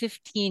so-called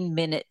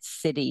 15-minute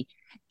city.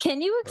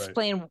 Can you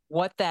explain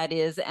what that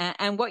is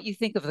and what you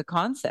think of the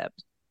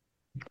concept?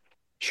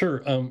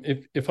 Sure.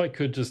 If I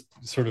could just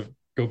sort of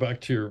go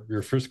back to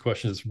your first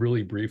question, just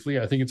really briefly,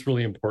 I think it's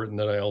really important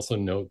that I also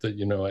note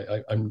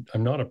that, I'm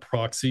not a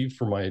proxy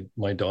for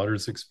my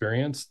daughter's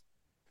experience.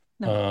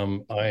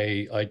 No.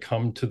 I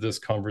come to this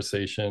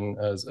conversation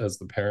as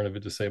the parent of a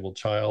disabled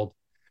child.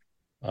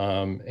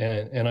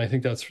 And I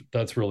think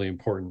that's really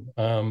important.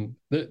 The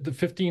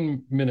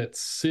 15-minute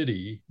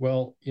city,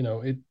 well,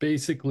 it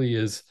basically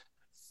is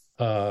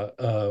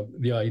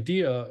the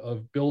idea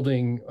of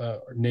building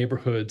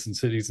neighborhoods and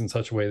cities in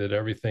such a way that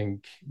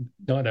everything,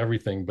 not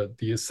everything, but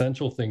the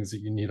essential things that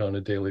you need on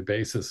a daily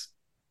basis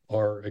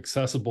are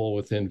accessible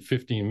within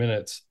 15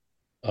 minutes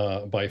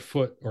by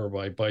foot or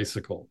by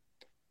bicycle.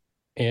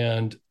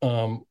 And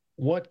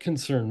what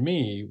concerned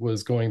me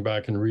was going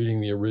back and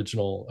reading the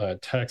original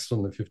text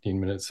on the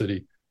 15-minute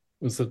city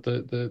was that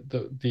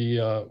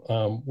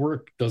the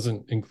work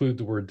doesn't include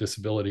the word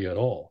disability at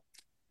all.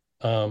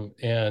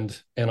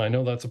 And I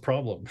know that's a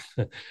problem.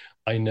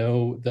 I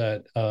know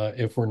that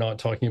if we're not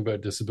talking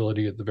about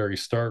disability at the very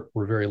start,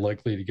 we're very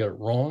likely to get it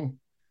wrong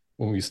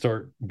when we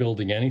start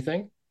building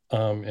anything,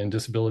 and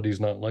disability is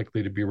not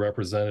likely to be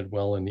represented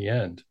well in the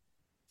end.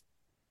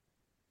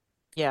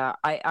 Yeah,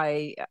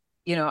 I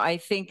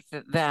think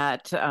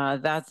that's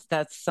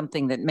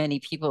something that many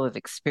people have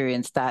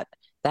experienced, that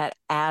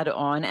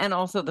add-on, and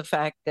also the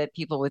fact that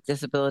people with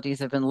disabilities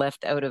have been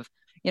left out of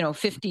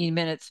 15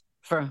 minutes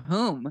for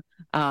whom,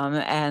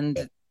 and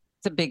it's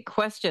a big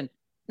question.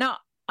 Now,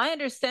 I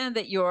understand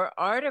that your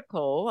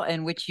article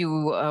in which you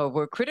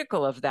were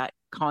critical of that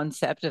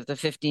concept of the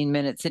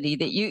 15-minute city,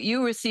 that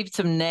you received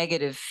some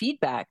negative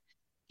feedback.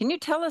 Can you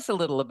tell us a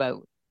little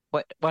about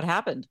what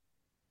happened?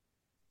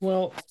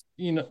 Well,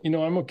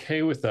 I'm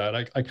okay with that.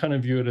 I kind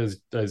of view it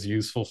as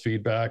useful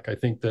feedback. I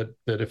think that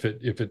if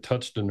it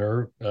touched a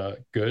nerve,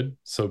 good,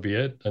 so be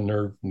it. A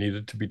nerve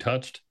needed to be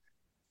touched.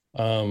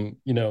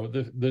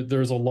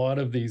 There's a lot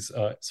of these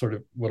sort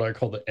of what I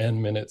call the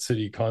N-minute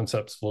city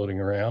concepts floating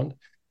around.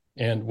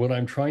 And what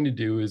I'm trying to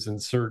do is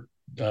insert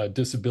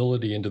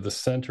disability into the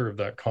center of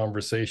that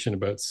conversation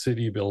about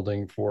city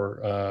building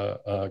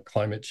for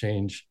climate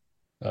change,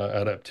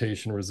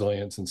 adaptation,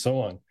 resilience, and so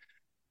on.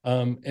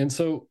 And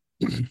so,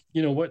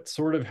 what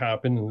sort of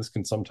happened, and this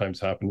can sometimes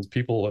happen, is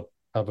people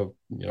have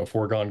a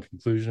foregone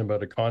conclusion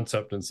about a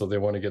concept, and so they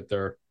want to get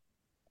their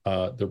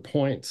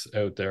points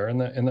out there,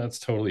 and that's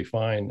totally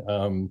fine.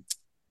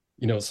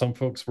 Some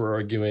folks were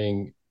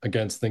arguing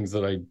against things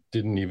that I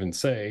didn't even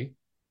say.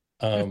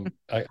 Well,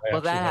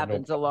 that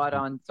happens a lot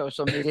on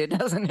social media,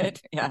 doesn't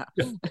it? Yeah.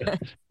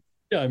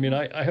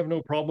 Yeah, I have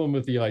no problem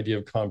with the idea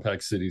of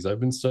compact cities. I've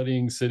been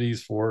studying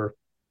cities for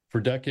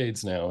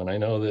decades now, and I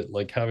know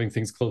that having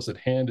things close at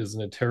hand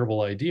isn't a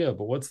terrible idea,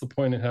 but what's the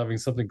point of having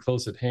something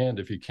close at hand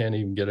if you can't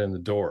even get in the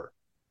door,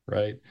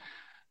 right?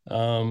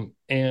 I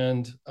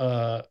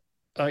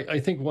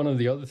think one of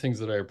the other things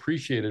that I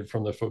appreciated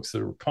from the folks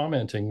that were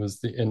commenting was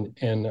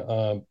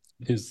the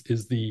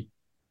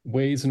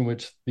ways in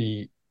which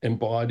the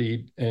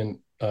embodied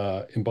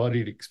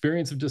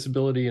experience of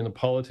disability and the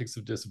politics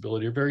of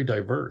disability are very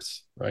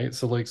diverse, right?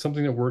 So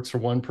something that works for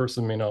one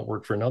person may not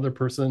work for another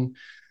person.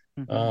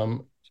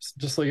 Mm-hmm.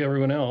 Just like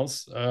everyone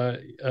else,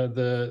 there's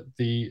a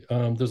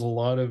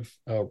lot of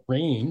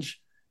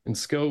range and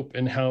scope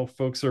in how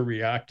folks are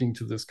reacting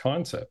to this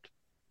concept.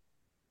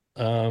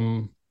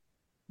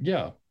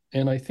 Yeah,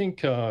 and I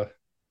think... Did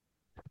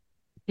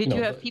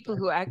you have people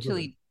who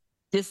actually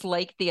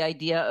disliked the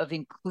idea of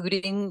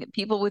including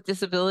people with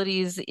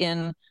disabilities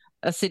in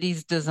a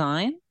city's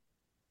design?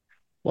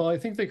 Well, I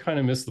think they kind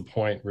of missed the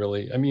point,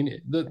 really.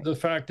 The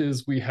fact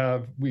is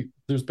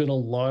there's been a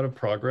lot of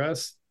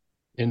progress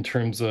in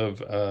terms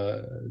of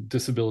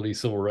disability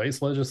civil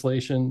rights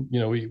legislation.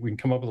 We can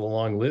come up with a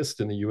long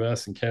list in the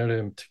US and Canada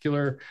in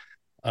particular.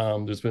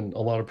 There's been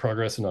a lot of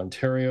progress in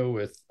Ontario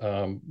with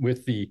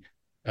the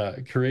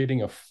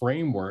creating a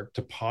framework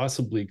to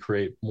possibly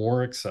create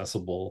more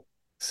accessible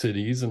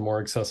cities and more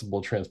accessible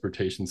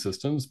transportation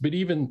systems. But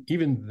even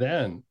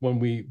then, when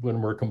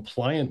we're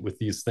compliant with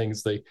these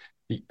things, the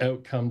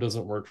outcome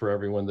doesn't work for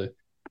everyone. The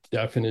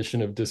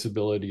definition of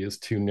disability is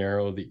too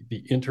narrow.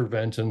 The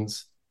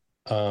interventions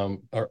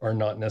are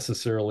not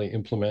necessarily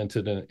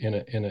implemented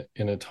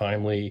in a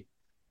timely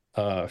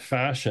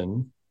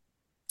fashion.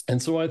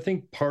 And so I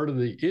think part of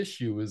the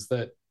issue is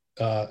that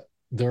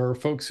there are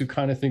folks who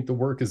kind of think the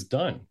work is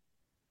done.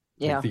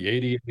 Yeah. The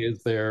ADA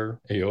is there,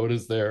 AOTA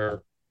is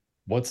there.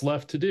 What's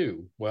left to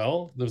do?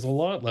 Well, there's a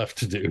lot left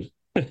to do.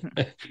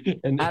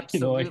 And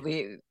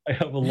absolutely. I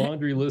have a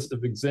laundry list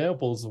of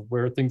examples of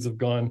where things have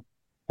gone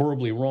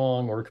horribly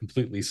wrong or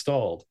completely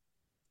stalled.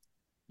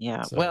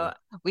 Yeah. So. Well,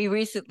 we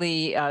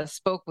recently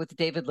spoke with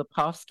David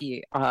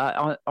Lepofsky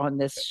on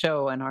this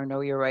show and our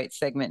Know Your Right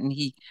segment, and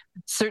he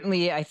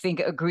certainly, I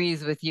think,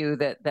 agrees with you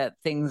that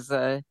things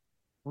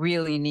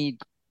really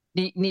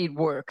need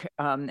work,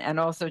 and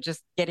also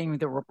just getting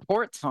the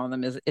reports on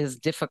them is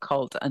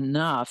difficult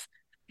enough.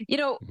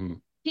 Mm-hmm.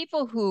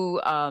 People who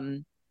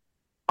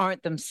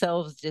aren't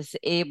themselves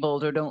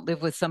disabled or don't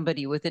live with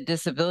somebody with a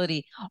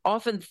disability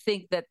often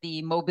think that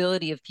the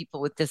mobility of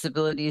people with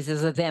disabilities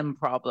is a them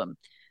problem.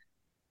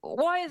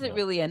 Why is it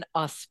really an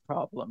us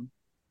problem?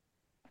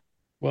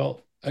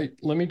 Well,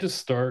 let me just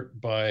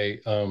start by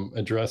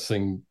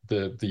addressing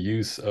the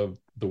use of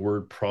the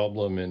word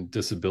problem and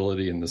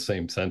disability in the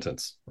same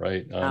sentence,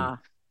 right?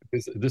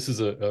 This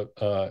is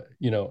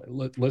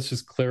let's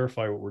just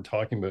clarify what we're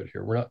talking about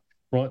here. We're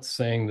not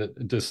saying that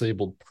a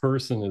disabled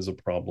person is a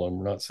problem.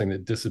 We're not saying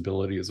that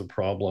disability is a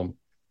problem.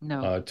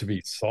 to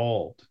be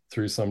solved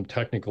through some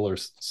technical or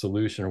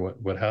solution or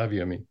what have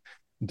you. I mean,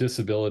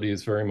 disability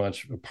is very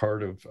much a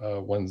part of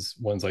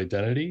one's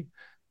identity.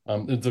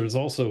 There's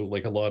also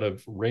like a lot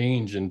of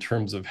range in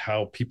terms of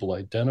how people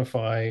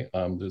identify.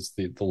 There's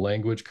the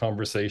language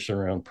conversation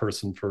around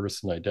person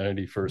first and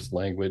identity first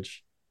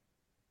language.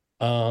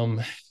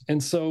 And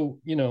so,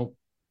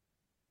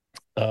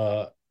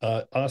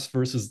 us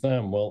versus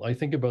them. Well, I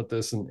think about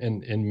this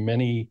in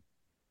many,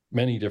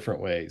 many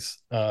different ways.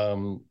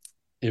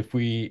 If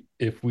we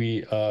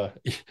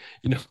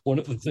one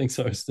of the things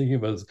I was thinking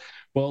about is,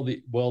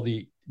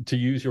 to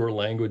use your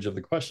language of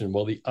the question,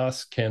 the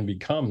us can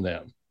become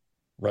them,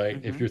 right?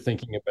 Mm-hmm. If you're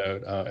thinking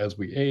about as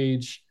we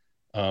age,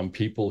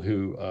 people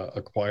who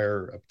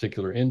acquire a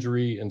particular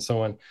injury and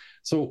so on.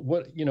 So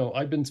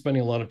I've been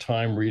spending a lot of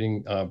time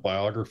reading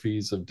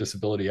biographies of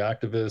disability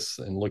activists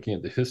and looking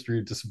at the history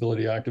of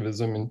disability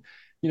activism. And,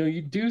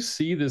 you do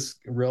see this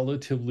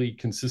relatively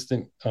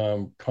consistent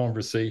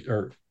conversation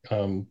or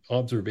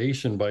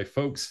observation by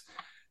folks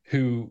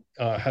who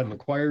had an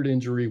acquired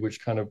injury, which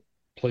kind of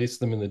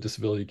placed them in the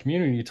disability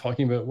community,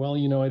 talking about,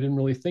 I didn't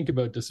really think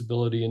about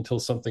disability until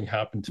something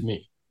happened to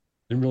me.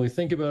 Didn't really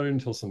think about it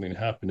until something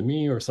happened to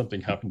me or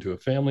something happened to a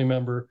family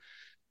member.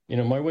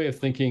 My way of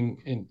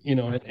thinking, and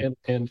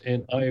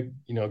I,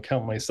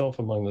 count myself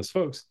among those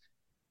folks,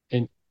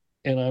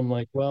 and I'm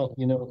like, no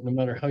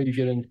matter how you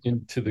get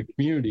into the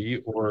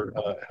community or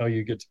how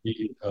you get to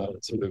be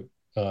sort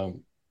of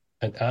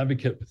an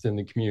advocate within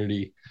the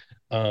community,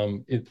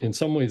 in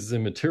some ways is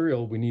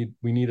immaterial. We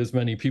need as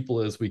many people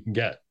as we can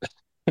get.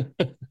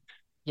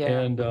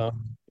 Yeah. And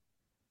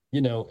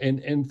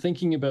and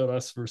thinking about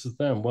us versus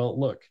them. Well,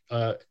 look,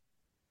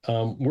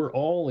 we're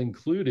all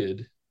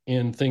included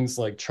in things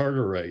like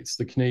charter rights,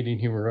 the Canadian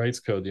Human Rights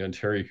Code, the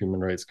Ontario Human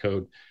Rights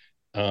Code,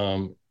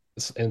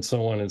 and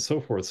so on and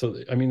so forth. So,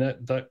 I mean,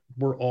 that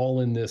we're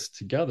all in this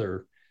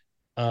together.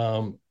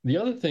 The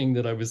other thing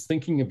that I was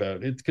thinking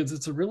about, because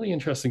it's a really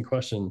interesting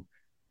question.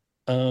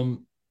 Of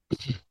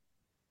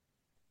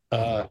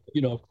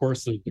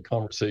course, there's the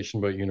conversation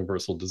about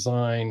universal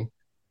design.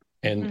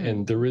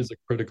 And there is a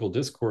critical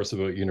discourse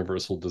about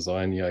universal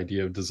design. The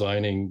idea of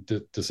designing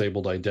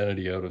disabled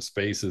identity out of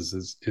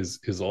spaces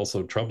is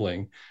also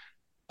troubling.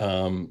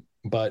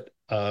 But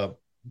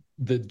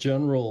the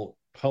general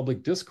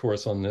public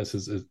discourse on this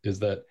is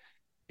that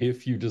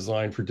if you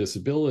design for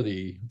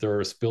disability, there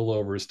are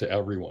spillovers to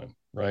everyone,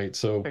 right?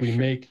 So if we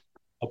make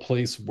a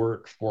place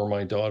work for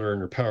my daughter in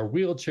her power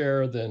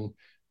wheelchair,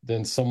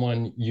 then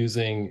someone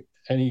using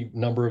any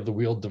number of the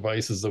wheeled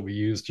devices that we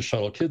use to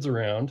shuttle kids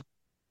around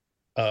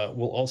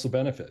will also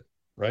benefit,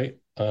 right?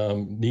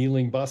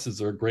 Kneeling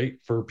buses are great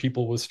for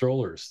people with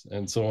strollers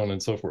and so on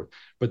and so forth.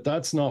 But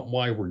that's not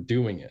why we're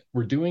doing it.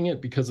 We're doing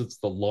it because it's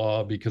the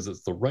law, because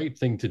it's the right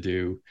thing to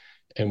do,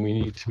 and we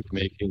need to be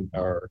making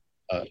our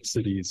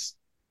cities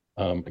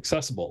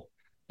accessible.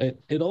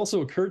 It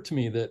also occurred to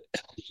me that,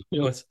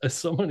 as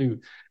someone who,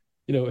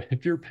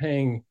 if you're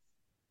paying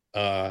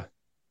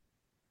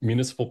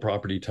municipal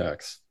property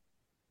tax,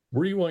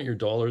 where do you want your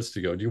dollars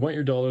to go? Do you want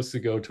your dollars to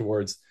go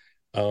towards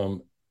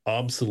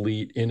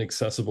obsolete,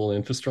 inaccessible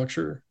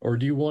infrastructure, or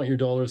do you want your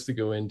dollars to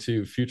go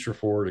into future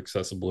forward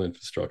accessible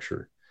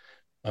infrastructure?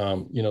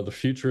 The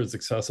future is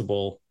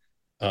accessible.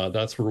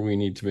 That's where we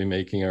need to be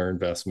making our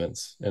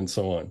investments and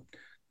so on.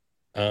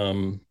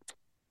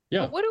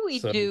 But what do we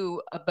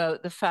do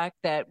about the fact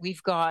that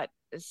we've got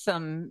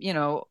some,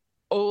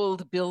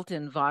 old built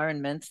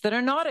environments that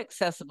are not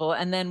accessible,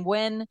 and then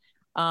when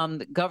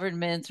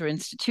governments or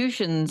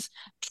institutions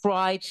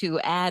try to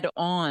add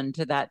on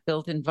to that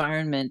built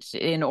environment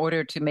in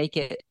order to make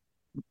it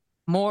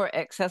more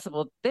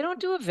accessible, they don't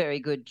do a very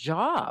good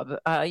job.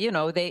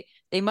 They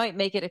might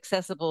make it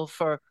accessible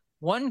for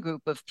one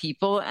group of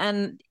people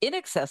and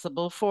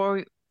inaccessible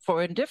for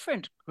a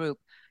different group.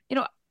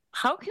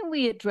 How can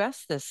we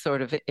address this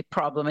sort of a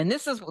problem? And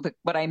this is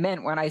what I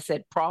meant when I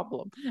said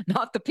problem,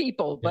 not the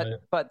people,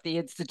 but the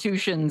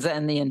institutions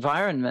and the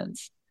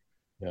environments.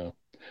 Yeah.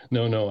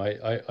 No,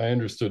 I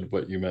understood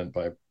what you meant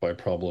by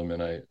problem,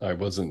 and I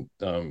wasn't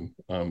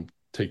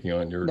taking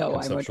on your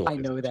conceptual. I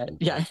know that.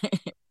 Yeah.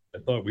 I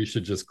thought we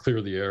should just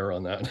clear the air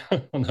on that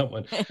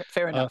one.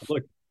 Fair enough.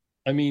 Look,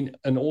 I mean,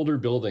 an older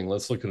building.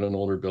 Let's look at an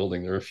older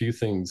building. There are a few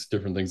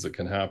different things that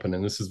can happen,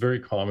 and this is very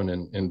common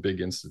in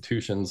big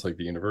institutions like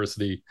the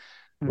university,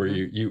 where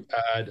you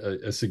add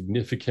a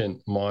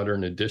significant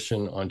modern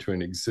addition onto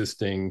an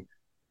existing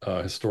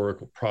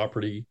historical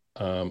property.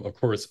 Of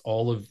course,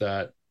 all of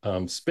that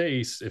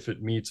space, if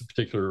it meets a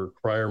particular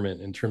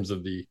requirement in terms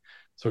of the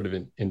sort of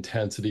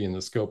intensity and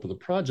the scope of the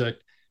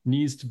project,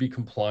 needs to be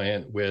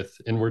compliant with,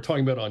 and we're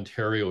talking about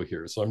Ontario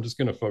here, so I'm just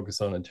going to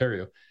focus on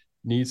Ontario,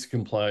 needs to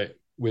comply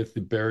with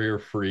the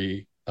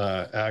barrier-free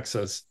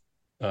access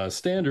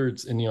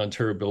standards in the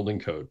Ontario Building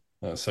Code,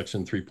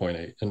 Section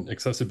 3.8, and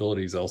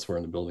accessibility is elsewhere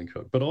in the Building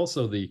Code, but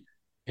also the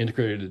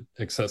Integrated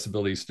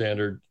Accessibility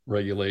Standard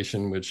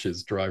Regulation, which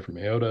is derived from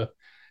AOTA,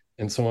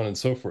 and so on and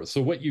so forth.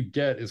 So what you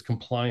get is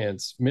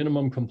compliance,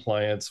 minimum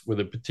compliance with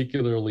a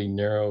particularly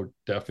narrow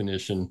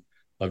definition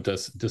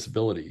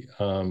disability.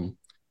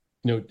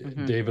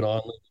 David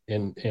Onley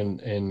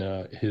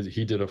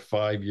he did a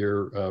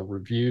 5-year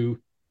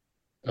review.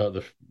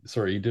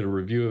 He did a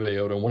review of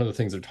AOTA. One of the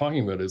things they're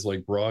talking about is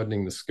like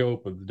broadening the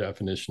scope of the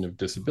definition of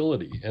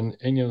disability, and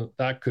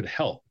that could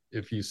help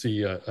if you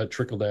see a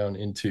trickle down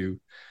into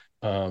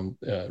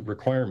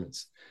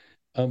requirements.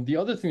 The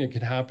other thing that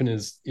could happen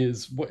is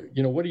what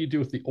do you do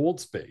with the old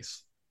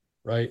space,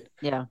 right?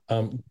 Yeah.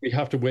 We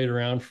have to wait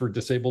around for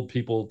disabled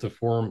people to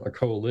form a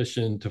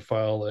coalition to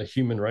file a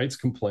human rights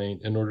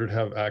complaint in order to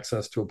have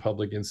access to a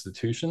public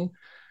institution.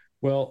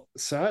 Well,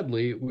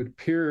 sadly, it would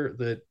appear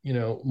that,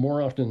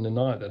 more often than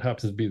not, that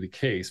happens to be the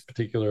case,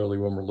 particularly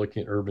when we're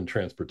looking at urban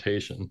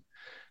transportation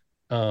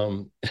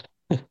and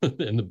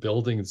the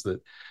buildings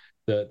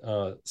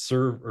that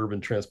serve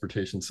urban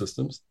transportation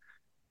systems.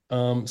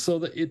 So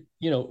that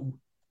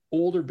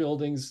older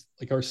buildings,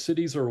 like our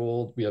cities are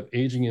old, we have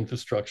aging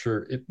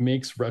infrastructure, it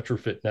makes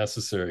retrofit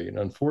necessary. And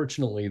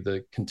unfortunately,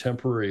 the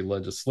contemporary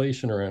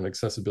legislation around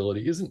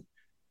accessibility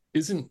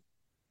isn't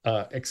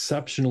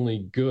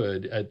exceptionally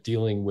good at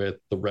dealing with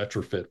the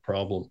retrofit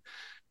problem.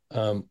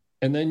 And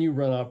then you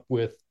run up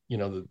with,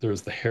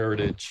 there's the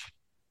heritage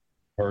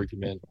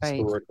argument,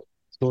 right.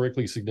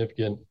 historically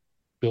significant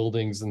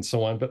buildings and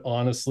so on. But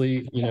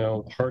honestly,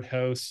 Hart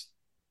House,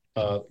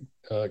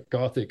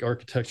 Gothic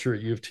architecture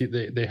at U of T,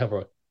 they have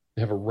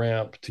a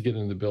ramp to get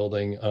into the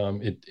building.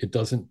 It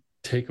doesn't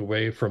take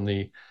away from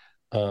the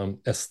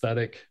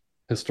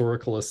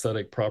historical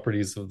aesthetic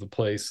properties of the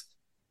place.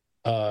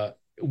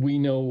 We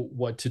know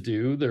what to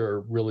do. There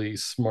are really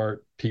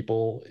smart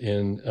people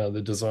in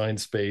the design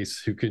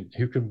space who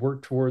could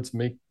work towards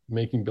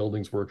making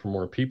buildings work for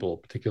more people,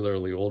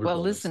 particularly older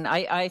buildings. Listen,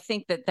 I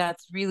think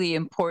that's really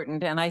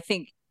important, and I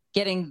think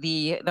getting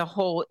the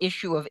whole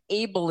issue of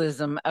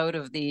ableism out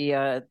of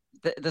the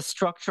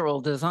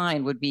structural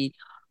design would be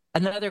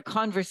another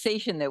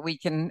conversation that we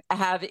can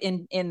have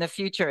in the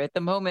future. At the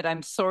moment,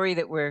 I'm sorry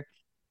that we're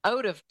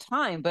out of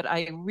time, but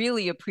I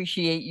really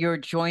appreciate your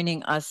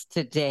joining us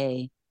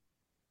today.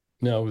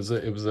 No,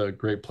 it was a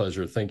great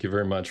pleasure. Thank you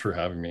very much for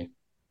having me.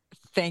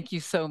 Thank you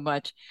so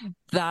much.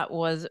 That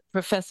was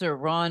Professor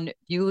Ron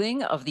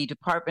Buliung of the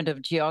Department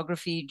of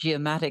Geography,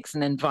 Geomatics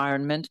and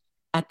Environment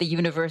at the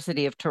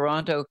University of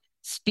Toronto,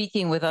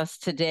 speaking with us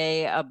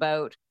today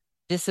about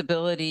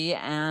disability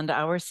and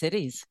our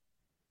cities.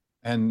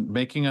 And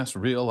making us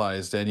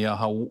realize, Danielle,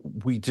 how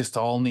we just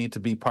all need to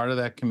be part of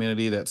that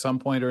community that at some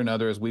point or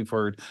another, as we've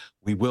heard,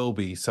 we will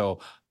be. So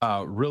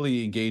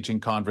really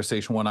engaging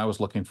conversation, one I was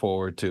looking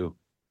forward to.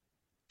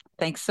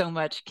 Thanks so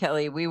much,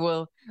 Kelly. We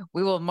will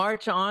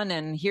march on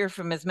and hear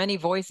from as many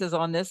voices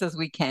on this as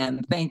we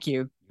can. Thank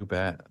you. You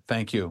bet.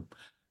 Thank you.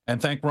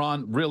 And thank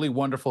Ron. Really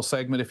wonderful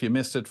segment. If you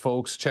missed it,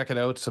 folks, check it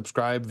out.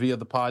 Subscribe via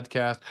the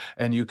podcast,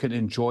 and you can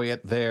enjoy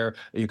it there.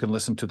 You can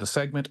listen to the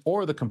segment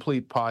or the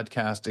complete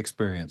podcast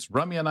experience.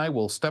 Ramya and I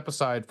will step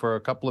aside for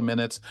a couple of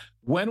minutes.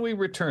 When we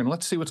return,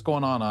 let's see what's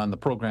going on the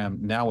program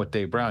Now with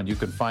Dave Brown. You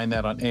can find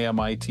that on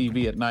AMI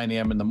TV at 9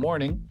 a.m. in the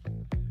morning.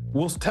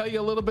 We'll tell you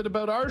a little bit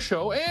about our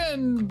show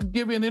and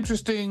give you an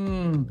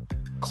interesting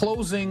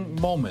closing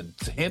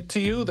moment. Hint to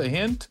you, the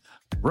hint,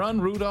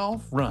 run,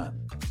 Rudolph,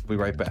 run. We'll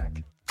be right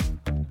back.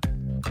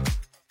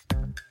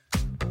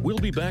 We'll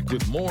be back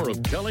with more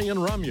of Kelly and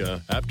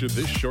Ramya after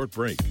this short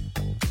break.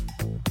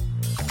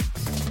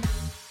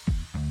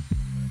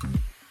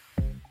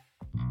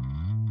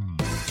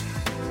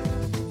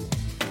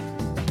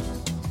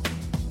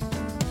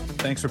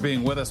 Thanks for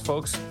being with us,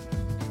 folks.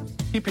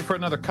 Keep you for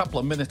another couple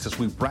of minutes as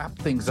we wrap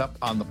things up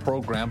on the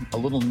program. A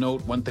little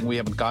note, one thing we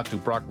haven't got to,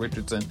 Brock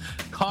Richardson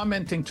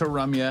commenting to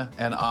Ramya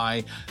and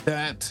I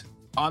that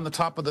on the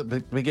top of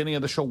the beginning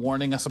of the show,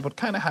 warning us about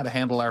kind of how to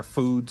handle our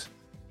foods,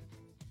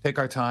 take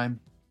our time,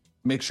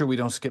 make sure we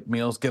don't skip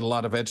meals, get a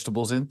lot of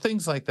vegetables in,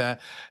 things like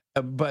that,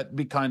 but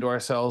be kind to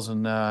ourselves.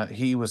 And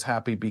he was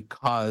happy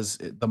because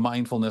the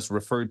mindfulness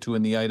referred to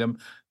in the item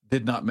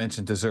did not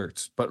mention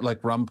desserts, but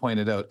like Rum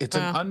pointed out, it's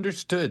an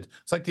understood.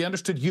 It's like the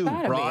understood you,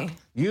 Brock.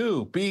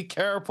 You, be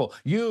careful.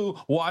 You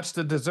watch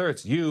the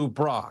desserts. You,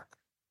 Brock.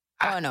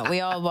 Oh, no, we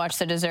all watch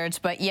the desserts.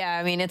 But yeah,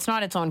 I mean, it's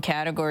not its own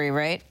category,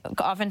 right?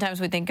 Oftentimes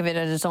we think of it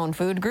as its own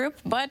food group,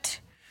 but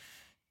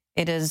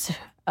it is,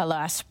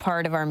 alas,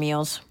 part of our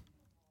meals.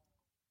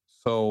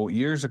 So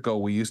years ago,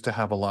 we used to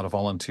have a lot of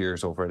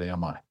volunteers over at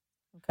AMI.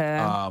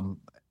 Okay.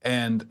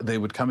 And they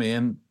would come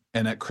in,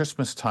 and at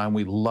Christmas time,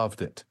 we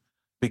loved it,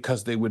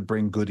 because they would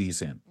bring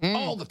goodies in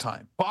all the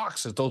time.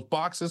 Boxes, those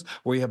boxes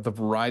where you have the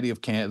variety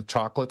of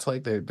chocolates,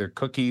 like they're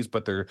cookies,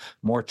 but they're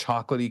more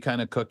chocolatey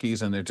kind of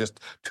cookies, and they're just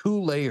 2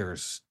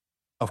 layers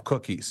of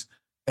cookies.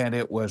 And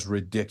it was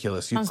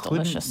ridiculous. Sounds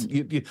delicious.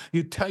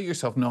 You tell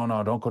yourself, no,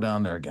 don't go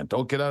down there again.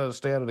 Don't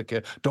stay out of the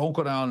kid. Don't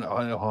go down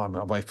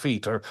on my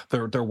feet, or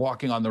they're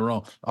walking on their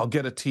own. I'll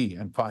get a tea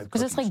and 5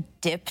 cookies. Was this like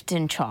dipped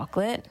in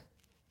chocolate?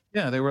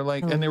 Yeah, they were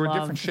like, and they were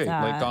different shapes,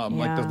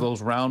 like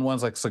those round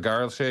ones, like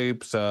cigar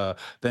shapes.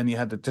 Then you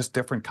had just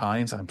different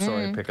kinds. I'm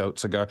sorry, I pick out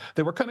cigar.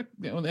 They were kind of,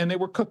 and they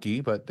were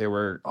cookie, but they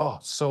were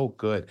so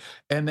good.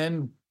 And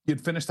then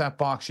You'd finish that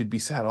box, you'd be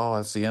sad, oh,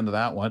 that's the end of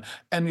that one.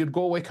 And you'd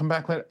go away, come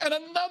back later, and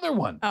another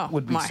one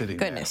would be sitting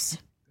there. Goodness.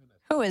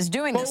 Who is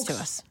doing this to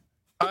us?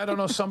 I don't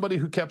know, somebody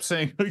who kept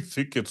saying, I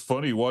think it's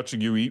funny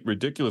watching you eat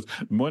ridiculous.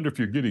 I wonder if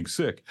you're getting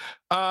sick.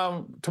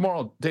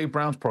 Tomorrow, Dave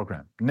Brown's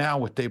program, Now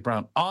with Dave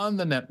Brown, on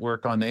the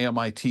network on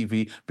AMI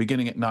TV,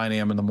 beginning at 9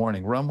 a.m. in the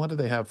morning. Rum, what do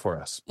they have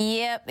for us?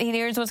 Yep,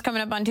 here's what's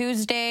coming up on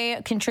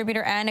Tuesday.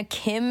 Contributor Anna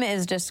Kim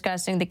is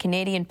discussing the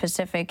Canadian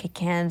Pacific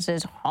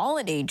Kansas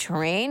holiday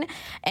train.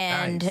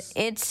 And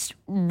it's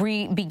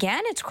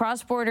began its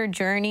cross-border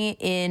journey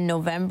in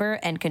November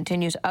and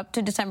continues up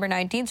to December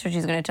 19th, so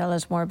she's going to tell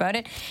us more about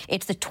it.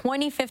 It's the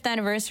 25th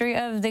anniversary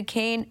of the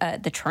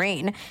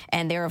train,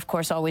 and they're, of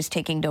course, always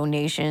taking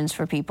donations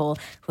for people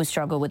who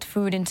struggle with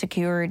food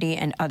insecurity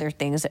and other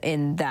things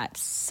in that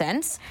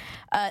sense.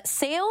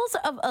 Sales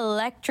of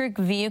electric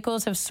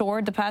vehicles have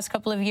soared the past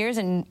couple of years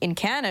in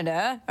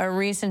Canada. A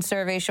recent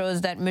survey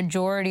shows that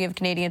majority of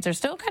Canadians are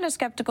still kind of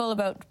skeptical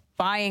about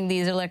buying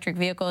these electric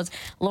vehicles.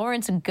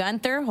 Lawrence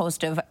Gunther,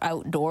 host of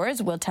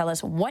Outdoors, will tell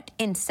us what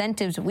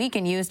incentives we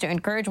can use to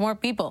encourage more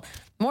people,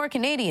 more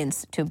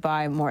Canadians, to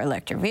buy more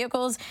electric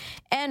vehicles.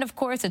 And of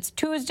course, it's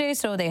Tuesday,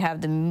 so they have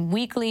the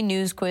weekly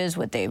news quiz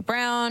with Dave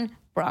Brown.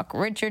 Brock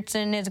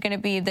Richardson is going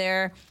to be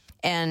there.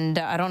 And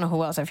I don't know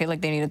who else. I feel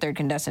like they need a third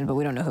contestant, but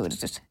we don't know who. It's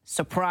just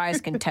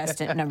surprise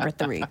contestant number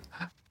 3.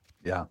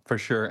 Yeah, for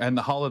sure. And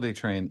the holiday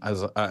train,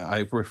 as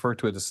I refer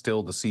to it as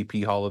still the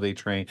CP holiday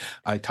train.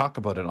 I talk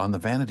about it on the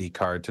vanity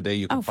card today.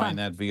 You can find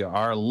that via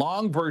our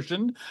long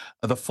version,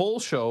 the full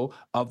show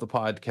of the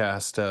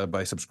podcast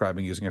by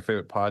subscribing using your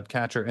favorite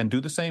podcatcher. And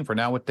do the same for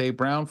Now with Dave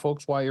Brown,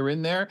 folks, while you're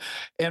in there.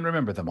 And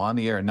remember them on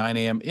the air at 9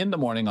 a.m. in the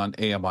morning on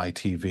AMI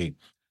TV.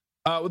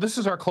 This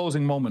is our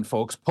closing moment,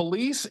 folks.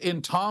 Police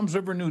in Toms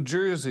River, New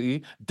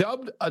Jersey,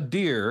 dubbed a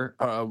deer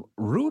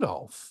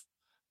Rudolph.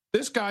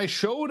 This guy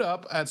showed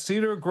up at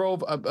Cedar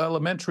Grove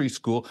Elementary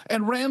School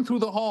and ran through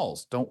the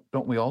halls. Don't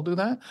we all do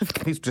that?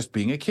 He's just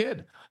being a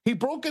kid. He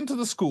broke into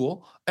the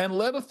school and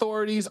led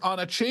authorities on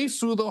a chase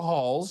through the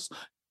halls.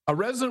 A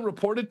resident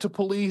reported to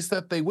police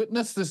that they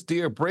witnessed this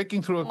deer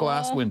breaking through a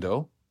glass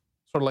window,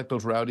 sort of like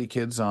those rowdy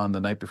kids on the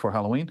night before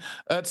Halloween,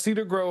 at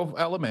Cedar Grove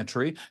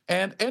Elementary,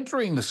 and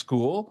entering the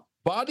school.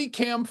 Body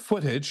cam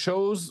footage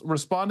shows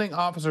responding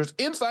officers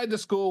inside the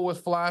school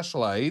with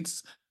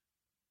flashlights,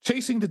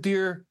 chasing the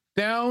deer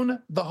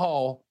down the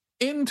hall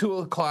into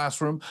a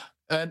classroom.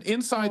 And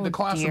inside the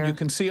classroom, you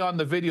can see on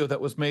the video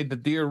that was made the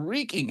deer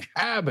wreaking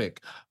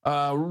havoc,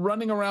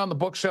 running around the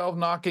bookshelf,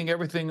 knocking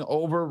everything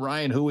over.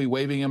 Ryan Huey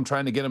waving him,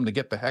 trying to get him to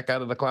get the heck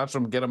out of the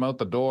classroom, get him out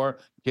the door.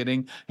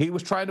 Kidding. He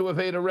was trying to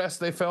evade arrest.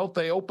 They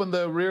opened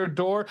the rear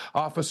door.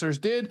 Officers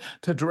did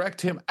to direct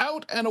him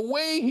out, and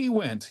away he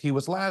went. He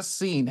was last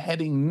seen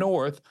heading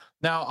north.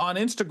 Now, on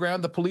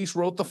Instagram, the police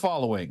wrote the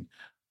following,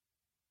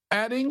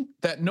 adding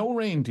that no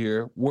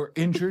reindeer were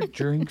injured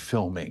during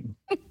filming.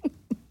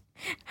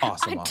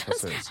 Awesome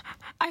officers.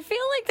 I feel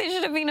like they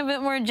should have been a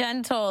bit more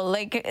gentle,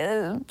 like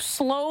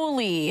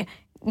slowly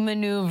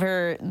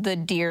maneuver the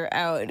deer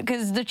out,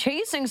 because the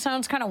chasing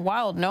sounds kind of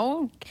wild.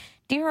 No,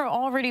 deer are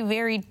already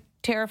very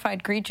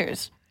terrified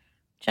creatures,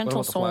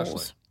 gentle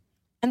souls.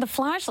 And the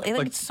flashlight,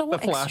 like it's so the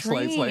extreme.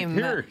 Flashlight's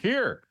like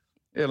here,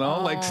 you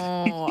know, like.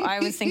 Oh, I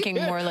was thinking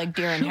more like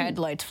deer in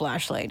headlights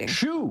flashlighting.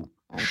 Shoo.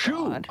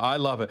 I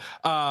love it.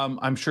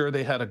 I'm sure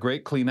they had a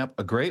great cleanup,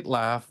 a great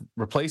laugh,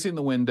 replacing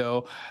the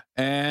window,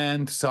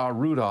 and saw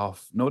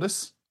Rudolph.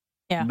 Notice?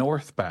 Yeah.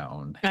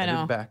 Northbound. I know.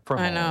 Headed back for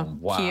home.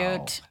 Wow.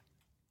 Cute.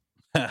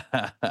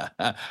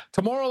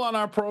 Tomorrow on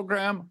our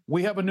program,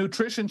 we have a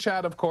nutrition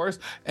chat, of course,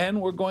 and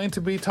we're going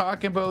to be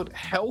talking about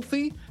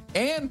healthy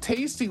and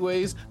tasty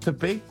ways to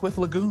bake with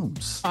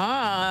legumes.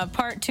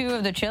 Part 2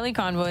 of the chili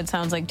convo, it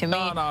sounds like to me.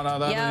 No,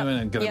 that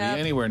isn't going to be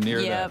anywhere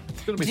near that.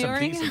 It's going to be some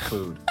decent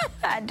food.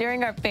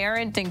 During our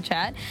parenting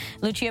chat,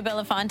 Lucia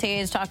Belafonte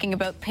is talking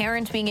about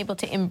parents being able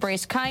to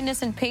embrace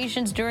kindness and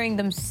patience during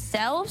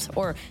themselves,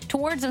 or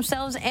towards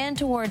themselves and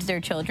towards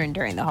their children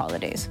during the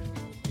holidays.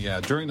 Yeah,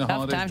 during the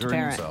holidays, during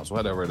themselves,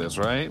 whatever it is,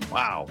 right?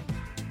 Wow.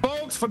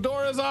 Folks,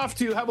 Fedora's off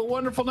to you. Have a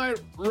wonderful night.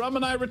 Rum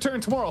and I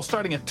return tomorrow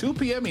starting at 2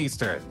 p.m.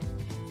 Eastern.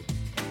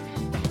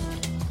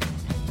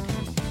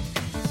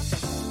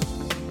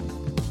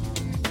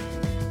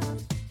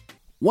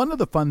 One of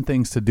the fun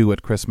things to do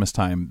at Christmas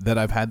time that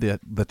I've had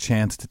the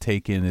chance to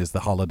take in is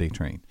the holiday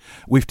train.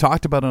 We've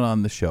talked about it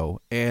on the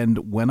show,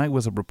 and when I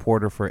was a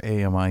reporter for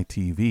AMI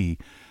TV,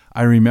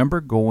 I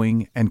remember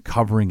going and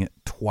covering it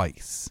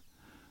twice.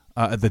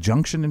 At the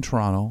Junction in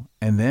Toronto,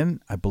 and then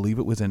I believe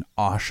it was in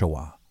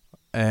Oshawa.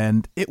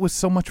 And it was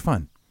so much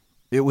fun.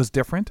 It was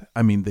different.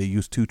 I mean, they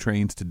used 2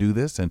 trains to do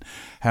this and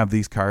have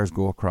these cars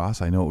go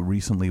across. I know it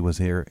recently was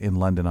here in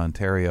London,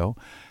 Ontario.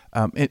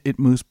 It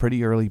moves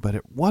pretty early, but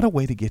what a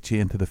way to get you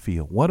into the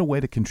field. What a way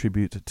to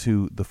contribute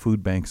to the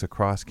food banks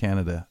across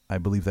Canada. I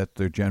believe that's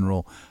their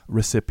general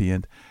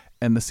recipient.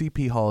 And the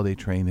CP holiday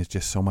train is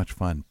just so much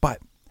fun. But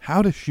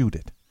how to shoot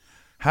it?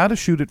 How to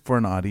shoot it for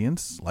an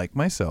audience like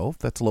myself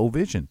that's low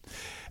vision.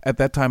 At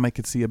that time, I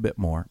could see a bit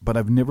more, but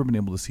I've never been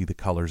able to see the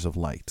colors of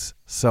lights.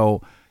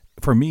 So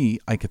for me,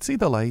 I could see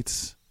the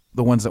lights,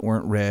 the ones that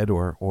weren't red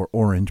or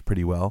orange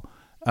pretty well.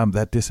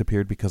 That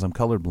disappeared because I'm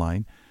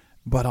colorblind.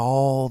 But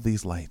all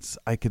these lights,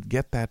 I could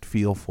get that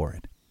feel for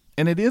it.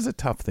 And it is a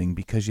tough thing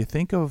because you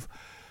think of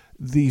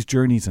these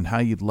journeys and how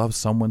you'd love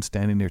someone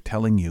standing there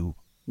telling you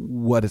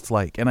what it's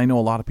like. And I know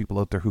a lot of people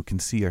out there who can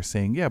see are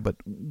saying, yeah, but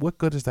what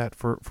good is that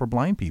for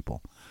blind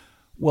people?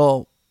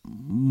 Well,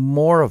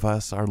 more of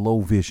us are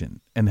low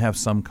vision and have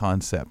some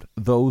concept.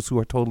 Those who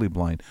are totally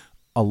blind,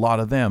 a lot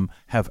of them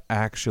have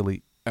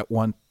actually at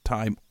one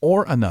time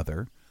or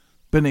another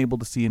been able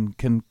to see and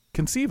can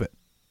conceive it.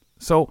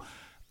 So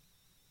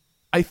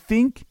I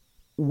think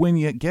when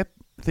you get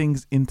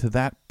things into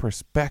that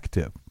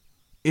perspective,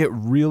 it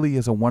really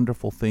is a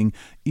wonderful thing,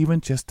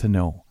 even just to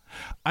know.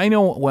 I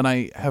know when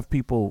I have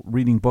people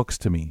reading books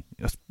to me,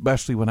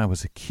 especially when I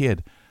was a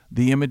kid,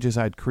 the images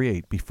I'd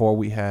create before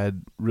we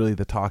had really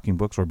the talking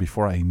books or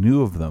before I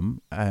knew of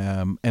them,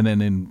 and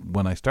then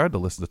when I started to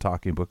listen to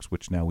talking books,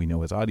 which now we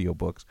know as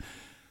audiobooks,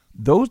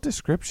 those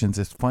descriptions,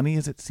 as funny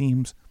as it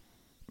seems,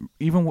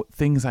 even with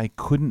things I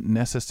couldn't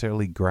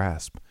necessarily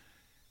grasp,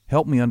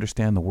 helped me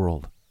understand the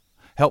world.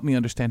 Help me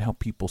understand how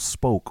people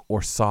spoke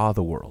or saw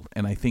the world.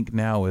 And I think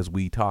now as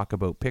we talk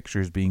about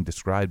pictures being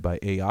described by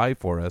AI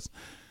for us,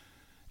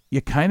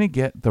 you kind of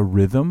get the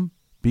rhythm,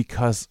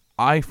 because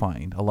I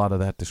find a lot of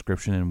that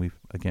description, and we've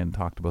again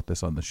talked about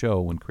this on the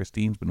show when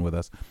Christine's been with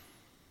us,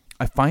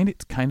 I find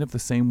it's kind of the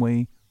same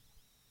way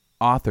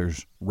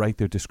authors write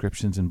their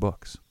descriptions in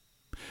books.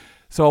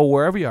 So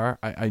wherever you are,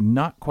 I'm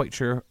not quite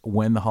sure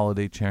when the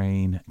holiday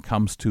train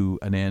comes to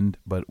an end,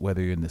 but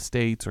whether you're in the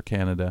States or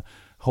Canada,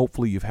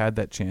 hopefully you've had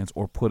that chance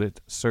or put it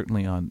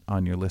certainly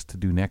on your list to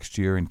do next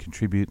year and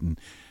contribute and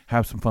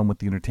have some fun with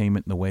the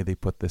entertainment and the way they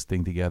put this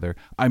thing together.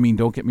 I mean,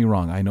 don't get me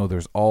wrong. I know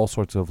there's all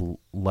sorts of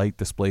light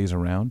displays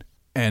around,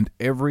 and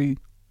every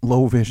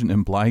low vision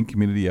and blind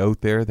community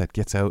out there that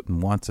gets out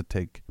and wants to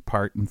take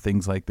part in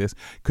things like this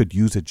could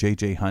use a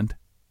J.J. Hunt,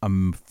 a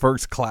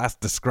first-class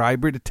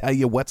describer to tell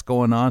you what's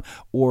going on,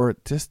 or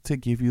just to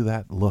give you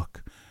that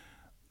look,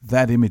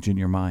 that image in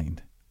your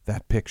mind,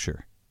 that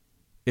picture.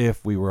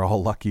 If we were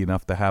all lucky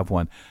enough to have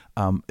one,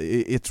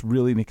 it's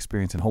really an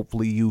experience, and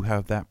hopefully you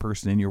have that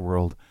person in your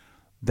world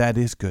that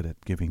is good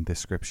at giving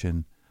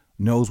description,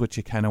 knows what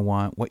you kind of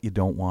want, what you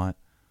don't want.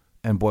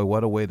 And boy,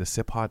 what a way to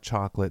sip hot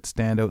chocolate,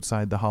 stand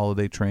outside the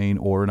holiday train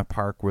or in a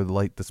park where the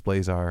light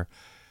displays are,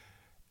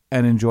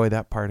 and enjoy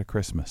that part of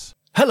Christmas.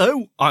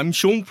 Hello, I'm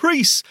Sean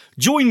Priest.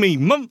 Join me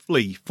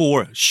monthly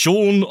for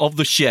Shaun of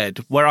the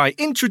Shed, where I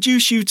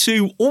introduce you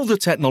to all the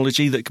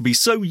technology that can be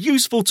so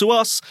useful to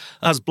us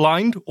as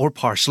blind or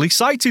partially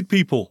sighted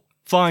people.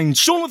 Find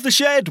Shaun of the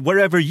Shed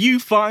wherever you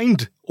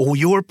find all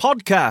your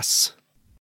podcasts.